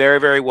 They did very,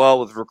 very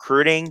well with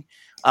recruiting,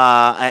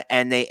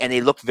 and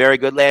they looked very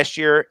good last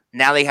year.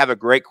 Now they have a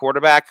great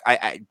quarterback.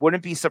 I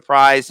wouldn't be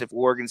surprised if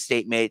Oregon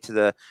State made it to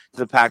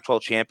the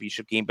Pac-12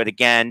 championship game. But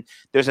again,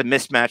 there's a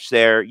mismatch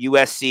there.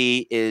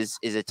 USC is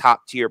a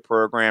top tier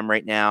program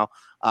right now.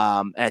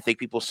 And I think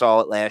people saw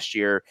it last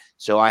year.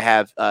 So I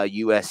have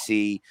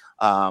USC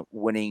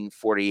winning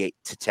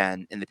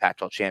 48-10 in the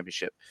Pac-12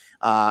 championship.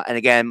 And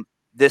again,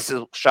 this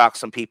will shock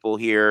some people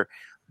here.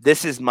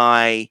 This is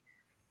my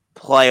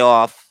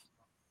playoff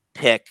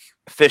pick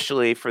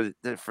officially for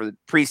the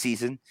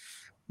preseason.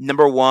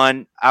 Number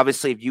 1,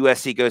 obviously, if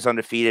USC goes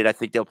undefeated, I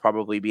think they'll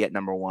probably be at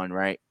number 1,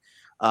 right?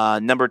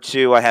 Number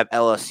 2, I have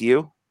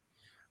LSU.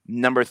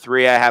 Number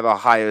 3, I have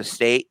Ohio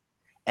State.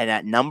 And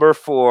at number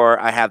 4,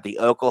 I have the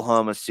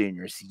Oklahoma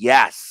Sooners.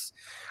 Yes,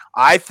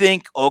 I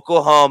think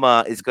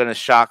Oklahoma is going to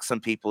shock some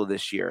people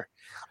this year.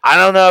 I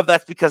don't know if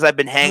that's because I've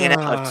been hanging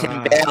out with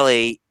Tim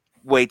Bailey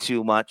way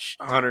too much.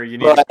 Hunter, you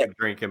need to keep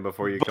drinking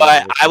before you come.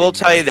 But I will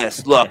tell you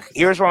this. Look,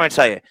 here's what I'm going to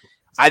tell you.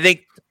 I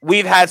think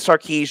we've had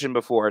Sarkisian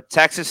before.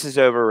 Texas is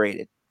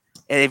overrated,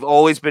 and they've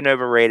always been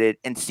overrated,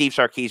 and Steve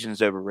Sarkisian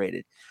is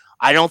overrated.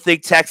 I don't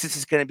think Texas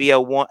is going to be a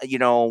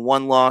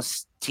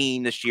one-loss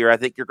team this year. I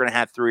think you're going to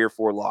have 3 or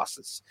 4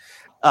 losses.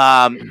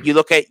 You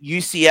look at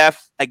UCF,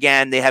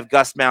 again, they have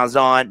Gus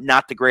Malzahn,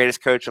 not the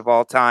greatest coach of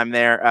all time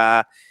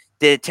there.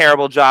 Did a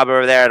terrible job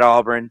over there at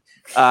Auburn.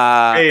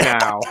 Hey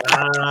now.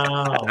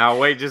 Now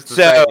wait just a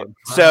second.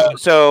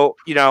 So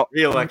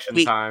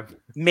re-election time.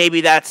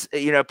 Maybe that's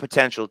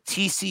potential.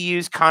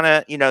 TCU's kind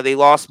of they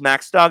lost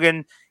Max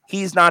Duggan.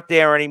 He's not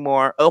there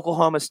anymore.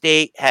 Oklahoma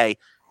State, hey,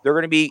 they're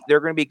going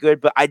to be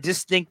good, but I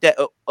just think that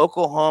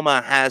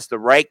Oklahoma has the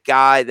right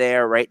guy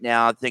there right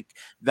now. I think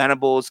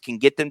Venables can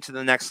get them to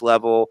the next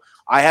level.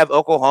 I have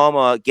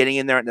Oklahoma getting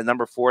in there at the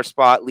number 4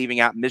 spot, leaving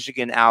out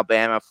Michigan,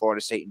 Alabama,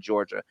 Florida State, and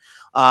Georgia.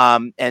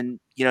 And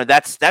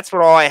that's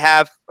what all I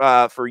have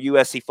for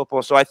USC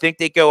football. So I think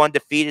they go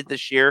undefeated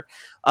this year.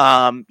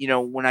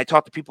 When I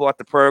talk to people at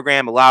the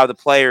program, a lot of the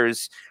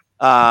players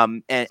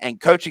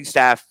and coaching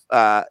staff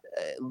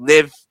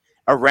live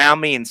around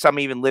me, and some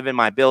even live in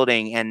my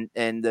building.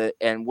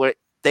 And what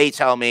they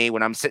tell me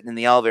when I'm sitting in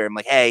the elevator, I'm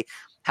like, hey,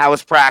 how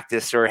was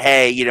practice? Or,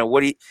 hey, what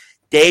do you?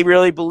 They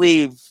really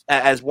believe,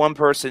 as one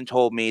person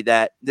told me,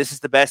 that this is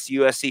the best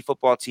USC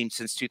football team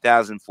since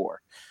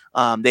 2004.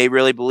 They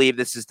really believe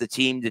this is the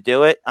team to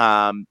do it.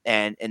 And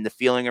the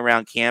feeling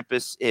around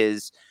campus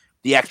is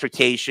the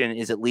expectation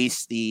is at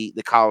least the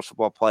college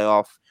football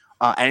playoff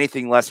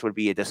Anything less would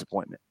be a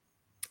disappointment.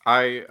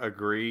 I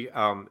agree.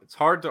 It's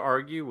hard to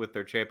argue with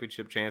their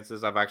championship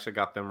chances. I've actually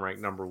got them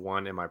ranked number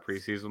 1 in my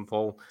preseason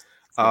poll.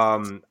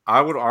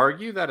 I would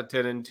argue that a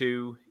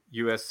 10-2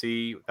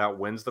 USC that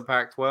wins the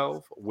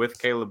Pac-12 with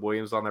Caleb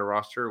Williams on their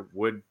roster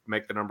would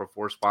make the number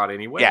 4 spot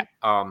anyway.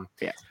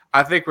 Yeah.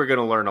 I think we're going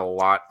to learn a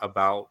lot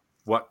about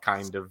what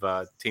kind of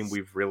team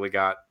we've really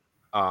got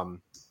down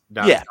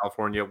in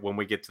California when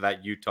we get to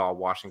that Utah,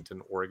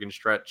 Washington, Oregon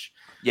stretch.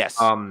 Yes.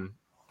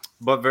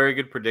 But very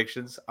good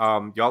predictions.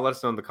 Y'all let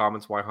us know in the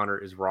comments why Hunter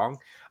is wrong.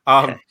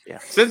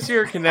 Since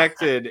you're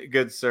connected,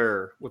 good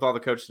sir, with all the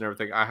coaches and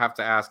everything, I have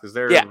to ask: is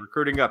there a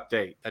recruiting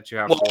update that you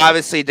have? Well,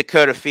 obviously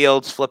Dakota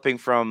Fields flipping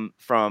from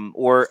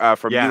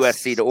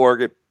USC to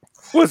Oregon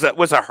was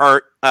a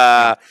hurt.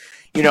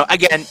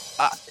 Again.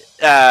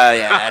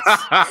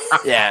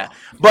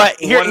 But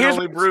here's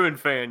only Bruin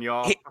fan,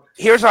 y'all.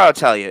 Here's what I'll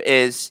tell you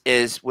is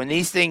when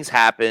these things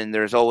happen,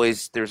 there's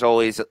always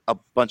a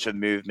bunch of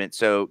movement.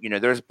 So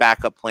there's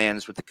backup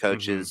plans with the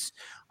coaches.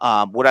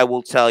 What I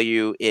will tell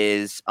you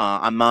is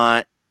I'm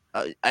not.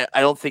 I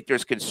don't think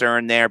there's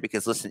concern there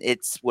because listen,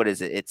 it's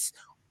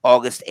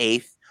August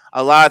 8th.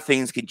 A lot of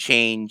things can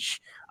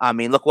change. I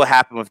mean, look what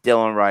happened with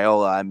Dylan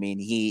Raiola. I mean,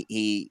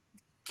 he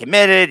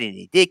committed and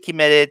he did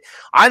committed.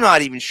 I'm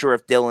not even sure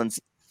if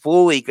Dylan's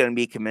fully going to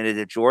be committed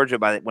to Georgia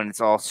when it's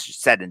all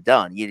said and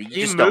done. You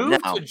just don't know.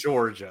 To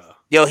Georgia.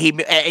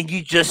 And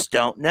you just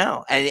don't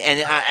know.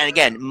 And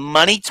again,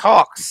 money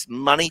talks.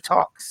 Money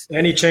talks.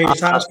 And he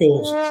changed high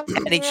schools.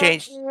 And he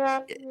changed.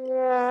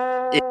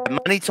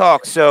 Money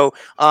talks. So,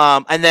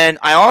 and then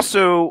I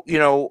also,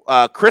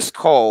 Chris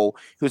Cole,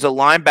 who's a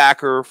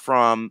linebacker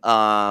from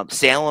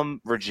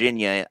Salem,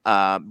 Virginia.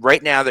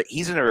 Right now, that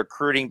he's in a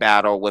recruiting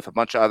battle with a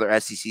bunch of other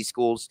SEC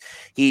schools.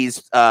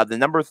 He's the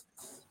number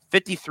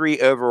 53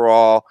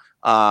 overall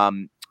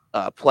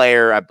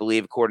player, I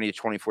believe, according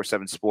to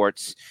 24/7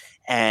 Sports,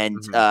 and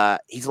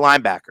he's a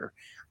linebacker.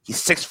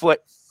 He's 6'4".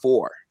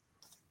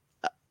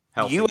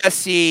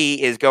 USC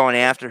is going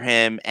after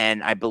him,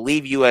 and I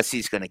believe USC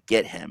is going to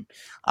get him.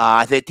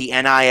 I think the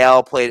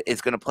NIL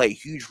is going to play a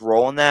huge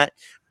role in that.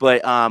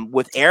 But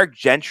with Eric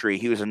Gentry,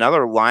 he was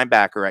another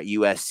linebacker at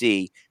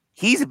USC.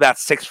 He's about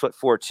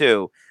 6'4"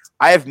 too.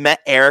 I have met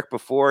Eric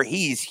before.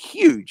 He's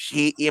huge.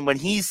 When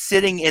he's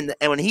sitting and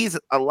when he's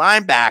a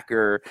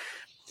linebacker,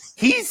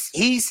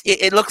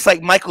 it looks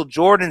like Michael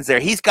Jordan's there.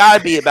 He's got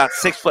to be about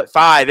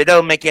 6'5". It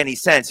don't make any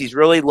sense. He's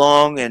really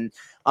long and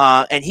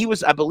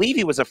I believe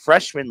he was a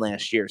freshman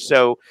last year.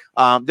 So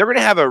they're going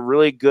to have a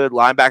really good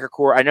linebacker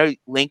core. I know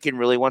Lincoln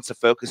really wants to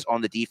focus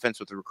on the defense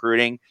with the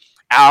recruiting.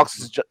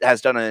 Alex has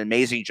done an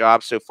amazing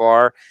job so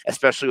far,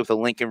 especially with the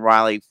Lincoln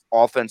Riley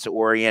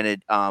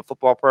offensive-oriented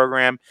football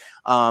program.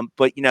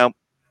 But,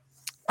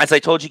 as I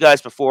told you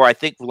guys before, I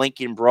think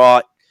Lincoln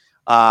brought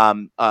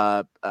what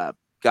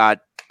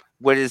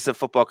is the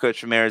football coach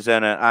from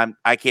Arizona?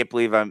 I can't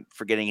believe I'm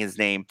forgetting his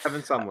name.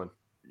 Kevin Sumlin.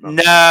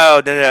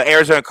 No.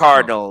 Arizona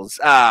Cardinals.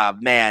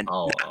 Man.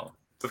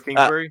 Cliff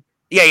Kingsbury?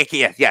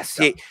 Yes.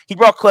 He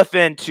brought Cliff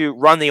in to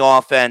run the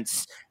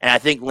offense, and I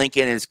think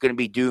Lincoln is going to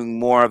be doing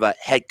more of a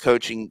head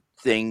coaching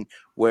thing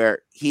where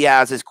he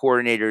has his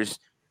coordinators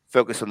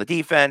focus on the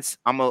defense.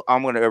 I'm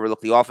going to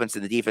overlook the offense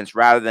and the defense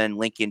rather than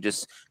Lincoln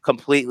just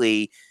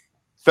completely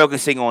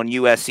focusing on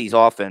USC's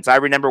offense. I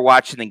remember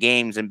watching the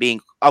games and being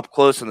up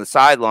close on the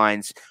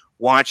sidelines,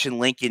 watching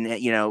Lincoln.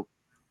 The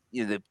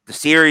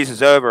series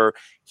is over.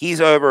 He's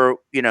over,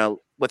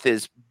 with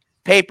his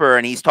paper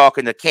and he's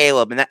talking to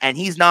Caleb and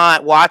he's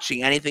not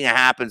watching anything that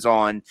happens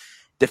on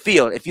the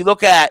field. If you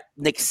look at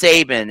Nick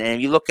Saban and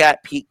you look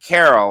at Pete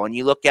Carroll and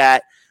you look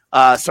at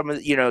some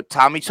of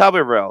Tommy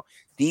Tuberville,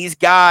 these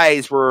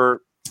guys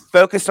were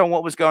focused on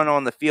what was going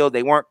on the field.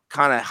 They weren't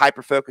kind of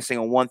hyper focusing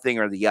on one thing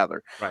or the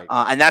other. Right.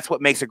 And that's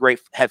what makes a great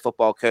head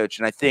football coach.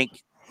 And I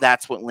think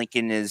that's what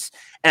Lincoln is.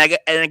 And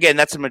again,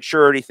 that's a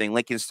maturity thing.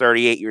 Lincoln's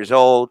 38 years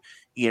old.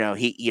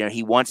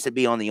 He wants to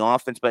be on the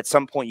offense, but at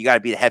some point you got to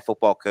be the head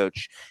football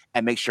coach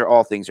and make sure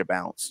all things are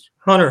balanced.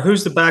 Hunter,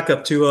 who's the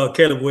backup to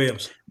Caleb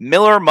Williams?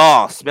 Miller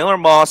Moss. Miller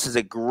Moss is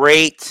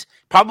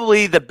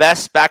probably the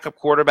best backup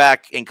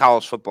quarterback in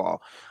college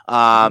football.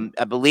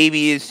 I believe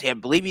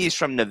he's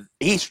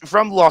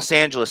from Los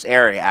Angeles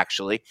area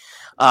actually.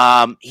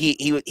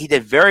 He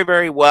did very,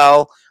 very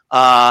well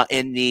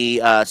in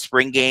the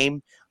spring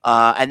game.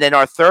 And then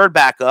our third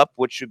backup,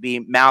 which would be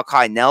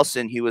Malachi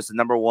Nelson, who was the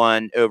number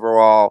 1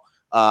 overall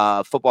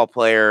football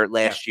player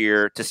last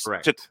year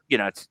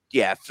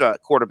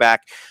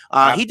quarterback.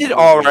 He did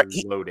all right.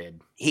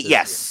 Loaded.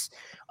 Yes.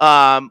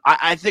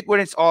 I think when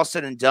it's all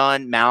said and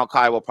done,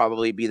 Malachi will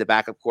probably be the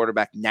backup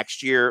quarterback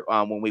next year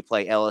when we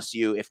play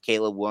LSU if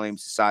Caleb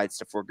Williams decides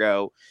to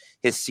forego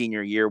his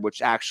senior year,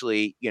 which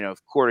actually,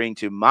 according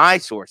to my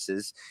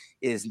sources,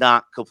 is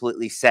not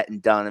completely set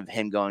and done of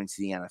him going to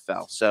the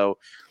NFL. So,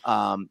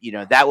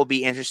 that will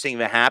be interesting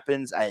if it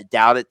happens. I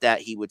doubt it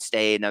that he would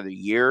stay another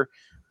year.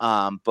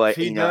 But if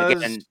he does,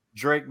 again,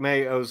 Drake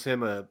May owes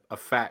him a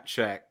fat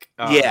check.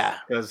 Yeah,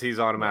 because he's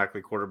automatically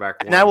quarterback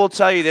one. And I will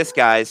tell you this,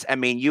 guys. I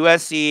mean,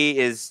 USC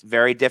is a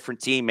very different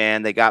team,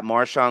 man. They got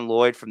Marshawn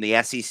Lloyd from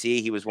the SEC.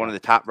 He was one of the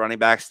top running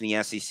backs in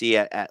the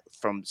SEC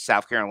from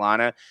South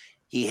Carolina.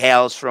 He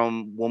hails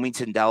from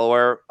Wilmington,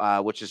 Delaware,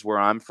 which is where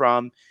I'm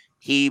from.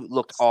 He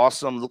looked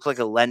awesome. Looked like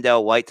a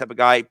Lendell White type of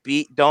guy.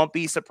 Don't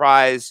be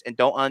surprised and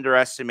don't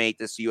underestimate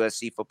this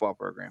USC football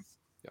program.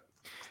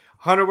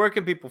 Hunter, where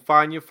can people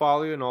find you,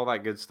 follow you, and all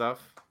that good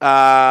stuff?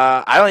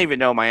 I don't even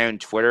know my own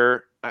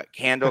Twitter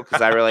handle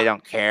because I really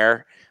don't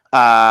care.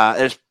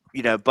 There's,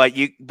 but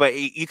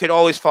you could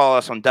always follow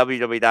us on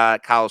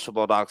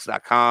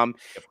www.collegefootballdogs.com.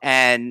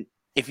 And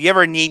if you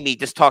ever need me,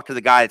 just talk to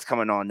the guy that's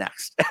coming on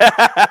next.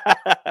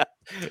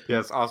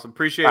 Yes, awesome.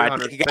 Appreciate it,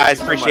 Hunter. Thank you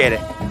guys. Appreciate it.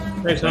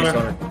 Thanks,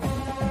 Hunter.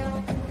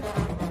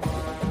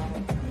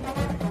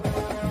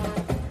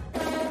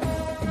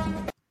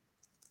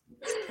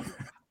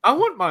 I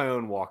want my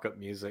own walk-up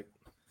music.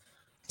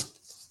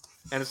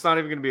 And it's not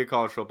even going to be a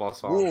college football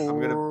song.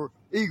 I'm gonna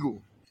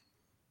Eagle.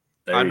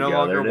 I no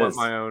longer want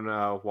my own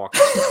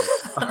walk-up.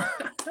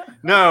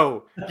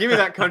 No, give me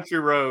that Country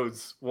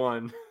Roads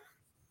one.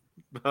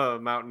 The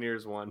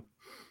Mountaineers one.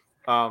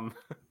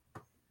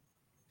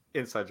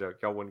 Inside joke.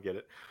 Y'all wouldn't get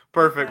it.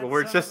 Perfect. Well,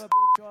 we're just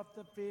off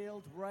the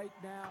field right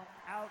now.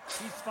 Out.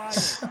 He's fired.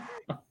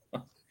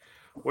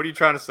 What are you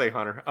trying to say,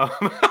 Hunter? All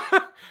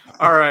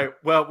right.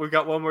 Well, we've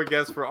got one more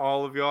guest for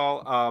all of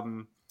y'all.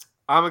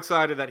 I'm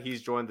excited that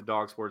he's joined the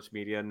Dog Sports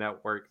Media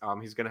Network.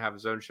 He's going to have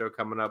his own show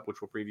coming up,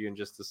 which we'll preview in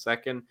just a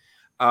second.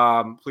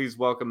 Please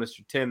welcome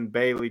Mr. Tim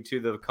Bailey to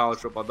the College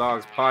Football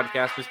Dogs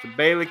podcast. Mr.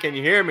 Bailey, can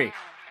you hear me?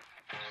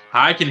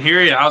 I can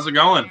hear you. How's it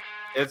going?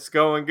 It's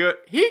going good.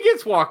 He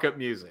gets walk-up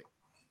music.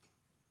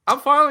 I'm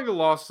filing a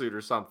lawsuit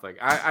or something.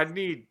 I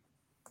need.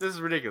 This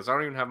is ridiculous. I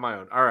don't even have my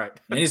own. All right.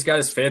 And he's got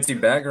his fancy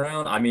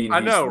background. I mean, I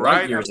know, he's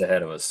right? years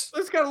ahead of us.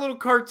 It's got a little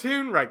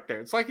cartoon right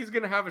there. It's like he's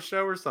going to have a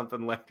show or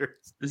something later.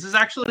 This is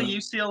actually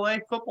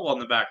UCLA football in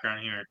the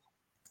background here.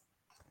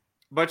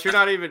 But you're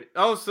not even.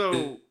 Oh,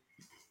 so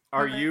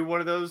are you one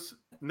of those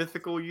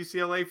mythical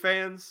UCLA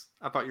fans?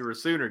 I thought you were a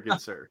Sooner,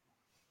 good sir.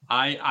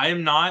 I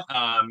am not.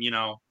 I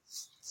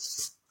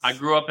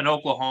grew up in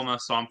Oklahoma,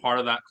 so I'm part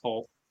of that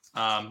cult.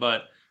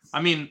 But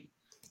I mean,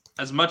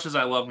 as much as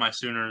I love my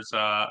Sooners,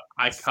 I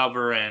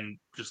cover and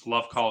just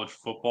love college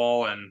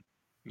football. And,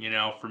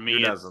 for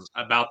me, it's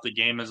about the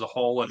game as a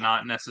whole and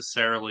not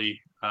necessarily,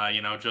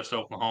 just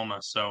Oklahoma.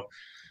 So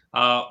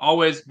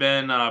always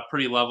been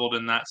pretty leveled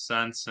in that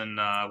sense and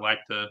like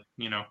to,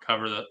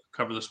 cover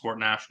the sport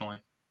nationally.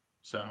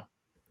 So,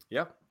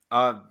 yeah.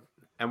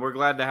 And we're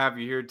glad to have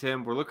you here,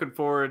 Tim. We're looking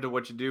forward to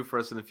what you do for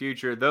us in the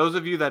future. Those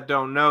of you that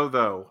don't know,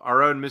 though,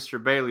 our own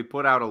Mr. Bailey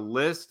put out a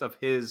list of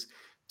his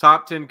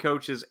top 10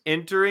 coaches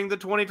entering the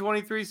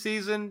 2023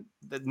 season.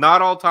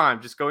 Not all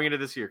time, just going into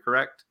this year,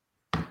 correct?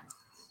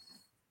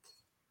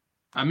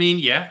 I mean,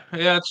 yeah.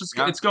 It's just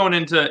it's going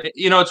into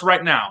it's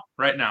right now.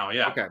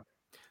 Yeah. Okay.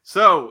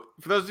 So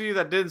for those of you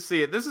that didn't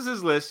see it, this is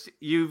his list.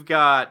 You've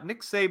got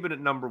Nick Saban at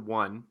number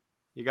 1.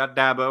 You got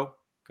Dabo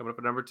coming up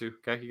at number 2.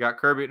 Okay. You got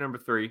Kirby at number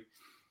 3.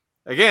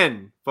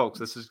 Again, folks,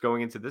 this is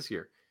going into this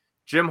year.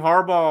 Jim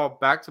Harbaugh,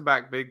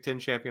 back-to-back Big Ten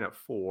champion at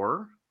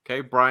 4.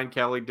 Okay, Brian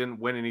Kelly didn't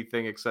win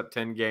anything except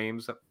 10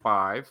 games at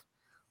 5.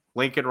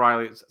 Lincoln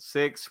Riley at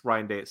 6.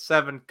 Ryan Day at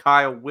 7.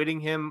 Kyle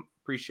Whittingham,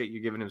 appreciate you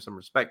giving him some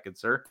respect, good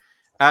sir,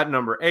 at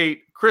number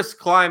 8. Chris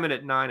Kleiman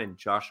at 9. And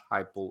Josh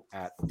Heupel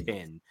at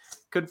 10.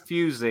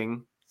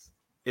 Confusing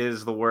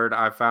is the word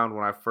I found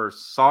when I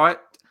first saw it.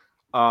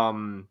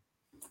 I'm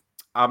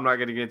not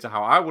going to get into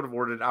how I would have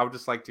ordered it. I would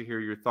just like to hear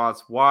your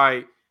thoughts.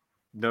 Why?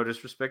 No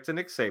disrespect to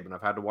Nick Saban.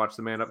 I've had to watch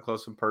the man up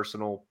close and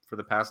personal for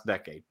the past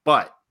decade.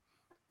 But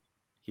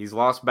he's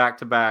lost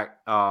back-to-back.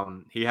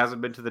 He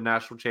hasn't been to the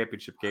national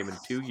championship game in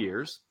 2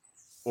 years.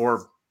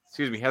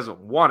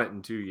 Hasn't won it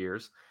in 2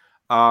 years.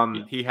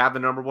 He had the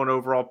number 1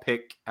 overall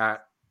pick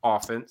at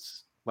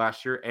offense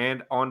last year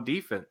and on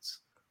defense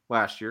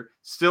last year.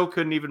 Still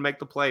couldn't even make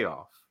the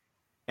playoff.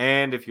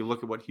 And if you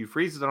look at what Hugh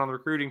Freeze has done on the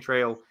recruiting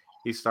trail,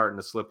 he's starting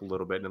to slip a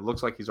little bit. And it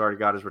looks like he's already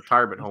got his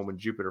retirement home in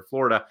Jupiter,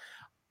 Florida.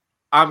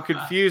 I'm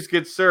confused,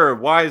 good sir.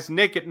 Why is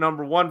Nick at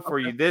number 1 for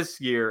you this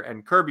year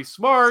and Kirby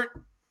Smart,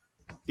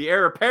 the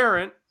heir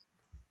apparent,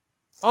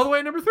 all the way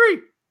at number 3?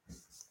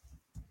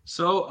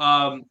 So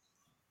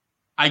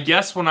I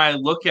guess when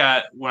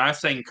I'm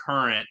saying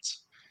current,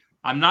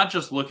 I'm not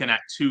just looking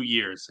at 2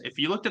 years. If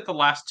you looked at the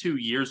last 2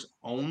 years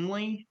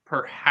only,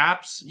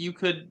 perhaps you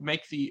could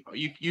make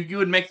you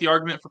would make the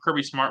argument for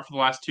Kirby Smart for the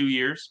last 2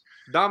 years.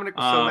 Dominic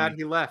was so mad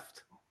he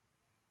left.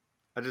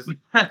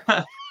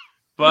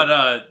 But,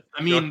 I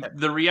mean,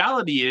 the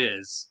reality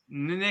is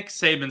Nick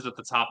Saban's at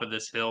the top of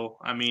this hill.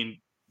 I mean,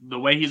 the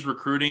way he's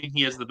recruiting,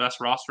 he has the best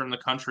roster in the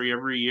country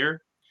every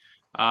year.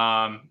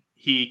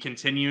 He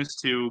continues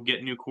to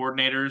get new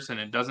coordinators, and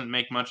it doesn't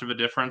make much of a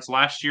difference.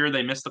 Last year,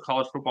 they missed the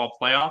college football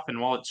playoff,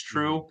 and while it's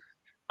true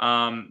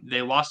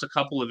They lost a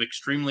couple of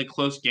extremely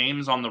close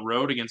games on the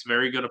road against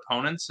very good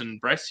opponents,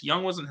 and Bryce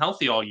Young wasn't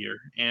healthy all year,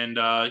 and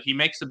he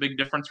makes a big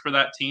difference for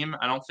that team.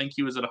 I don't think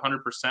he was at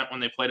 100% when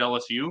they played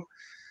LSU.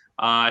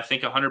 I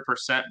think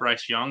 100%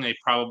 Bryce Young, they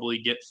probably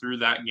get through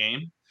that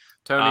game.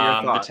 Tony,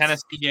 your thoughts? The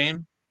Tennessee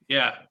game,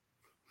 yeah.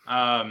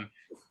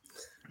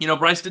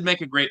 Bryce did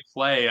make a great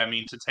play. I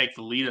mean, to take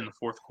the lead in the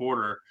fourth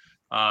quarter,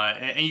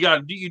 and you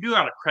do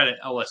got to credit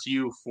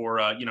LSU for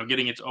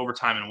getting it to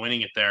overtime and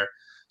winning it there.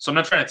 So I'm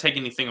not trying to take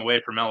anything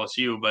away from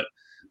LSU, but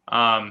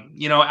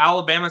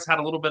Alabama's had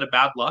a little bit of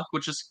bad luck,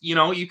 which is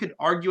you could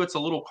argue it's a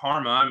little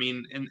karma. I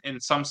mean, in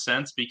some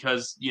sense,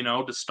 because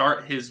to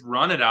start his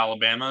run at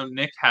Alabama,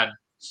 Nick had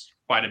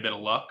quite a bit of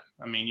luck.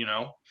 I mean,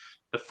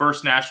 the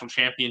first national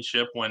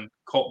championship when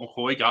Colt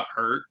McCoy got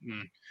hurt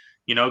and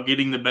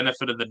getting the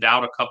benefit of the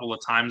doubt a couple of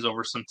times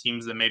over some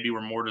teams that maybe were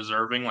more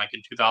deserving, like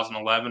in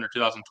 2011 or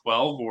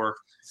 2012, or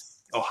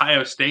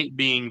Ohio State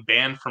being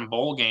banned from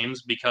bowl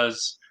games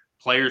because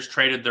players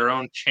traded their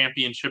own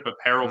championship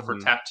apparel for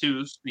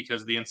tattoos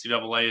because the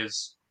NCAA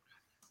is,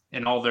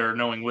 in all their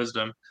knowing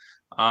wisdom,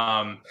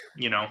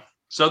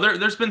 So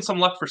there's been some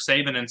luck for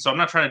Saban, and so I'm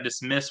not trying to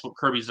dismiss what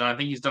Kirby's done. I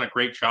think he's done a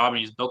great job, and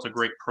he's built a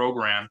great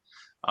program.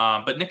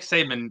 But Nick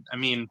Saban, I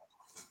mean,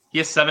 he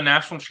has 7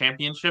 national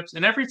championships,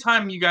 and every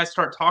time you guys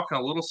start talking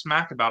a little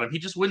smack about him, he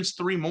just wins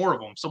 3 more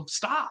of them. So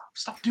stop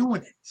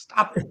doing it.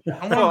 Stop it.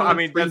 I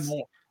mean,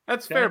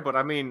 that's fair, but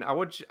I mean, I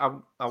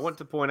want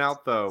to point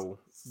out though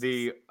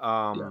the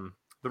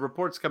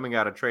reports coming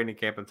out of training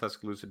camp in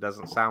Tuscaloosa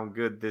doesn't sound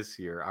good this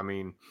year. I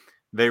mean,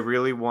 they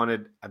really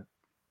wanted.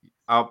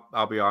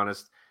 I'll be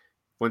honest.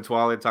 When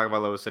Twali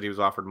Tagovailoa said he was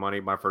offered money,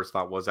 my first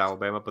thought was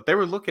Alabama, but they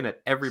were looking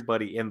at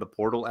everybody in the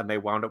portal, and they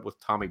wound up with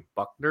Tommy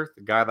Buckner,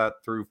 the guy that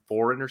threw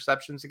 4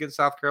 interceptions against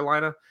South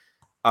Carolina,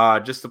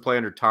 just to play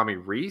under Tommy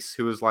Rees,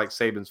 who was like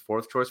Saban's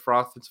 4th choice for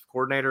offensive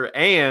coordinator,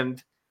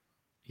 and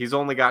he's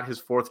only got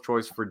his 4th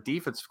choice for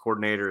defensive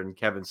coordinator in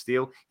Kevin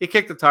Steele. He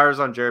kicked the tires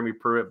on Jeremy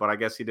Pruitt, but I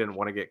guess he didn't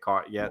want to get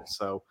caught yet,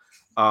 so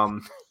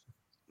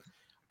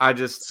I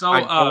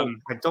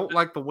don't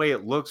like the way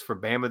it looks for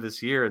Bama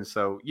this year, and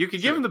so you could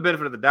give him the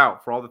benefit of the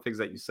doubt for all the things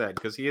that you said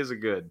because he is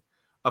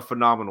a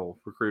phenomenal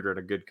recruiter and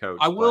a good coach.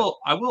 I will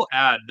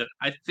add that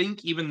I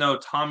think even though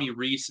Tommy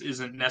Rees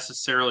isn't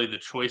necessarily the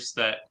choice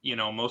that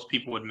most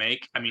people would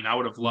make, I mean, I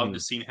would have loved to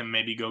seen him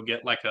maybe go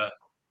get like a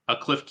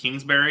Cliff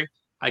Kingsbury.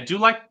 I do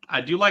like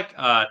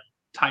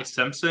Ty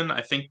Simpson,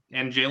 I think,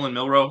 and Jalen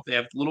Milroe. They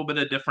have a little bit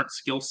of different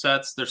skill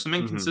sets. There's some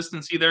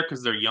inconsistency there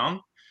because they're young.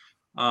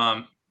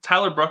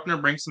 Tyler Bruckner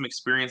brings some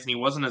experience, and he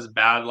wasn't as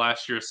bad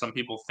last year as some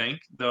people think,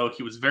 though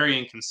he was very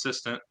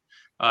inconsistent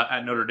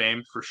at Notre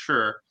Dame for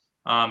sure.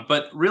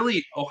 But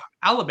really,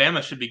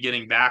 Alabama should be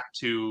getting back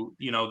to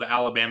the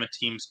Alabama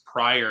teams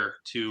prior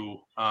to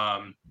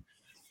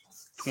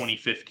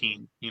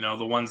 2015.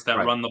 The ones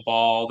that run the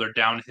ball, they're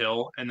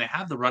downhill, and they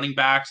have the running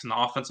backs and the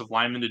offensive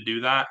linemen to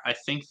do that. I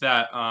think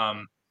that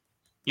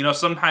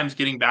sometimes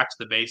getting back to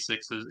the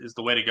basics is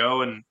the way to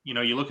go. And,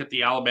 you look at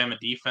the Alabama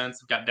defense,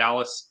 they've got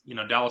Dallas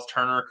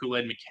Turner,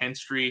 Kool-Aid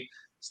McKinstry.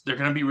 They're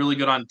going to be really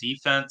good on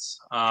defense.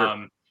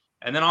 And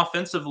then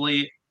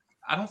offensively,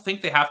 I don't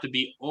think they have to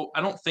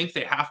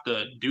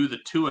do the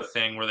Tua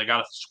thing where they got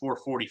to score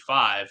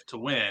 45 to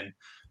win,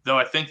 though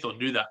I think they'll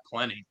do that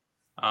plenty.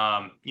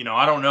 I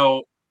don't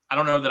know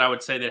that I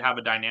would say they'd have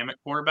a dynamic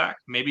quarterback.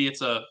 Maybe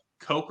it's a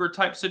Coker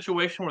type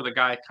situation where the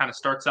guy kind of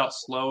starts out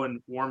slow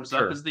and warms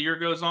up as the year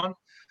goes on.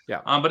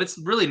 Yeah. But it's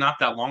really not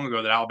that long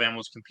ago that Alabama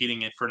was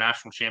competing for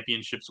national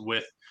championships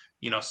with,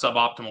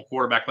 suboptimal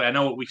quarterback play. I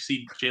know what we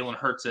see Jalen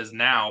Hurts as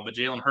now, but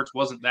Jalen Hurts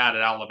wasn't that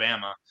at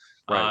Alabama.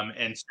 Right.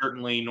 And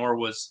certainly nor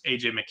was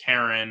AJ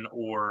McCarron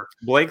or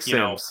Blake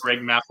Sims, Greg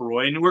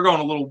McElroy. And we're going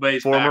a little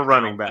base former back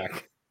running now,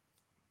 back.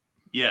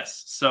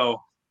 Yes. So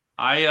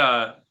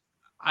I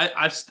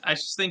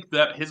just think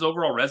that his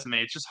overall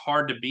resume, it's just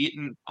hard to beat.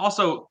 And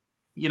also,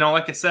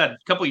 like I said, a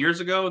couple of years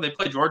ago, they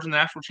played Georgia in the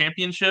national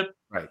championship.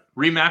 Right.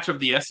 Rematch of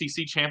the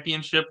SEC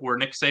championship where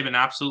Nick Saban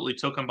absolutely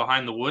took him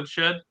behind the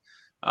woodshed.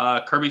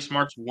 Kirby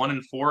Smart's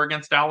 1-4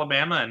 against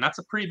Alabama, and that's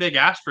a pretty big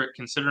asterisk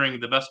considering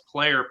the best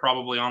player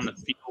probably on the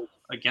field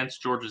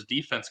against Georgia's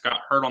defense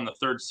got hurt on the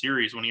 3rd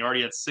series when he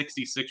already had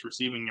 66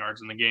 receiving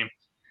yards in the game.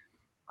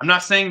 I'm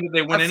not saying that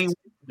they win anyway.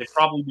 They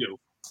probably do.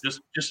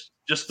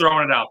 Just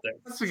throwing it out there.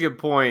 That's a good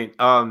point.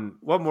 One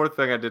more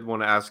thing I did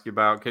want to ask you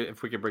about,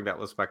 if we could bring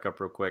that list back up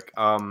real quick.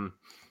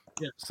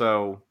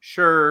 So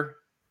sure,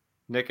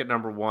 Nick at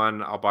number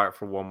 1, I'll buy it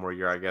for 1 more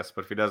year, I guess.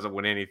 But if he doesn't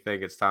win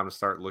anything, it's time to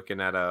start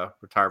looking at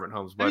retirement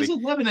homes, buddy. He's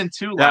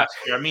 11-2 last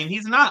year. I mean,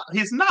 he's not.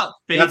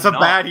 That's a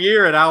bad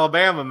year at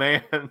Alabama,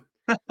 man.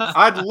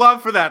 I'd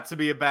love for that to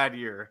be a bad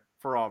year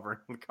for Auburn.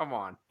 Come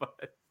on, but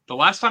the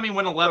last time he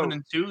went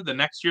 11-2, the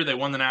next year they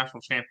won the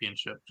national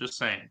championship. Just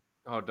saying.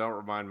 Oh, don't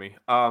remind me.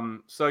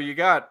 So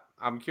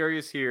I'm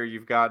curious here.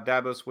 You've got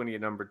Dabo Swinney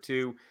at number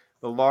 2.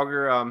 The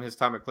longer his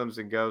time at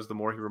Clemson goes, the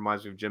more he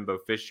reminds me of Jimbo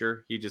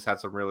Fisher. He just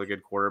had some really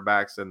good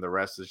quarterbacks, and the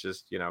rest is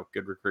just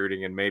good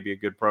recruiting and maybe a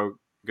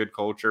good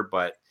culture.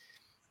 But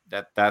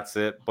That's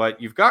it.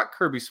 But you've got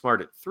Kirby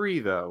Smart at 3,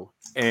 though.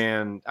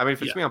 And I mean,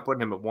 if it's me, I'm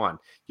putting him at 1.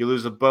 You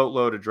lose a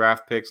boatload of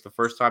draft picks the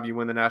first time you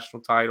win the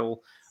national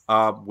title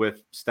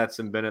with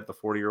Stetson Bennett, the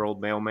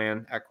 40-year-old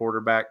mailman at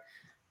quarterback.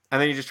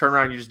 And then you just turn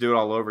around and you just do it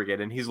all over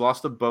again. And he's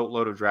lost a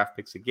boatload of draft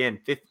picks again,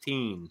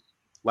 15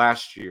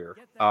 last year.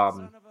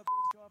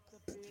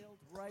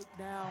 Right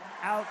now,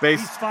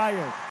 he's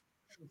fired.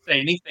 Say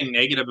anything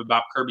negative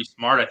about Kirby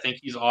Smart. I think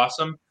he's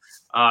awesome.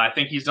 I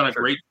think he's done a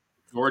great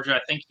Georgia.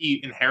 I think he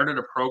inherited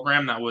a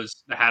program that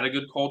had a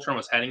good culture and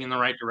was heading in the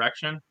right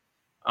direction.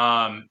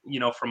 From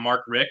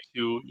Mark Richt,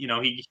 who,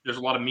 there's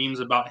a lot of memes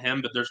about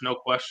him, but there's no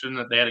question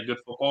that they had a good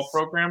football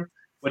program.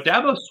 What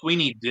Dabo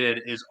Swinney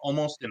did is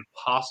almost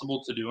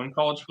impossible to do in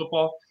college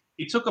football.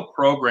 He took a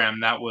program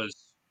that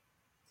was,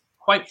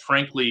 quite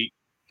frankly,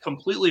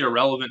 completely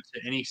irrelevant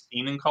to any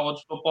scene in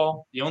college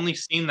football. The only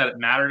scene that it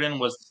mattered in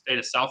was the state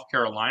of South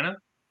Carolina.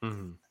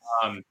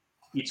 Mm-hmm.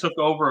 He took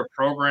over a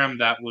program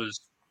that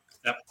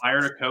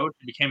fired a coach,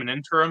 became an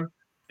interim.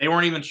 They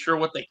weren't even sure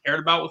what they cared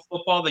about with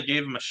football. They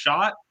gave him a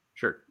shot.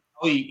 Sure.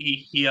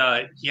 He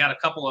had a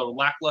couple of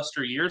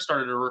lackluster years,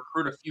 started to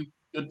recruit a few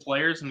good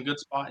players in a good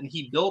spot, and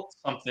he built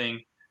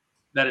something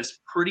that is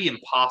pretty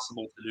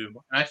impossible to do.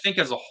 And I think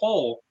as a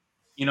whole,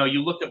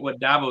 you look at what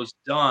Dabo's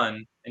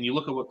done and you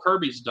look at what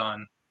Kirby's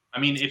done. I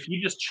mean, if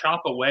you just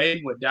chop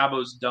away what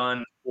Dabo's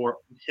done for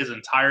his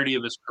entirety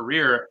of his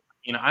career,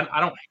 I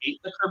don't hate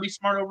the Kirby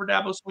Smart over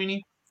Dabo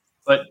Swinney,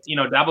 but,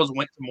 Dabo's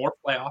went to more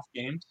playoff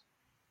games.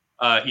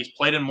 He's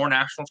played in more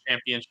national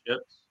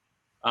championships.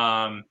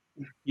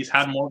 He's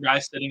had more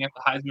guys sitting at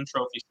the Heisman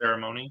Trophy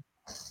ceremony.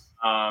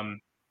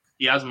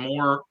 He has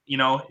more,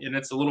 and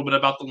it's a little bit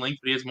about the length,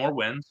 but he has more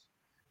wins.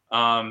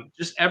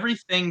 Just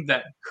everything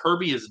that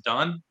Kirby has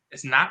done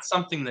is not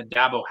something that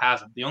Dabo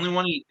hasn't. The only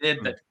one he did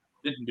that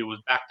didn't do was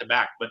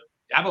back-to-back, but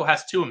Dabo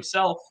has 2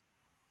 himself.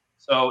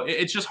 So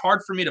it's just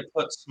hard for me to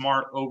put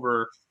Smart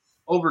over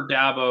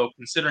Dabo,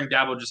 considering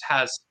Dabo just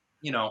has,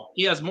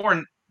 he has more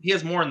in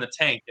the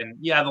tank. And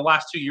yeah, the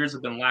last 2 years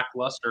have been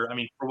lackluster. I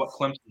mean, for what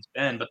Clemson's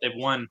been, but they've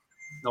won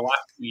the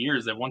last 2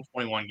 years. They've won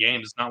 21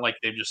 games. It's not like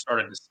they've just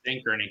started to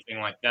stink or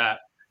anything like that.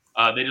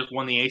 They just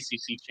won the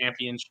ACC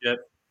championship.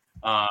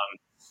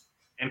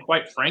 And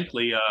quite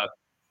frankly,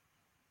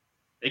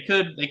 they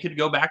could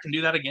go back and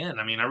do that again.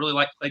 I mean, I really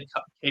like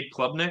Cade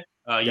Klubnik.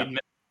 You mentioned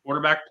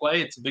quarterback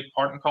play. It's a big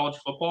part in college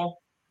football.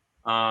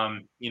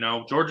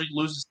 Georgia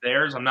loses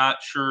theirs. I'm not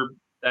sure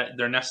that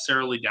they're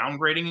necessarily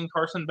downgrading in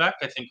Carson Beck.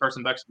 I think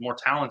Carson Beck's more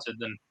talented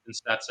than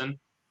Stetson.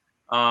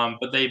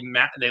 But they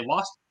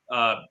lost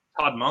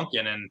Todd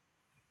Monken, and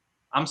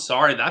I'm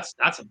sorry, that's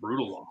a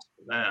brutal loss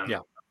for them. Yeah.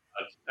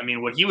 I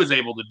mean, what he was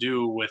able to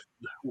do with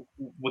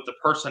the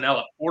personnel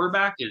at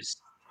quarterback is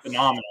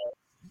phenomenal.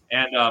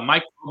 And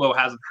Mike Bobo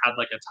hasn't had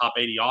like a top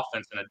 80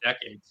 offense in a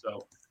decade.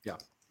 So yeah,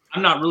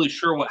 I'm not really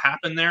sure what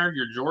happened there.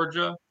 You're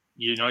Georgia.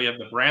 You have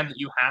the brand that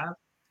you have.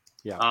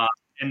 Yeah.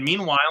 And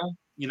meanwhile,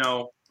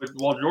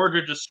 while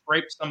Georgia just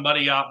scraped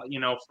somebody out,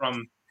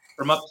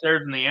 from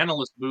upstairs in the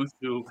analyst booth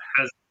who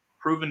has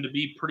proven to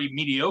be pretty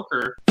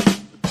mediocre,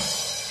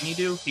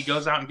 he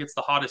goes out and gets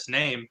the hottest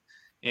name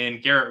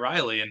in Garrett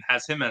Riley and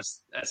has him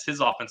as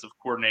his offensive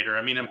coordinator.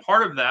 I mean, and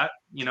part of that,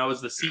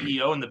 is the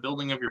CEO and the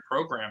building of your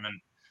program and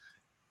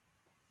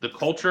the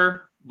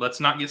culture. Let's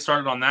not get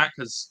started on that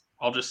because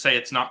I'll just say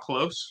it's not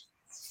close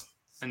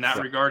in that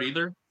regard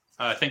either.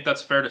 I think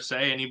that's fair to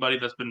say. Anybody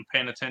that's been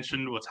paying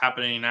attention to what's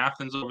happening in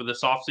Athens over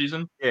this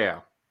offseason,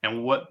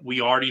 and what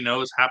we already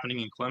know is happening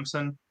in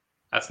Clemson,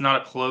 that's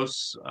not a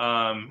close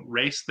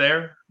race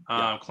there.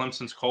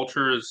 Clemson's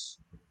culture is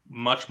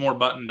much more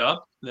buttoned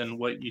up than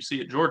what you see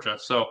at Georgia.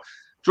 So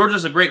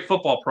Georgia's a great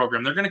football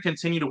program. They're going to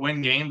continue to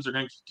win games. They're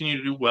going to continue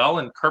to do well.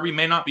 And Kirby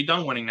may not be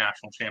done winning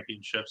national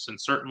championships.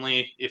 And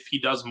certainly if he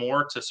does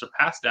more to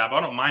surpass Dabo,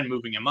 I don't mind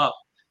moving him up.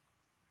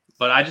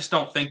 But I just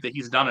don't think that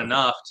he's done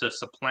enough to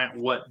supplant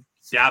what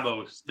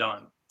Dabo's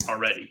done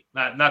already.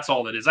 That's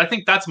all it is. I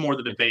think that's more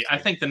the debate. I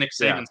think the Nick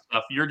Saban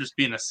stuff, you're just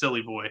being a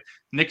silly boy.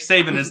 Nick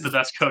Saban is the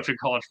best coach in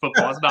college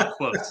football. It's not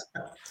close.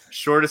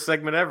 Shortest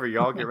segment ever.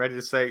 Y'all get ready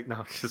to say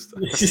no. Just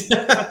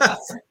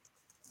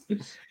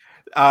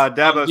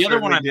Dabo the other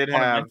one I did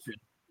have.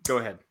 Go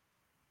ahead.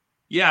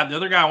 Yeah, the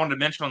other guy I wanted to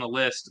mention on the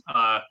list,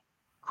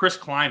 Chris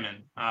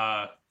Kleiman.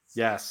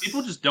 Yes.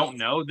 People just don't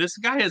know. This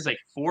guy is a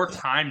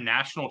 4-time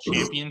national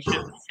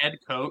championship head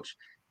coach.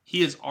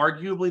 He is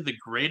arguably the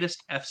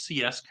greatest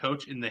FCS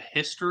coach in the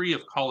history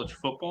of college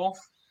football.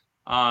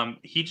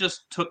 He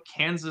just took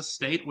Kansas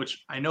State,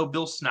 which I know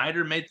Bill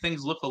Snyder made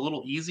things look a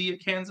little easy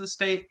at Kansas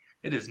State.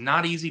 It is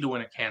not easy to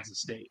win at Kansas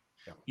State.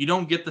 Yeah. You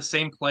don't get the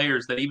same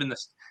players that even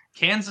this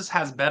Kansas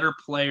has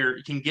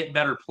can get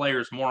better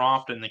players more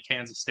often than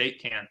Kansas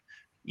State can.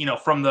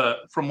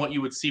 From what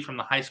you would see from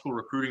the high school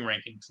recruiting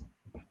rankings.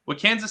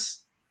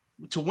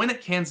 To win at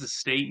Kansas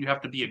State, you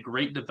have to be a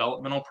great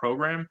developmental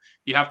program.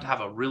 You have to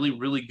have a really,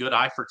 really good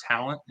eye for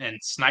talent and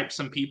snipe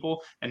some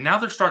people. And now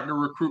they're starting to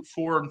recruit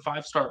 4- and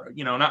 5-star,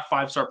 not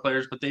 5-star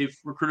players, but they've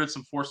recruited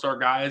some 4-star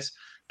guys.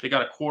 They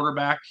got a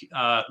quarterback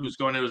who's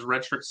going to his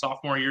redshirt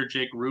sophomore year,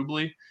 Jake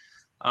Rubley.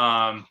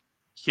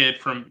 kid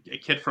from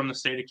the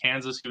state of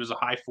Kansas. He was a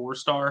high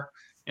 4-star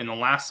in the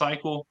last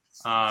cycle.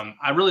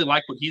 I really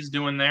like what he's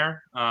doing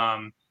there.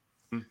 And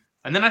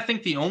then I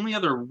think the only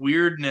other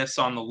weirdness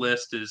on the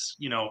list is,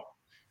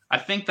 I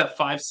think that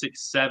 5,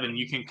 6, 7,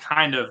 you can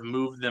kind of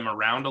move them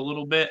around a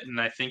little bit, and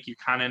I think you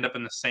kind of end up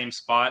in the same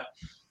spot.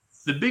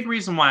 The big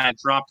reason why I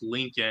dropped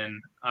Lincoln,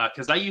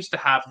 because I used to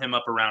have him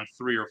up around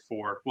 3 or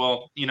 4.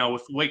 Well,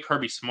 with the way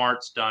Kirby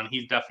Smart's done,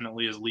 he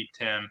definitely has leaped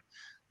him.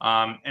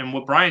 And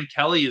what Brian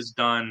Kelly has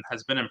done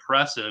has been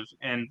impressive,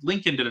 and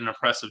Lincoln did an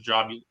impressive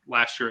job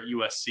last year at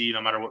USC,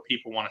 no matter what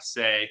people want to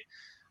say.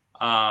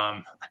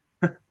 But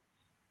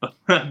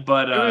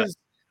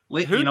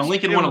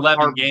Lincoln won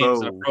 11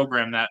 games in a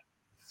program that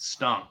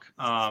stunk.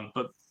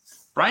 But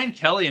Brian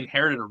Kelly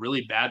inherited a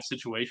really bad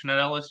situation at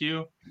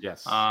LSU.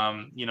 Yes. They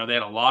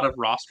had a lot of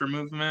roster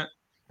movement.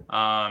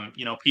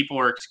 People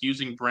are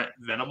excusing Brent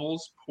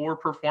Venables' poor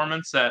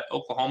performance at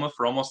Oklahoma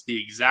for almost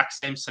the exact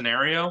same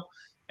scenario.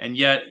 And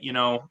yet,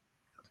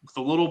 with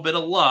a little bit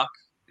of luck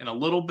and a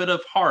little bit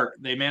of heart,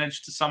 they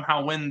managed to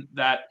somehow win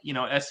that,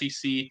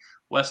 SEC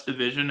West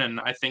Division. And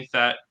I think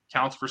that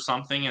counts for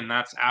something. And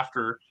that's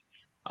after,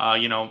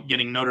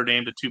 getting Notre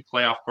Dame to 2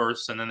 playoff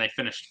berths, and then they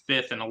finished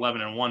 5th and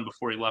 11-1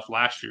 before he left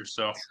last year.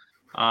 So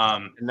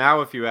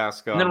now, if you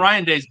ask, and then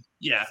Ryan Day's,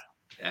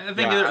 I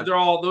think they're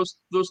all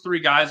those 3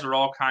 guys are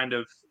all kind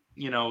of,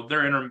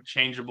 they're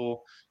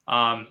interchangeable.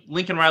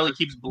 Lincoln Riley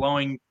keeps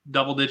blowing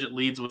double-digit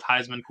leads with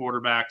Heisman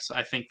quarterbacks.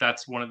 I think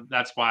that's why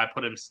I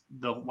put him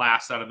the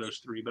last out of those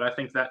 3. But I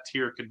think that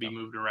tier could be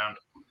moved around.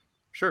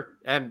 Sure.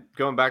 And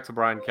going back to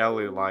Brian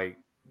Kelly, like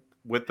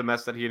with the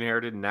mess that he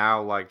inherited,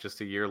 now like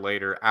just a year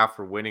later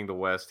after winning the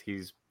West,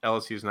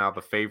 LSU's now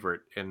the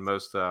favorite in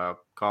most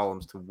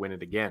columns to win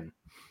it again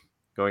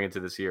going into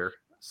this year.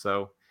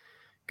 So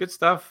good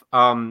stuff.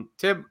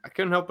 Tim, I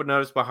couldn't help but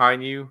notice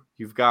behind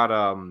you've got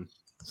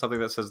something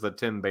that says the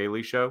Tim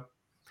Bailey Show.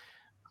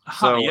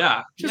 So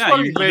yeah.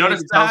 You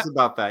noticed tell us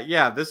about that.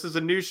 Yeah, this is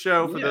a new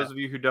show for those of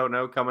you who don't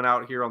know, coming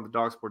out here on the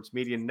Dog Sports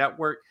Media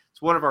Network.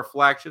 It's one of our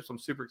flagships. I'm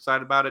super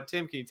excited about it.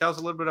 Tim, can you tell us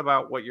a little bit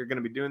about what you're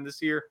going to be doing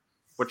this year?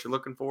 What you're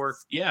looking for?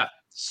 Yeah.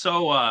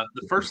 So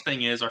the first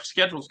thing is our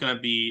schedule is going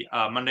to be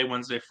Monday,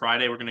 Wednesday,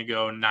 Friday. We're going to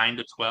go 9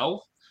 to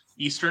 12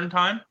 Eastern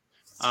time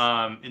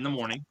in the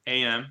morning,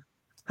 a.m.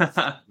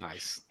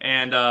 Nice.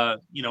 And,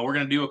 we're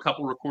going to do a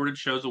couple recorded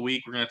shows a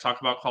week. We're going to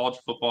talk about college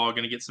football. We're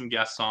going to get some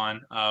guests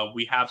on.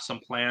 We have some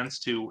plans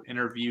to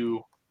interview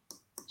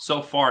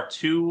so far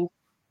 2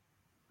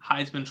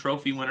 Heisman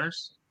Trophy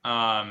winners.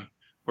 We're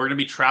going to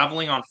be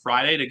traveling on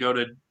Friday to go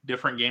to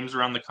different games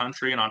around the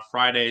country. And on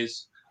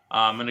Fridays,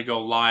 I'm going to go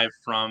live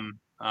from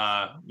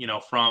either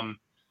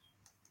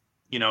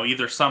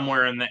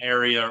somewhere in the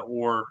area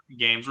or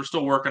games. We're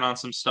still working on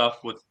some stuff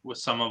with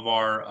some of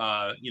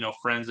our,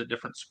 friends at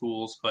different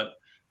schools, but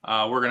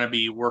we're going to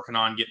be working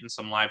on getting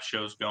some live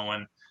shows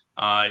going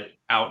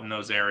out in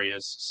those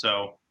areas.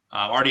 So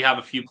I already have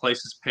a few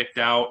places picked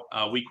out.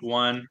 Week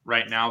 1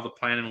 right now, the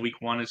plan in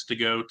week 1 is to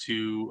go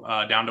to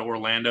down to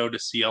Orlando to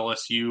see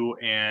LSU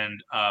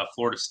and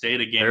Florida State,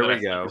 a game that I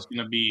think is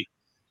going to be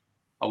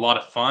a lot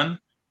of fun.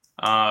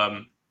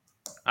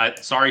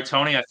 Sorry,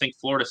 Tony. I think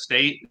Florida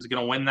State is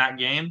going to win that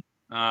game.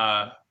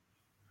 But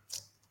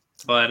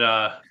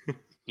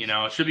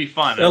it should be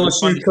fun.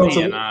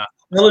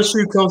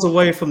 LSU comes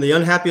away from the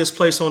unhappiest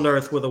place on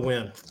earth with a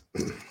win.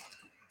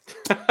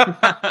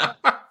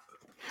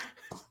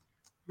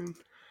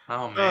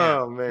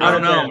 Oh man. I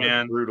don't know,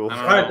 man. Brutal.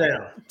 Right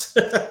down.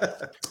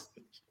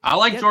 I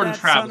like Jordan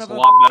Travis a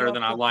lot better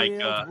than I like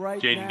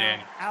Jaden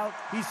Daniels. Out.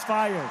 He's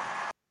fired.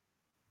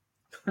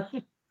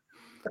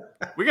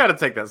 We got to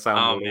take that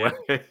sound away.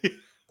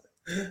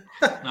 No,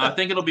 I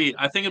think it'll be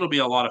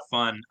a lot of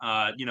fun,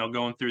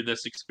 going through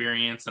this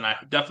experience, and I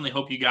definitely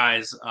hope you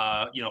guys,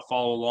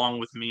 follow along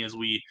with me as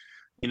we,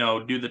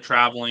 do the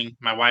traveling.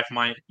 My wife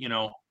might,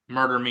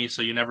 murder me,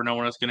 so you never know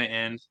when it's going to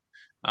end.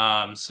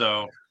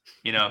 So,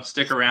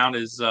 stick around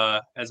as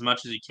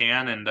much as you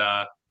can, and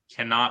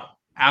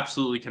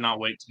absolutely cannot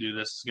wait to do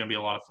this. It's going to be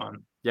a lot of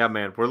fun. Yeah,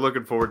 man, we're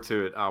looking forward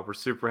to it. We're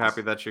super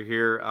happy that you're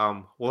here.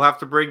 We'll have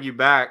to bring you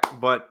back,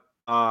 but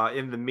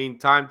in the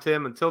meantime,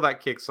 Tim, until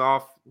that kicks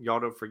off, y'all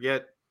don't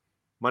forget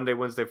Monday,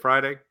 Wednesday,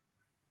 Friday.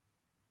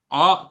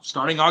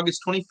 Starting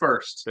August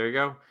 21st. There you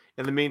go.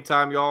 In the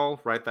meantime, y'all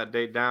write that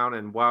date down.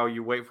 And while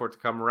you wait for it to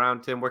come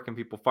around, Tim, where can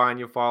people find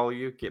you, follow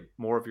you, get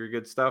more of your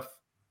good stuff?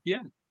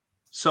 Yeah.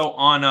 So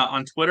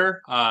on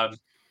Twitter,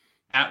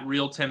 at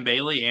Real Tim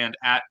Bailey and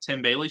at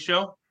Tim Bailey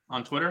Show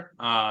on Twitter.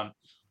 On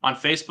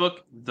Facebook,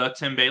 The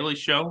Tim Bailey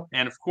Show.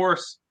 And of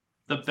course,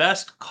 the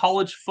best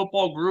college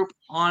football group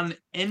on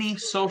any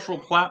social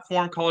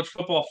platform, College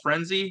Football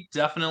Frenzy.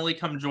 Definitely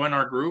come join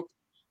our group.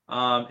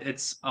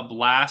 It's a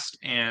blast,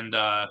 and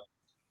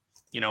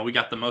we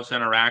got the most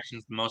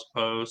interactions, the most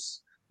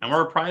posts, and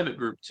we're a private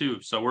group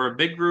too. So we're a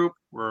big group.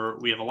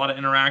 We have a lot of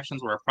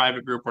interactions. We're a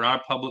private group. We're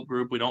not a public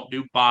group. We don't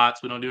do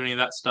bots. We don't do any of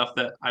that stuff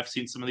that I've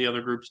seen some of the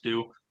other groups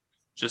do.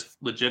 Just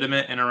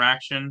legitimate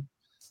interaction.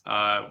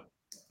 I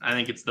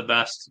think it's the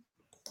best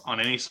on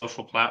any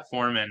social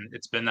platform, and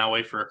it's been that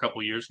way for a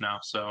couple years now.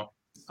 So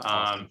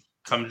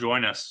come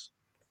join us.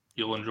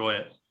 You'll enjoy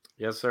it.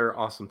 Yes, sir.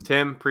 Awesome.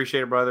 Tim,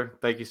 appreciate it, brother.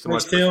 Thank you so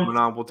much for Tim. coming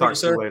on. We'll talk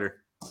to you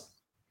later.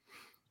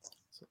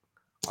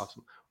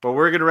 Awesome. Well,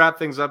 we're going to wrap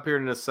things up here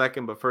in a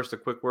second, but first a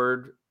quick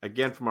word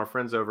again from our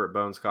friends over at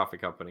Bones Coffee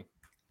Company.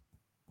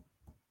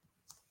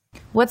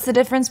 What's the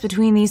difference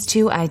between these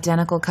two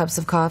identical cups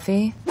of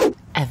coffee?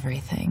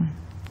 Everything.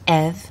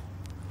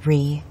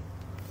 Everything.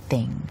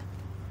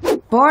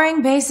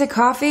 Boring, basic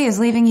coffee is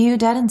leaving you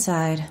dead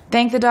inside.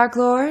 Thank the Dark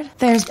Lord,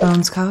 there's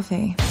Bones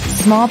Coffee.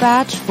 Small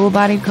batch,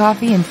 full-bodied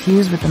coffee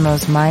infused with the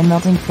most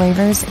mind-melting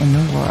flavors in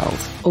the world.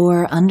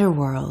 Or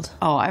underworld.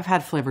 Oh, I've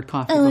had flavored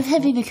coffee before. I've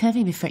had flavored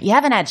coffee before. You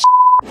haven't had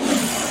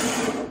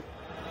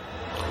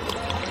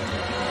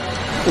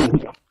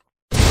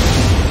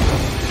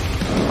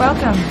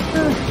Welcome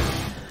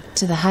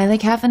to the highly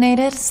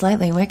caffeinated,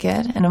 slightly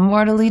wicked, and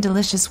immortally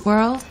delicious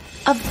world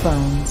of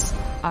Bones.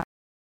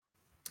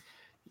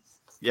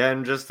 Yeah,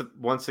 and just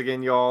once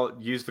again, y'all,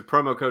 use the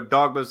promo code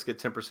DOGBOS to get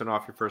 10%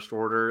 off your first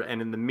order.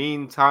 And in the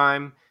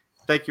meantime,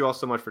 thank you all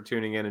so much for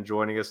tuning in and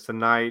joining us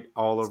tonight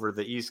all over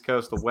the East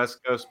Coast, the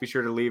West Coast. Be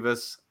sure to leave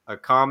us a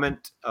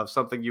comment of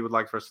something you would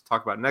like for us to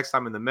talk about next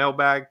time in the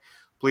mailbag.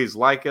 Please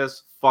like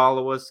us,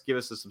 follow us, give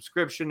us a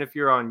subscription if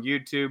you're on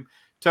YouTube.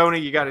 Tony,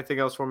 you got anything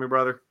else for me,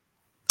 brother?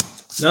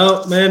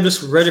 No, man,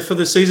 just ready for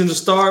the season to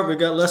start. We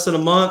got less than a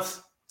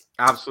month.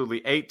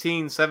 Absolutely.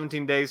 18,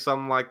 17 days,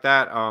 something like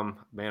that.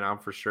 Man, I'm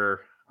for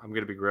sure. I'm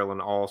going to be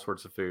grilling all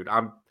sorts of food.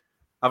 I've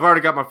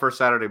already got my first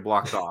Saturday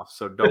blocked off,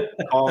 so don't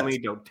call me,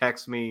 don't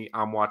text me.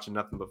 I'm watching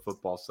nothing but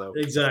football. So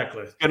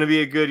exactly, it's going to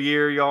be a good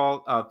year,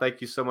 y'all. Thank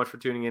you so much for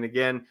tuning in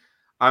again.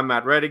 I'm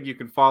Matt Reddick. You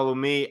can follow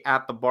me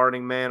at the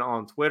Barning Man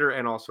on Twitter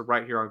and also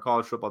right here on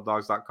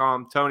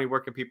collegefootballdogs.com. Tony, where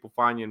can people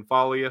find you and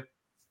follow you?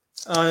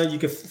 You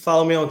can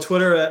follow me on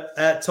Twitter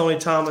at Tony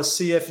Thomas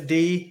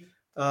CFD.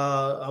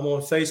 I'm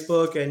on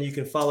Facebook, and you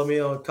can follow me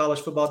on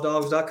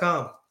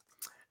collegefootballdogs.com.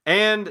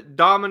 And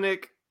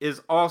Dominic is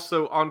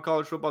also on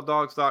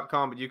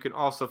collegefootballdogs.com, but you can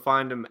also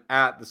find him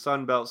at the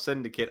Sunbelt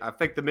Syndicate. I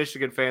think the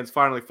Michigan fans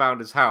finally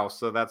found his house,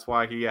 so that's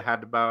why he had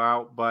to bow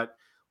out, but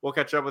we'll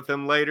catch up with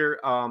him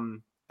later.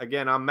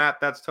 Again, I'm Matt.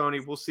 That's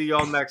Tony. We'll see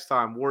y'all next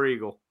time. War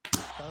Eagle.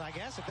 Well, I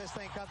guess if this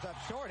thing comes up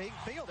short, he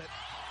can field it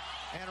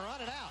and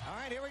run it out. All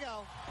right, here we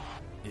go.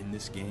 In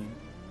this game,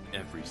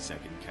 every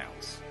second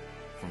counts.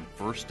 From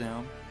first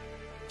down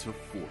to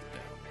fourth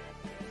down.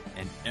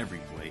 And every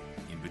play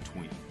in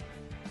between.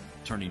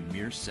 Turning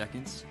mere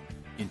seconds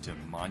into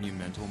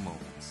monumental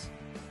moments.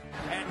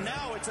 And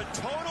now it's a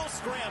total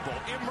scramble,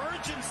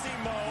 emergency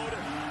mode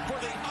for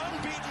the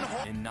unbeaten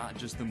home. And not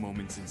just the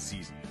moments in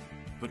season,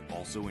 but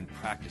also in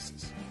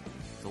practices,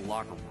 the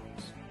locker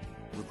rooms,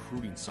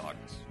 recruiting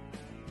sagas,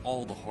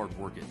 all the hard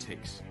work it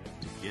takes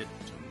to get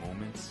to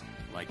moments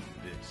like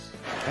this.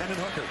 Hendon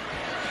Hooker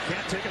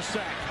can't take a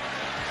sack.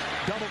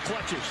 Double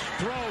clutches,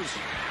 throws.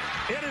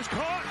 It is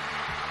caught.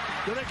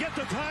 Do they get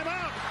the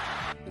timeout?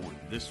 Or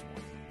this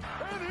one.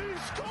 And he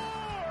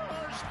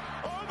scores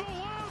on the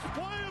last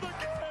play of the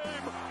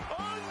game.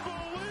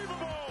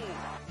 Unbelievable.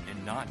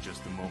 And not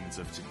just the moments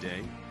of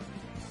today,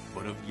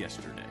 but of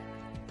yesterday.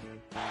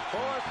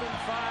 4th and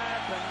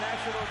 5, the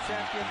national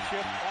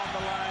championship on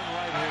the line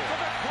right here. For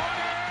the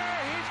corner,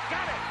 he's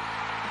got it.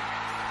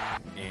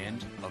 And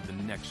of the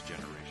next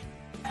generation.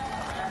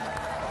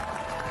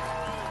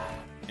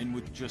 And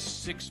with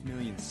just 6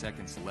 million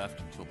seconds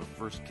left until the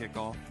first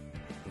kickoff,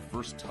 the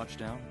first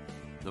touchdown,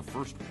 the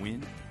first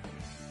win,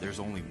 there's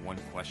only one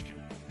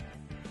question.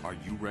 Are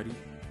you ready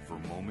for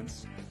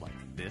moments like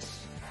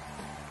this?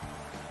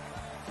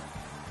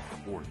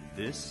 Or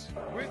this?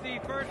 With the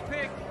first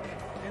pick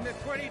in the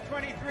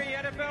 2023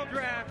 NFL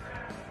Draft,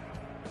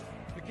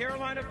 the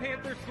Carolina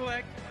Panthers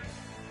select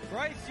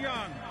Bryce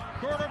Young,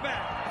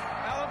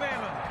 quarterback,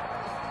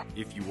 Alabama.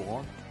 If you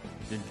are,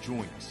 then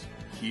join us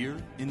here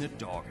in the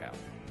Doghouse.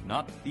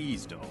 Not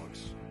these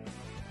dogs.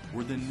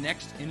 We're the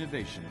next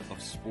innovation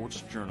of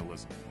sports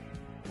journalism.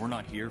 We're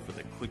not here for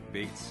the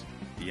clickbaits,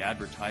 the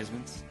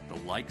advertisements, the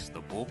likes,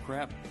 the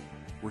bullcrap.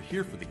 We're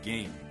here for the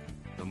game,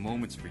 the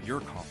moments for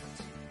your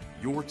conference,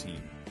 your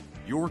team,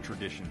 your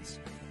traditions,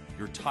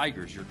 your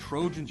Tigers, your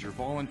Trojans, your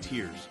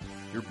Volunteers,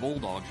 your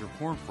Bulldogs, your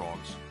Horned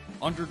Frogs,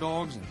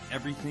 underdogs, and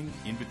everything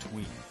in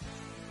between.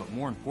 But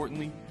more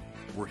importantly,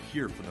 we're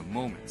here for the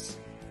moments,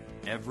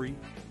 every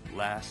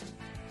last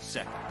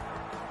second.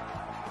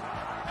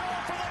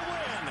 For the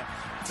win,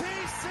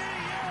 TCU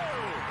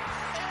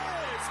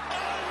is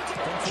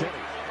undefeated.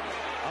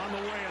 On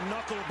the way, a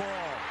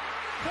knuckleball.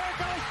 There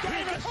goes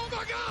Davis. Oh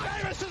my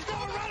God! Davis is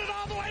going to run it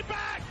all the way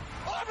back.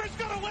 Auburn's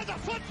going to win the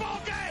football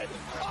game.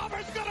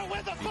 Auburn's going to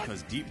win the football.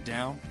 Because deep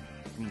down,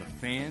 from the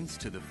fans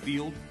to the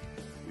field,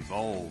 we've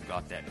all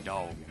got that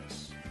dog in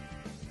us.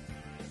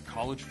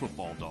 College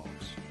football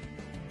dogs.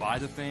 By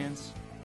the fans,